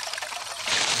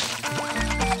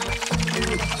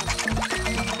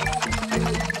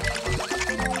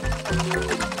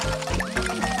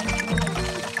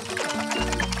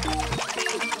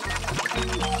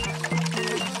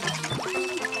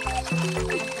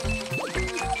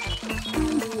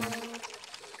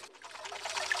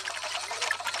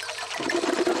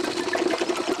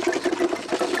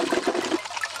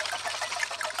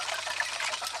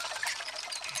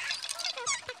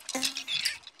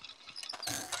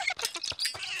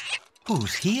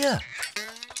 Who's here?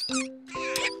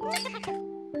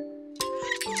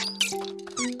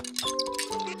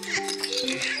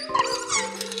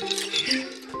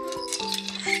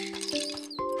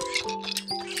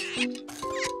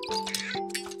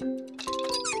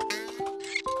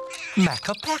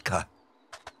 Pakka.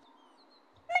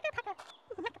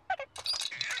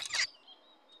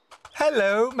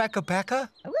 Hello, Pakka.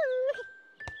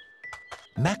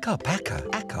 Pakka,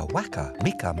 akka waka,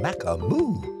 mika maka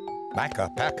moo.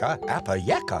 Pakka, appa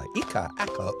yakka, ika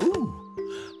akka oo.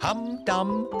 Hum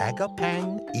dum, aga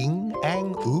pang, ing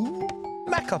ang oo.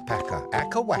 Pakka,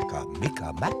 akka waka,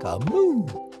 mika maka moo.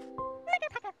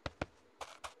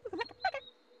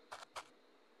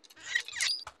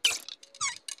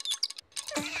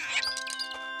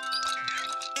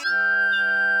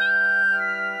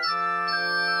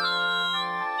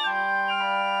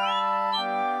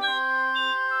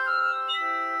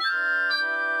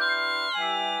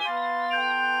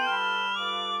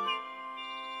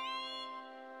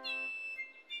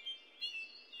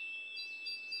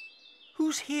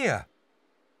 Who's here?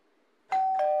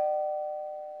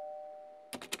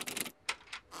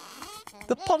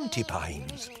 The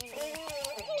Pontypines.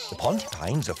 The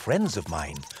Pontypines are friends of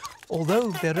mine,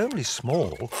 although they're only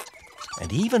small,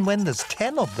 and even when there's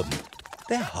 10 of them,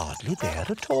 they're hardly there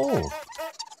at all.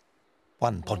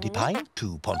 1 Pontypine,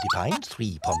 2 Pontypines,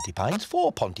 3 Pontypines,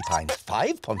 4 Pontypines,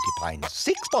 5 Pontypines,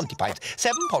 6 Pontypines,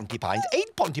 7 Pontypines,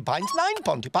 8 Pontypines, 9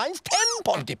 Pontypines, 10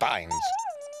 Pontypines.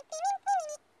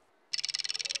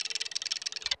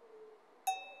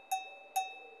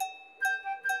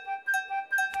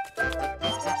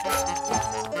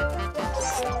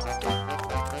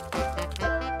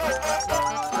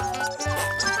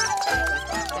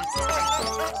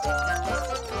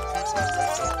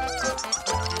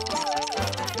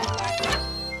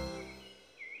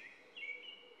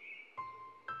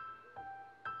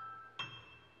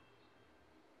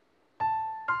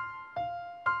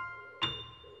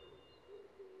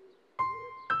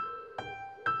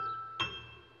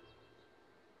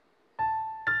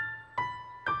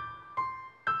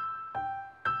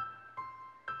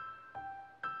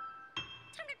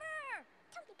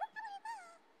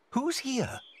 Who's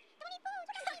here?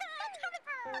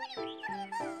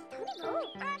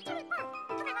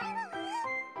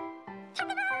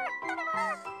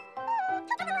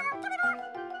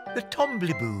 The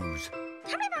Tombiloos.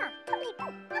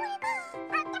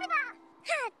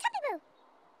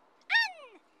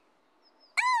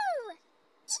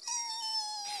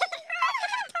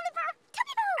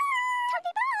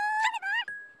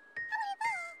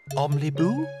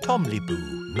 Omliboo,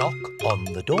 Tomliboo, knock on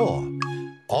the door.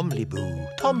 Omliboo,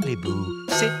 Tomliboo,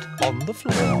 sit on the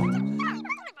floor.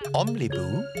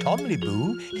 Omliboo,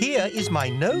 Tomliboo, here is my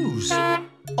nose.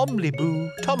 Omliboo,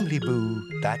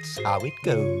 Tomliboo, that's how it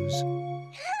goes.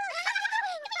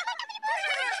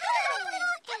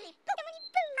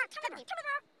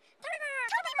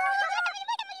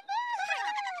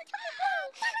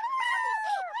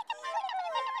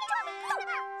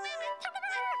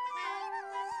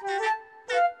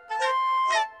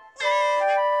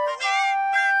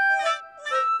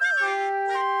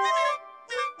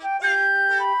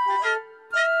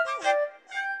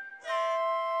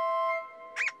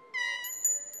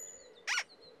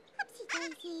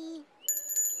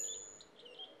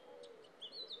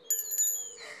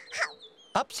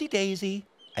 Upsy Daisy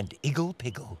and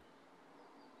Igglepiggle.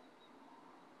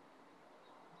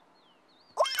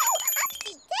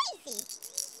 Upsy Daisy!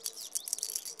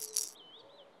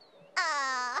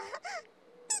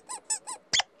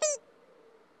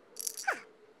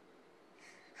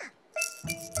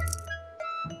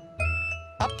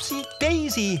 Upsy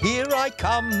Daisy, here I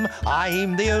come.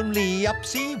 I'm the only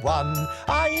Upsy one.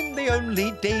 I'm the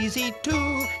only Daisy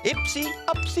too. Ipsy,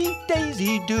 Upsy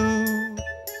Daisy do.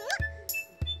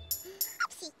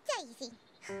 Upsy Daisy.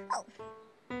 Oh.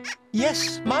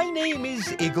 Yes, my name is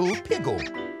Igglepiggle.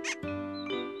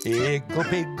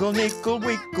 Igglepiggle, nickle,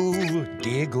 wiggle,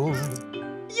 diggle.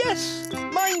 Yes,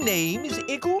 my name is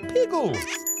Igglepiggle.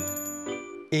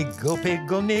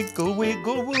 Igglepiggle, nickle,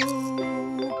 wiggle, woo.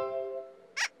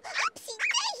 Upsy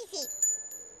Daisy.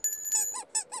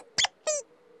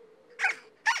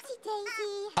 Upsy Daisy.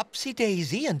 Upsy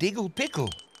Daisy and Igglepiggle.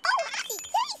 Oh, Upsy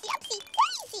Daisy, Upsy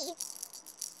Daisy.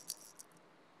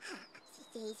 Upsy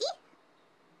Daisy.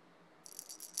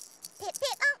 Pip,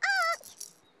 pip,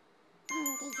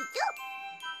 Daisy do.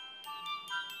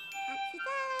 Upsy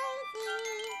Daisy.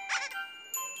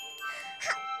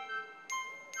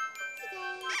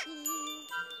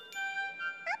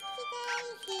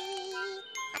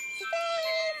 Upsy Daisy. Upsy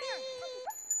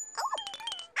Daisy. Oh.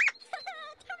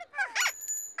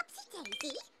 Upsy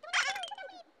Daisy.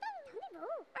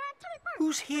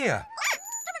 Who's here?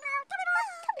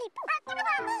 Oh,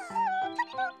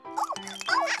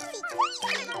 Upsy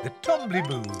Daisy. The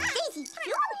Tombiloos. Daisy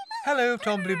do. Hello,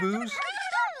 Tombiloos.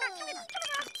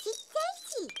 Upsy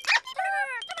Daisy.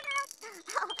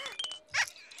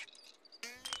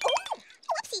 Oh,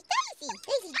 Upsy Daisy.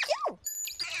 Daisy do.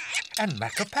 And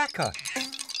Pakka.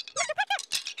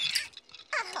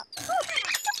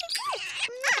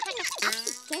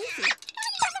 Upsy Daisy.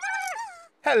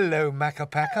 Hello,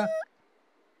 Pakka.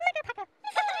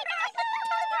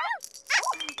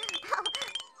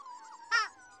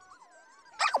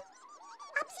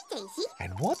 Upsy Daisy.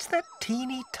 And what's that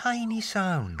teeny tiny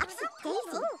sound? Upsy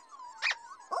Daisy.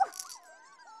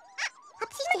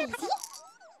 Upsy Daisy.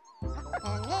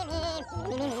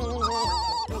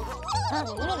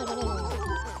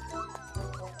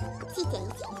 Upsy Daisy. Upsy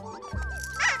Daisy.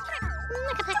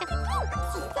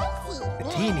 The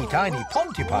teeny tiny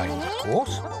Pontipines, of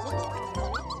course.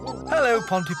 Hello,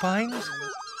 Pontipines.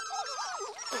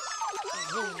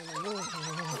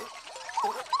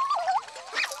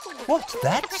 What's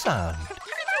that sound?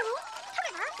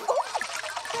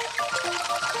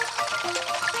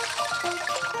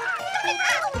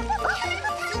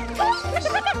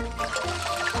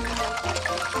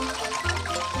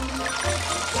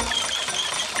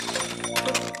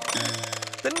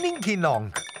 The Ninky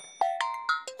Nonk.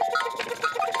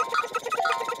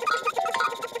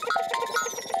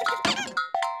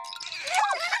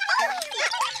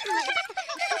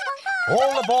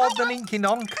 All aboard the Ninky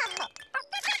Nonk.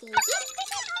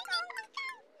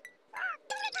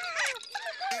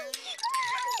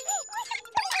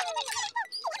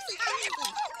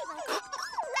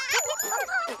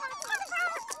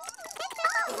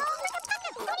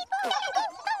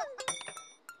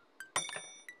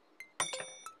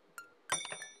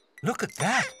 Look at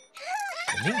that.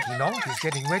 The Ninky Nonk is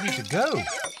getting ready to go.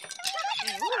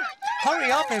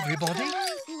 Hurry up, everybody.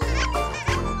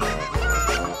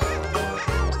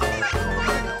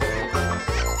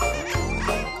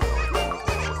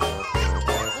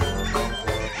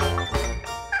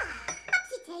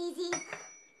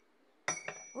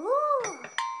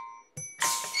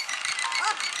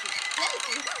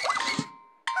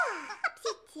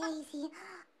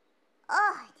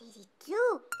 Daisy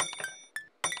too.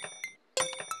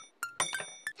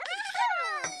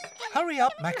 Hurry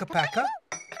up, Makka Pakka.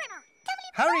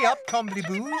 Hurry up,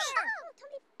 Tombiloos.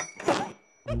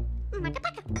 Makka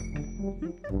Pakka.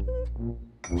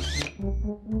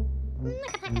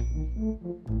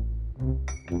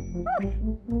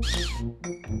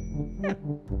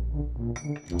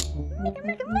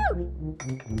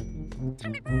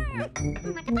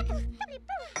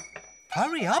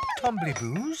 Hurry up,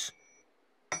 Tombiloos.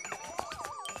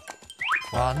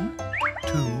 1,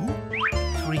 2,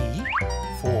 3,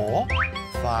 4,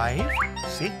 5,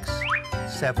 6,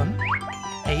 7,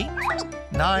 8,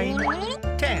 9,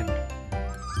 10.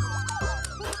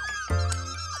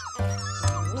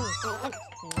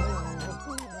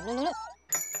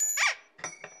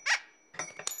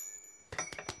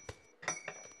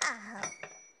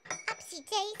 Upsy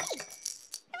Daisy.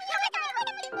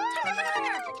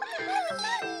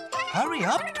 Hurry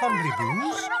up,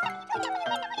 Tombiloos.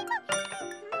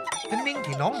 The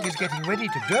Ninky Nonk is getting ready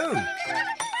to go.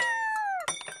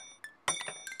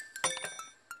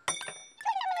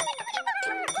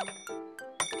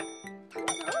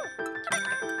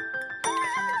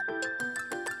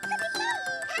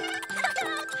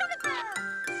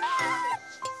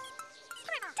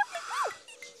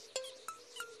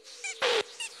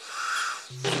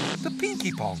 The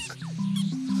Pinky Ponk.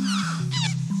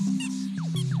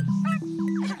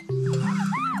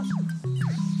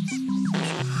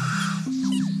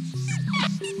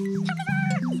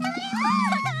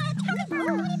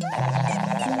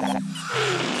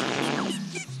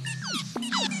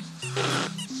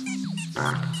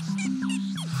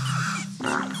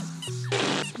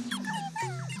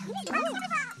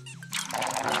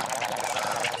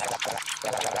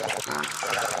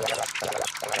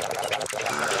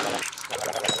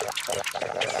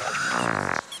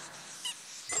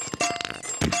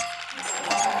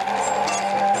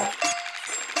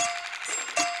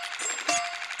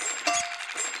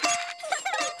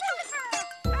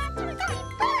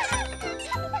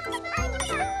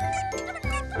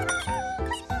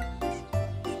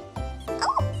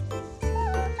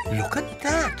 Look at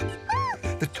that!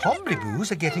 The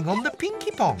Tombiloos are getting on the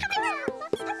Pinky Ponk.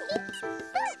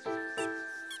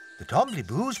 The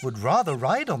Tombiloos would rather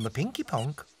ride on the Pinky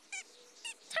Ponk.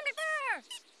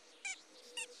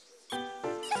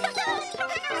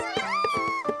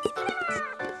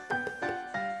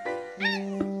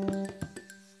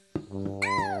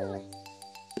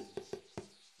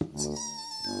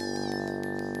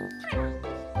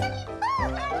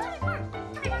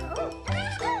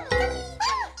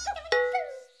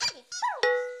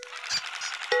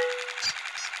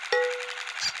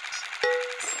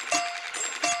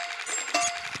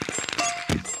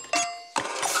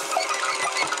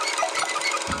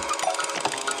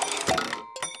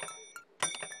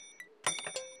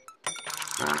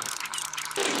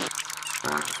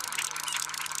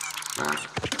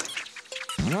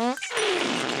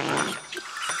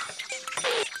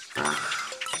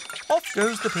 Off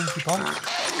goes the Pinky Ponk.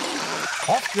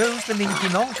 Off goes the Ninky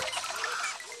Nonk.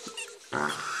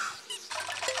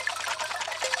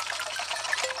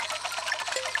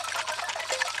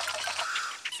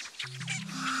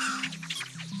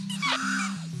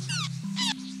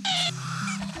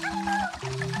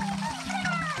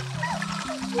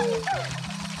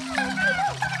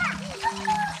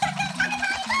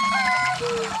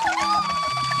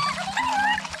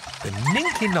 The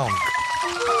Ninky Nonk.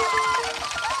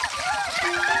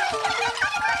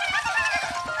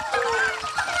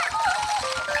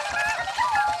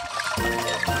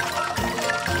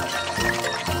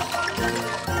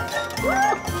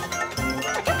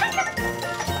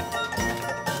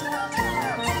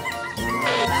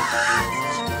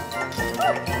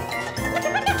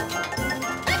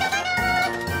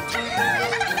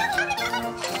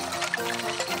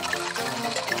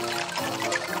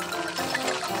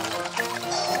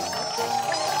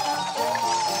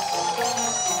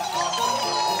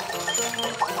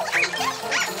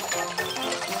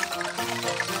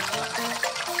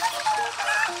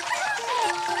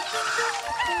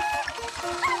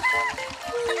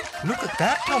 Look at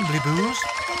that, Tombiloos.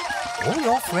 All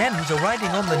your friends are riding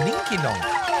on the Ninky Nonk.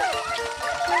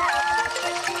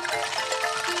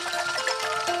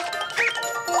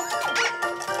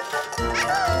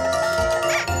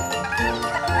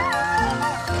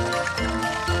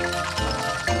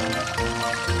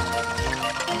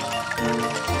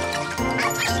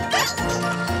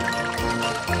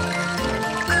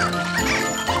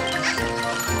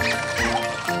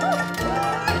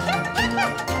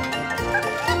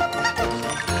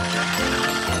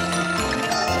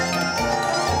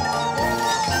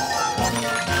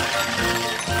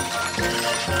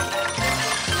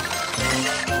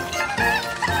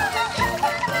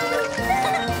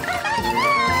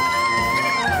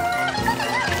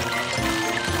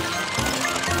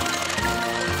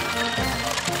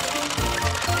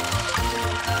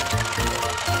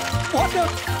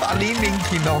 funny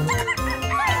Ninky Nonk.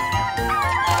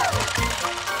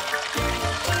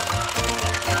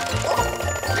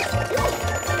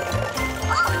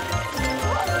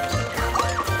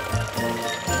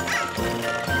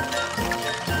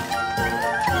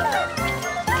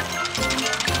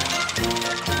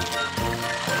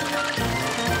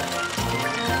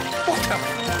 What a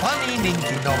funny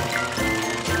Ninky Nonk.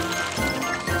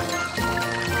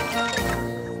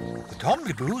 The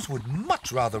Tombiloos would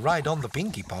much rather ride on the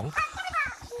Pinky Ponk.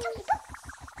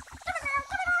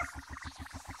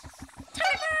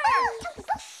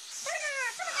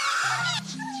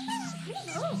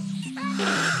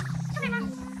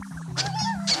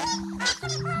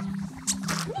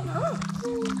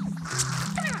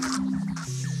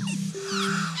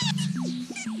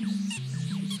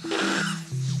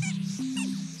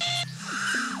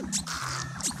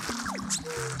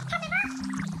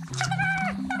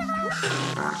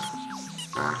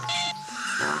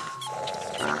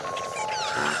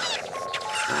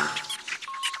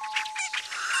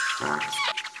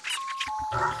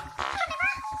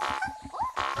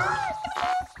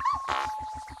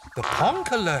 The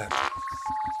Ponk alert.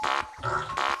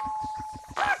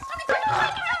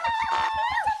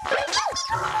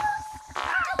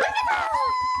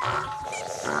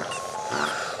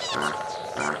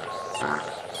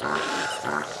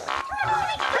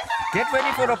 Get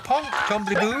ready for a Ponk,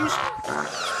 Tombiloos.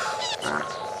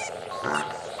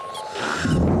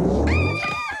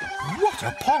 What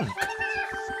a Ponk!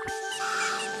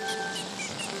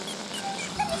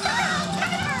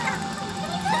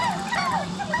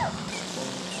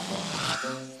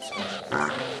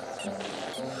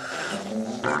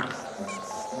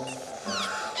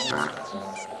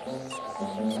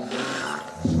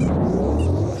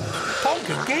 Ponk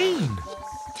again!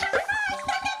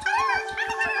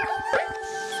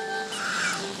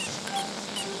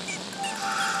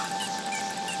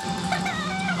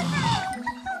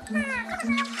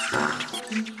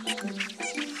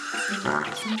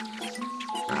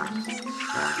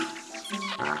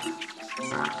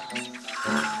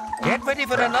 Get ready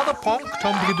for another Ponk,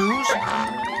 Tombiloos.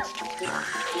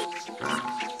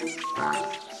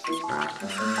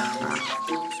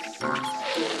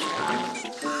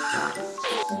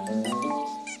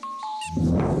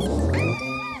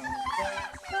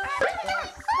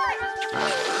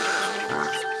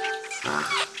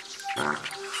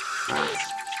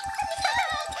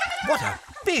 What a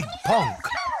big Ponk!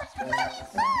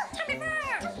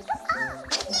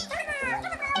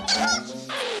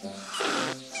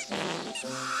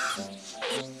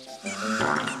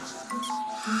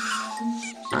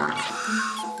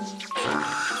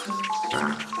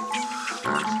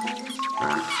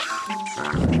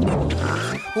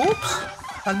 Oops!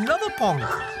 Another Ponk!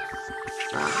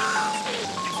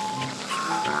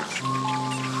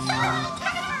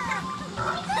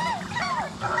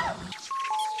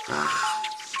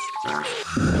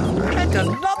 And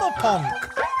another Ponk!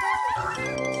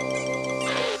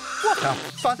 What a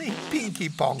funny Pinky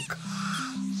Ponk!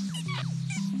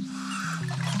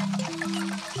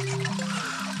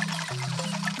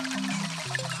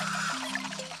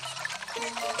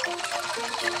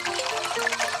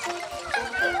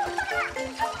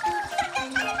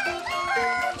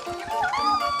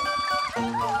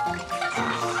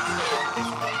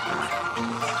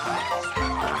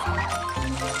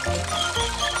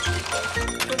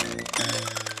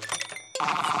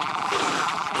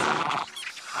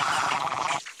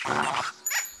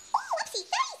 Upsy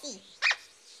Daisy!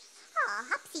 Oh,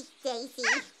 Upsy Daisy.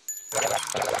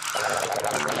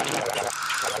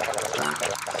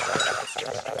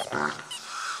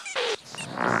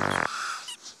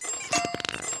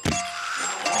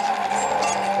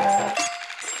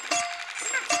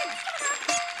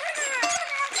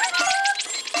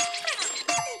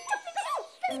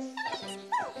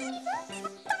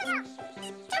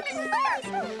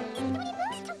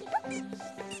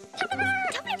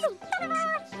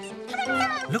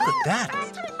 Look at that!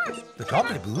 The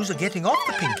Tombiloos are getting off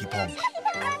the Pinky Ponk.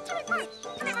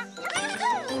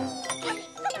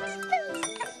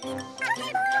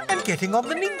 And getting on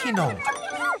the Ninky Nonk.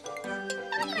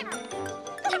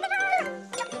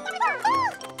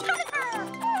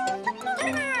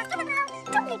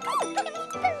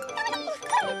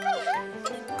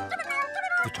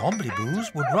 The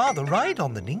Tombiloos would rather ride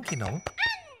on the Ninky Nonk.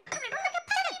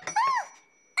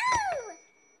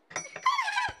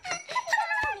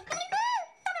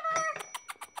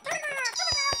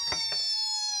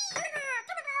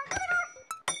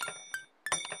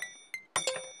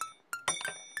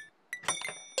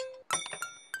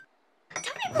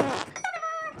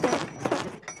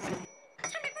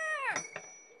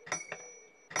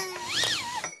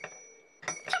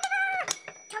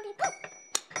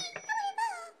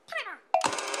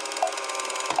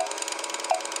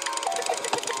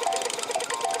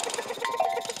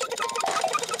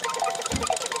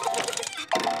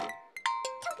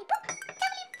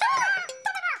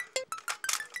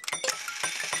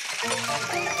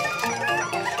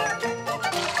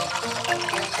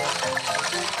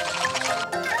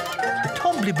 The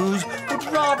Tombiloos would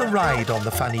rather ride on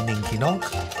the funny Ninky Nonk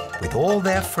with all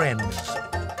their friends.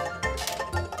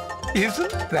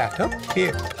 Isn't that a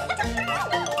pip?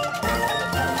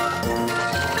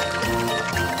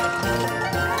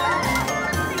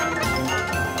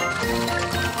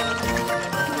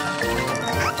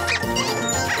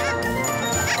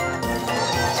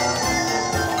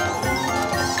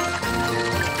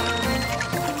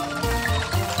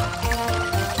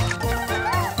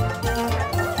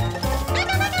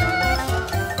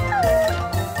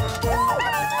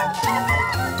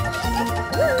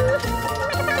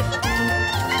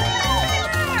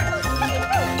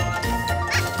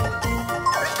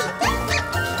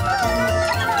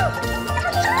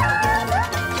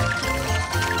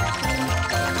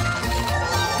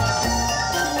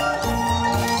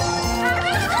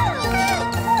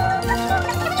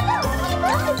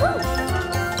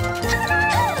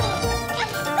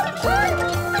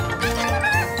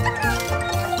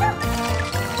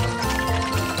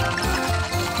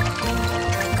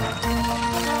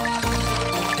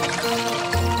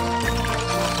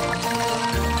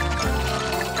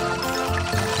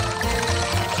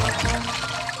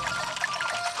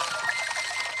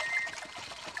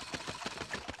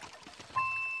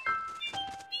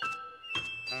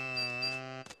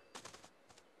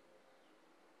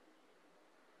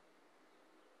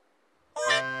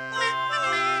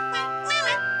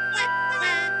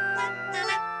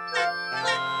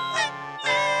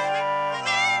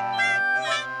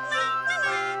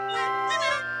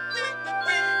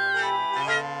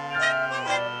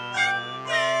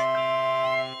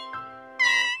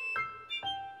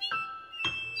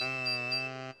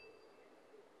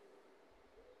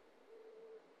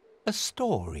 A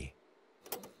story.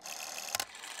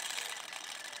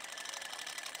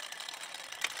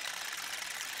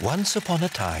 Once upon a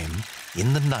time,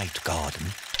 in the night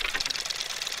garden,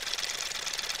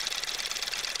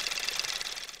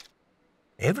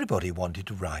 everybody wanted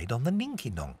to ride on the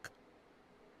Ninky Nonk.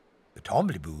 The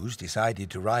Tombiloos decided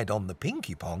to ride on the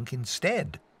Pinky Ponk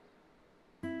instead.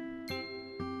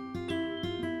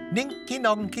 Ninky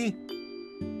Nonky,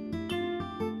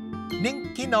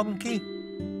 Ninky Nonky.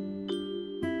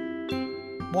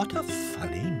 What a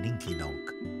funny Ninky Nonk.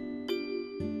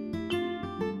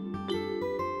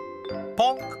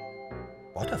 Ponk!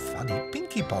 What a funny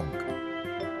Pinky Ponk.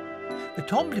 The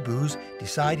Tombiloos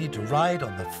decided to ride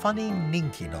on the funny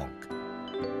Ninky Nonk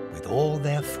with all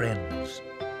their friends.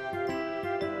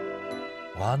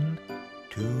 1,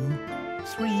 2,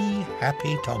 3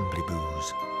 happy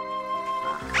Tombiloos.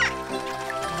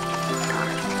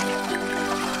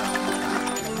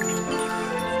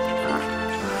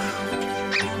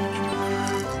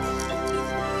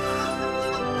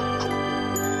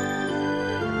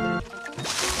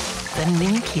 The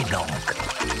Ninky Nonk.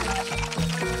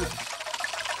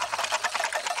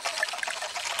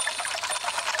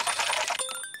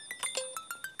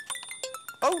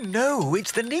 Oh no,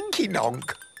 it's the Ninky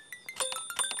Nonk.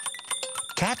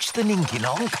 Catch the Ninky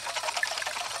Nonk.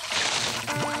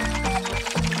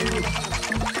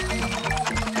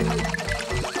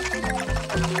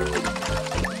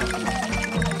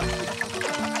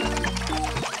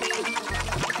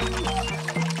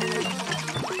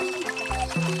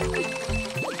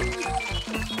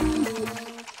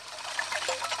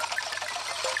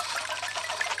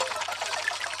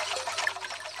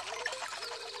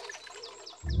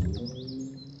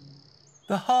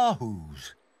 The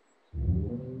Hahoos.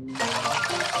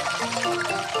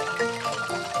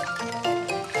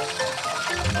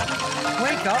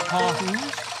 Wake up,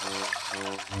 Hahoos.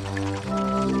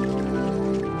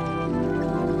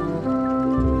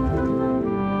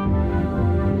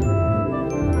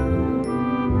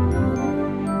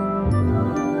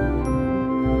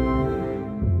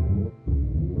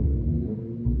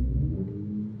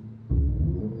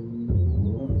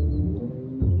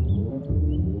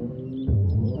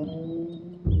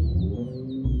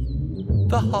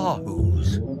 The Hahoos.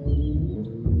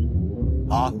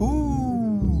 Ahoo!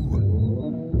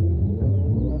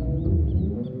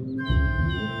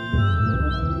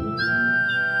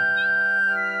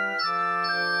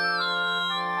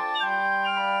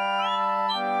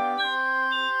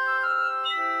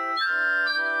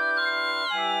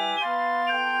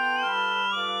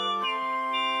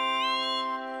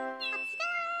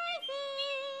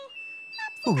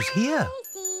 Who's here? Oh,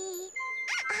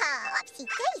 Upsy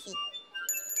Daisy.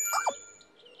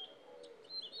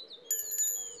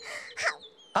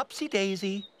 Upsy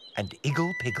Daisy and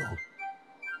Igglepiggle.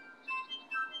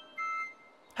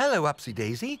 Hello, Upsy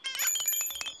Daisy.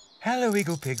 Hello,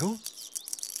 Igglepiggle.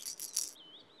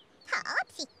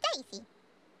 Daisy.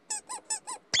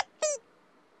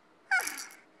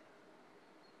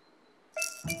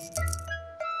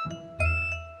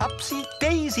 Upsy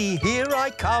Daisy, here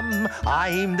I come.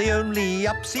 I'm the only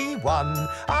Upsy one.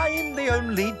 I'm the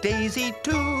only Daisy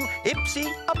too. Ipsy,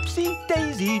 Upsy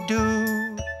Daisy do.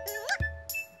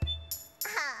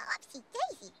 Upsy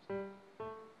Daisy.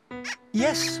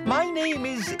 Yes, my name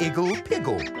is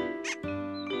Igglepiggle.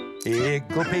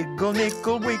 Igglepiggle,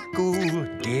 nickle, wiggle,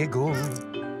 diggle.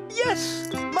 Yes,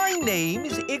 my name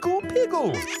is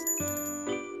Igglepiggle.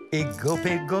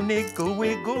 Igglepiggle, nickle,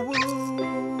 wiggle,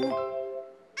 woo.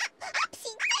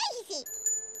 Upsy Daisy.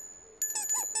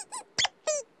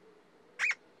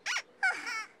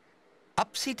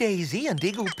 Upsy Daisy and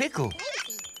Igglepiggle.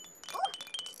 Daisy.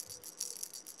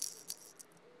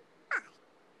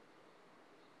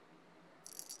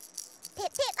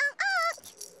 Pip, pip,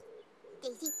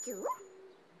 Daisy too.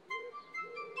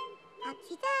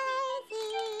 Upsy Daisy.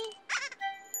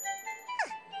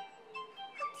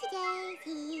 Upsy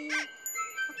Daisy.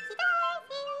 Upsy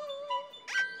Daisy.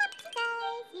 Upsy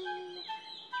Daisy.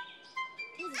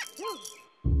 Daisy too.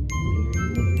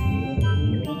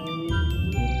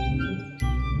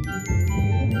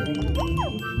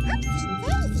 Upsy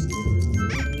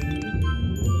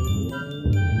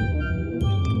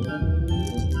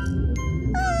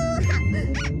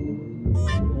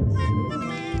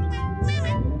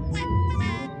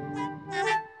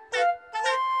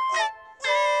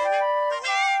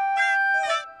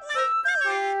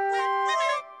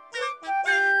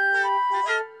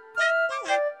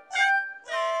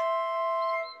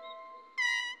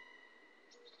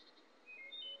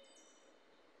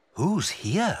Who's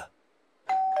here?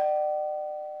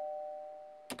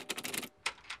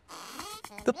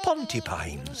 The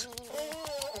Pontipines.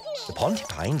 The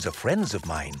Pontipines are friends of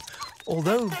mine,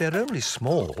 although they're only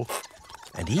small.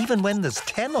 And even when there's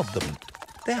 10 of them,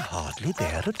 they're hardly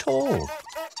there at all.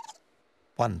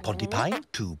 1 Pontipine,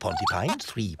 2 Pontipines,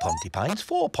 3 Pontipines,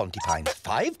 4 Pontipines,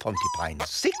 5 Pontipines,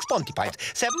 6 Pontipines,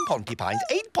 7 Pontipines,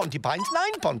 8 Pontipines,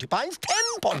 9 Pontipines, 10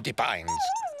 Pontipines.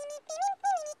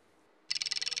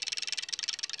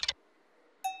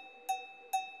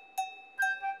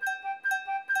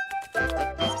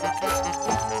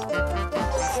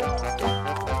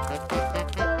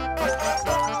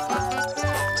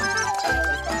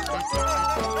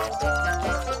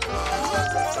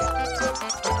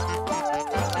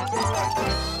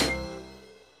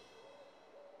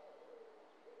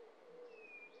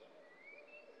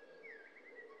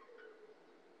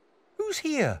 Who's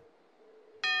here?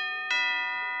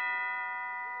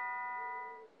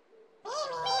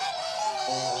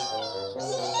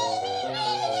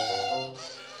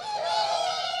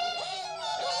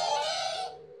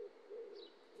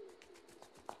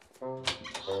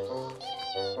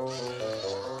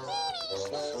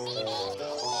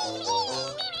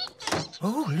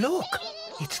 Oh, look!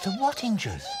 It's the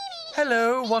Wattingers.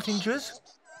 Hello, Wattingers.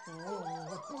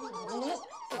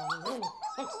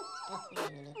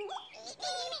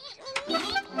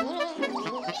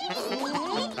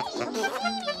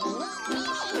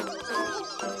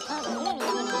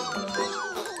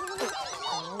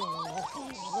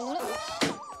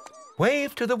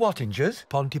 Wave to the Wattingers,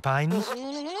 Pontipines.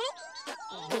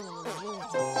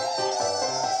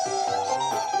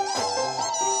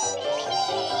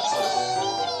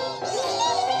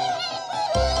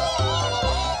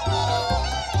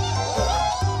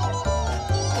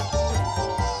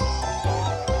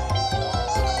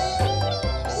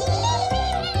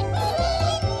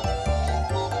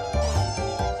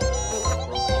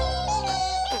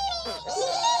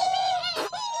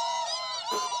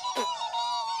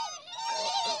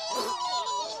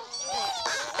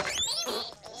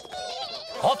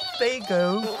 Off they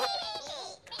go.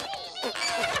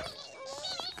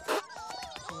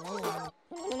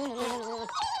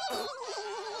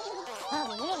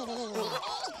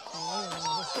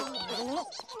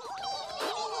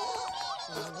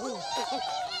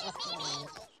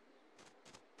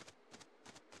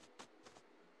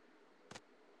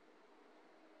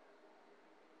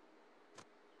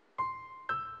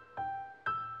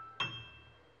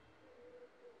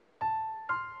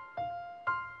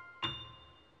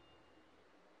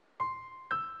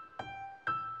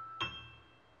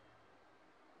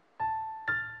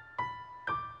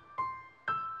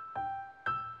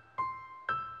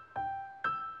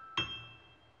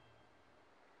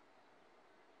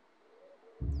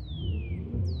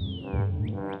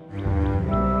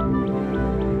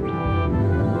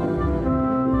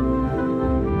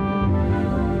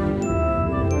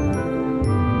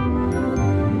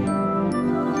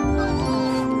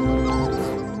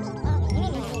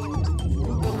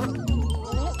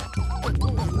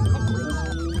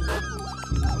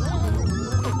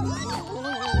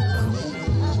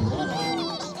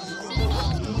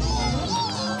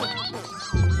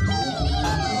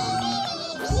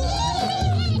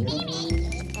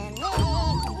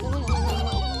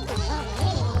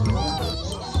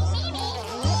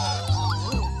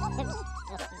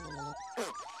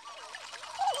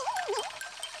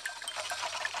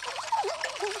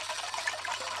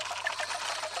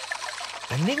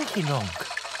 Ninky Nonk.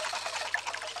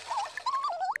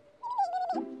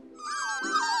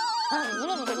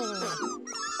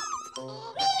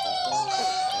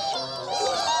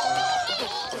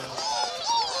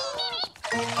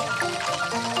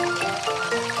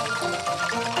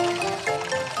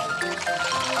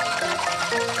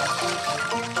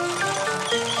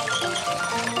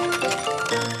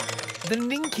 The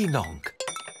Ninky Nonk.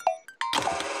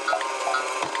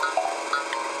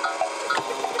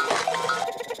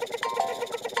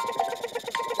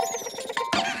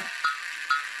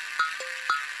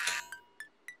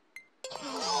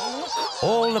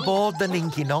 All aboard the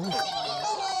Ninky Nonk.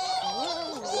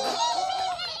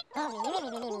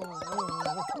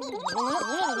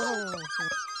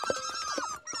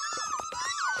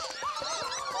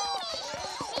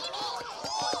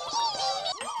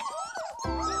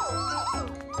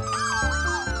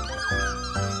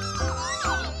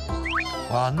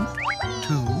 One,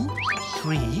 2,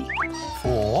 3,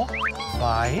 4,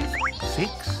 5,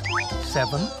 6,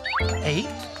 7, 8,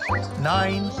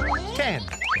 9, 10.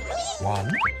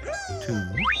 1, 2,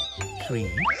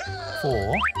 3,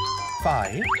 4,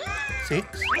 5,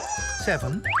 6,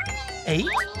 7, 8,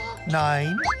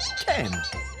 9, 10.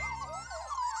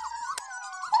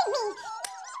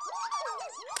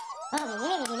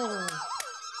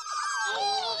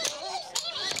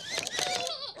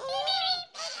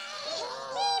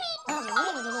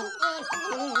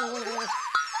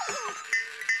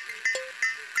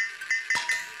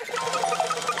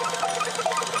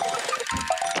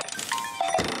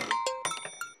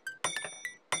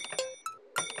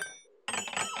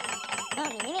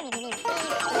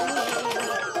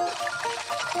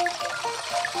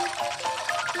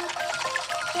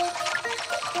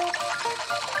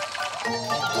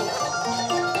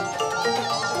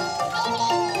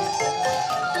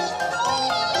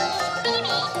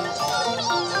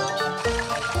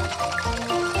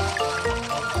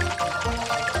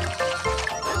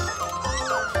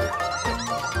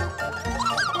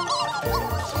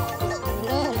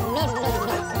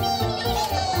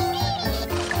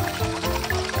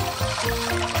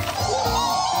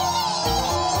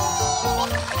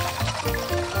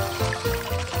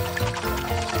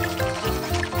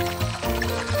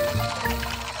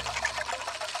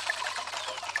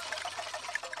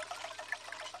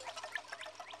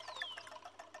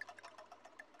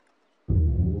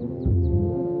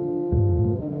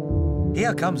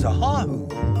 Here comes a hahoo.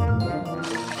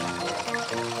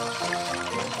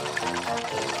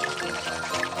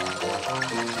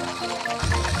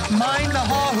 Mind the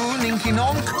hahoo, Ninky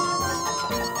Nonk.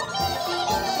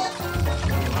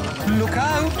 Look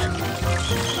out.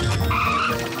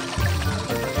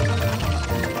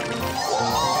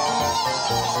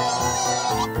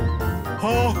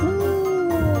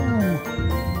 Hahoo!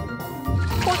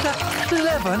 What a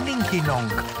clever Ninky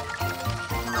Nonk.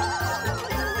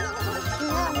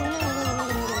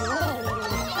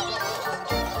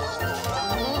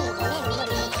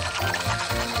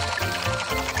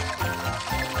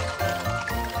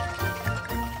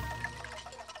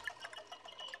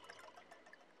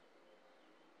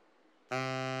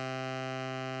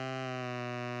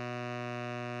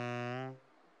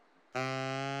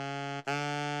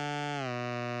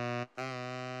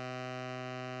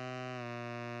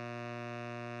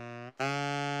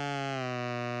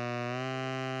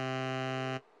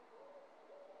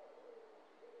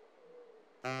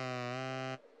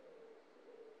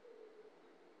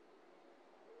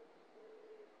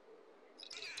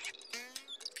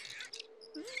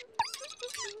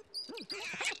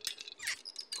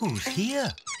 Who's here?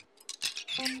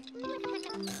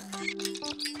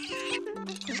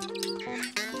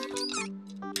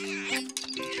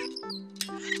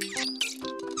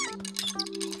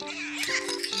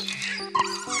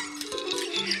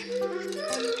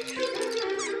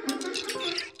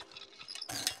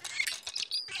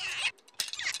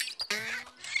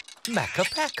 Makka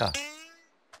Pakka.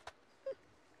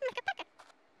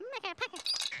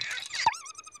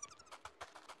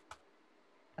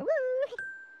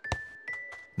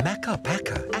 Makka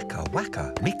Pakka, akka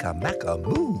waka, mika maka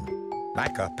moo.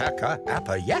 Makka Pakka,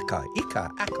 appa yaka, ika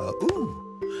akka oo.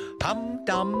 Pum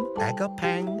dum, aga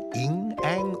pang, ing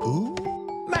ang oo.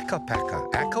 Makka Pakka,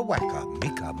 akka waka,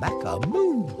 mika maka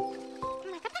moo.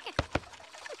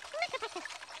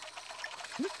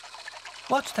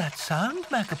 What's that sound,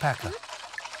 Makka Pakka?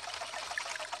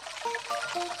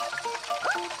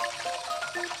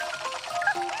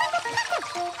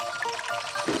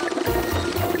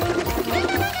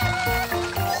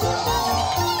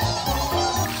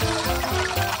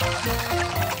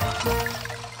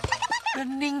 The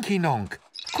Ninky Nonk.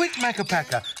 Quick, Makka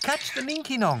Pakka, catch the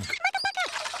Ninky Nonk.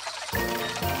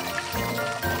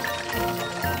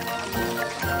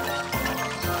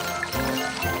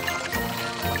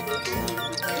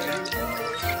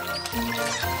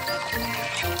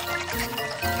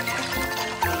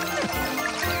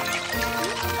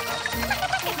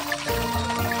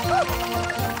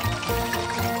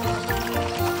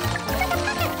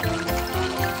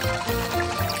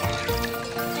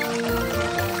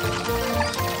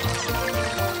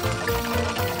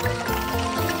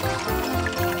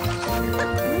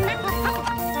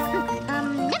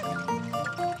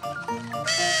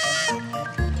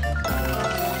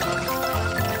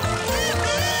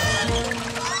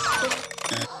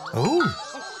 Oh,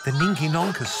 the Ninky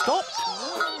Nonk has stopped.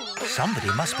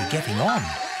 Somebody must be getting on.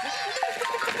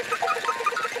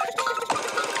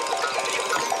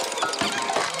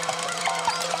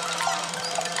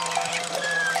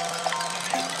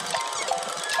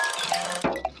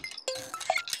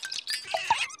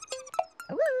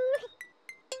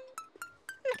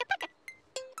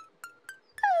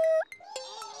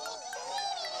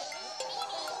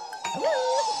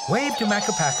 Wave to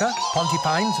Makka,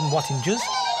 Pontypines and Wattingers.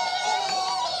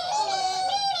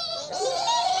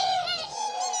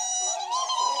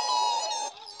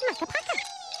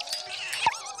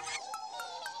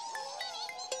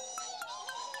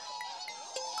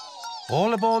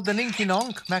 All aboard the Ninky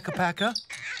Nonk, Makka.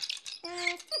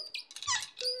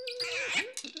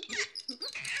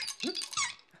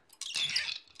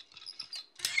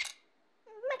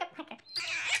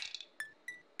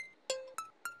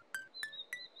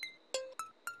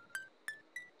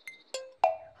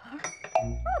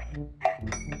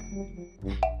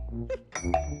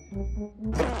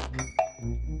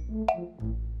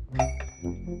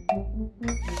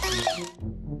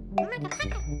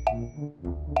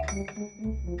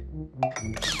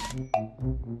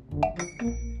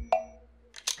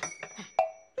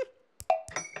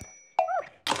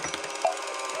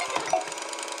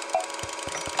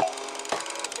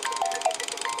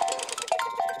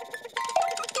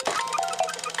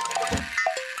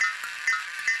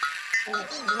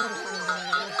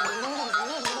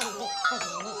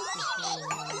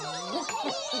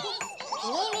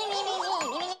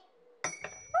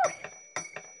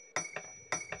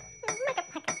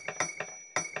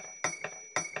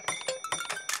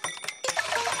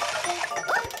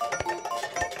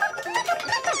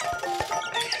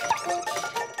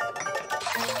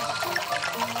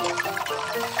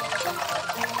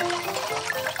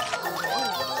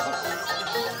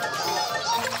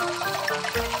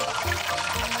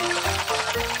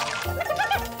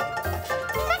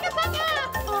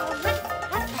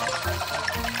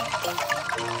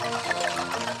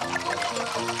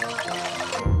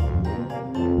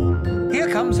 Here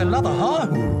comes another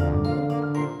hahoo.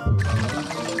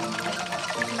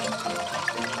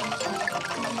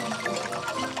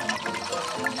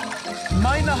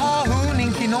 Mind the hahoo,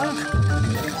 Ninky Nonk.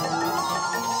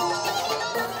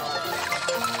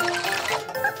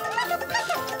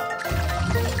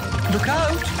 Look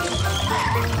out!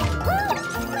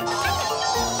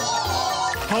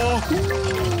 Hahoo!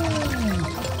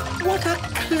 What a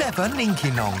clever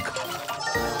Ninky Nonk.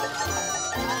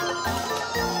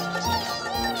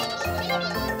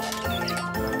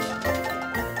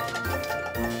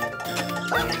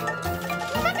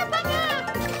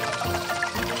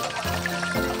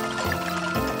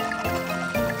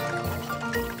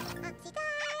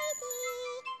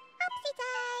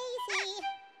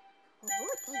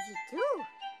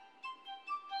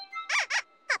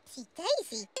 Upsy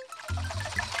Daisy.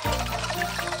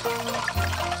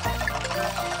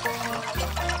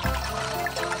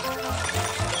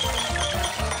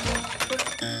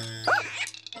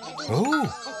 Oh,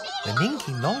 the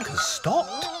Ninky Nonk has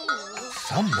stopped.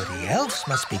 Somebody else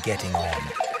must be getting on.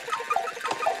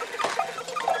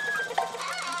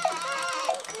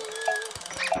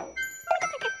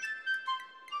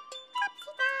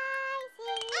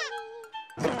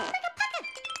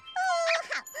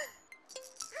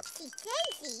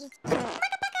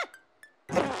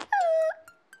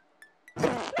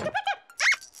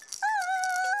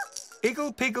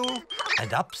 Igglepiggle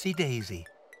and Upsy Daisy.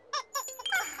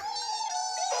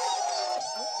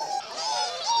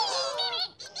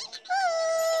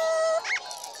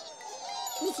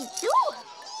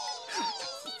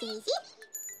 Daisy.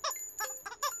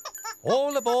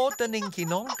 All aboard the Ninky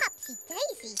Nonk. Upsy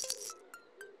Daisy.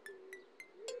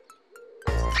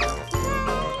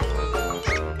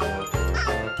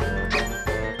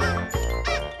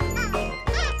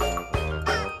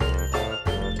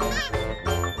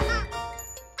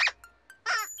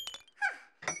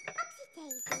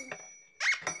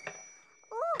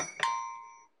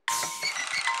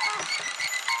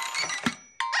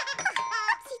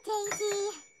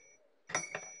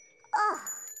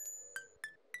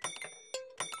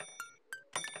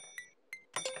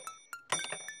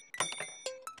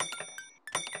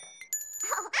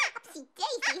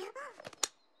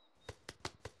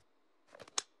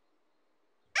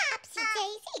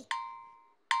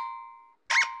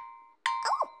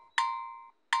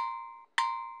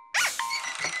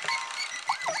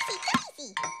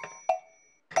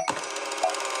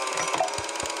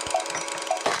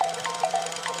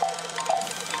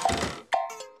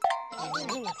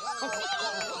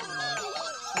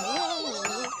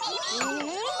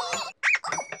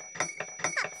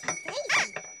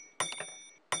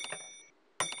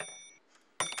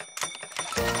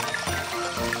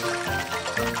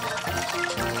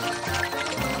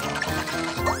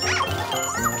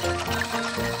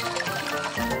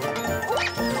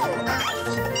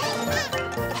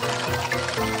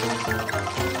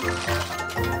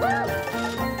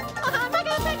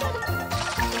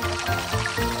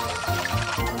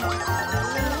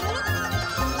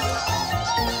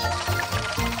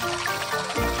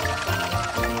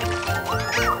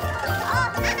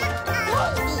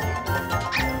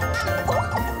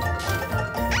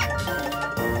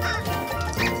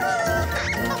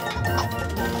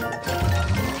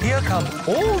 come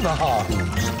all the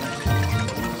hahoos.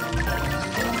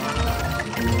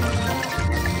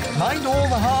 Mind all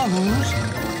the hahoos.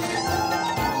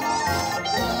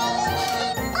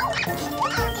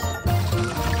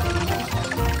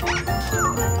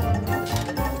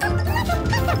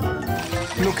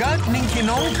 Look out, Ninky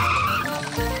Nonk.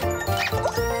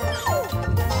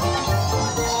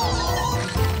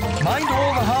 Mind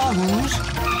all the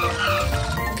hahoos.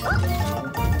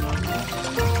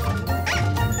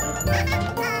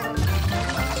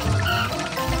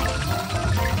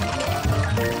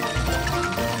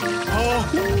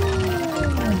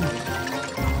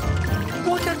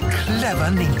 What a clever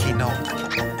Ninky Nonk.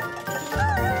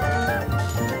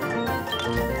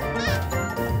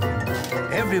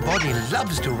 Everybody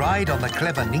loves to ride on the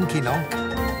clever Ninky Nonk.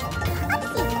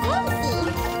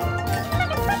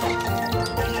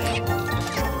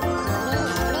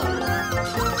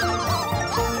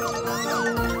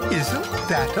 Isn't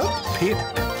that a pip?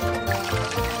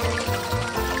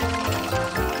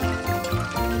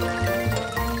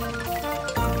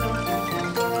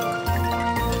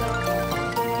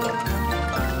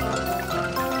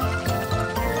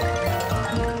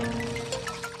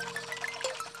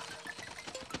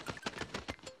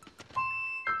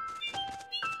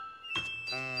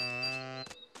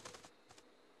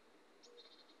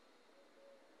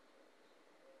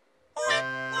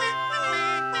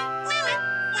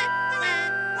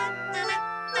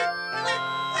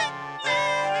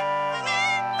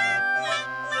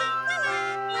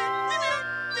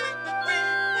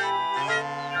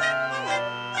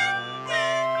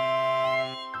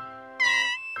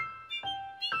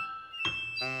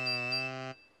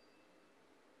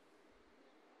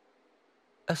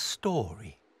 A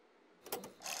story.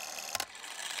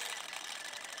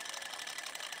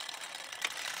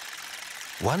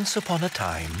 Once upon a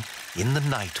time, in the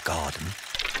night garden,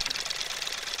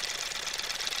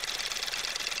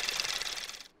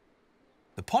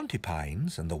 the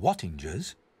Pontypines and the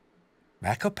Wattingers,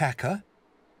 Makka,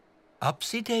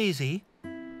 Upsy Daisy,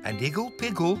 and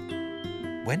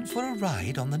Igglepiggle went for a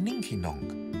ride on the Ninky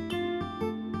Nonk.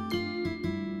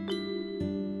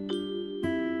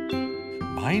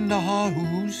 Mind the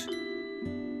hahoos.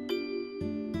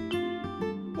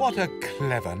 What a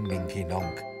clever Ninky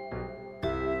Nonk.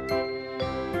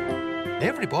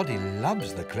 Everybody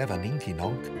loves the clever Ninky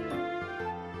Nonk.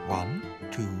 1,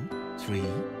 2, 3,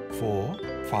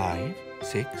 4, 5,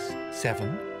 6,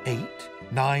 7, 8,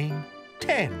 9,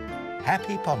 10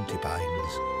 happy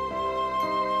Pontypines.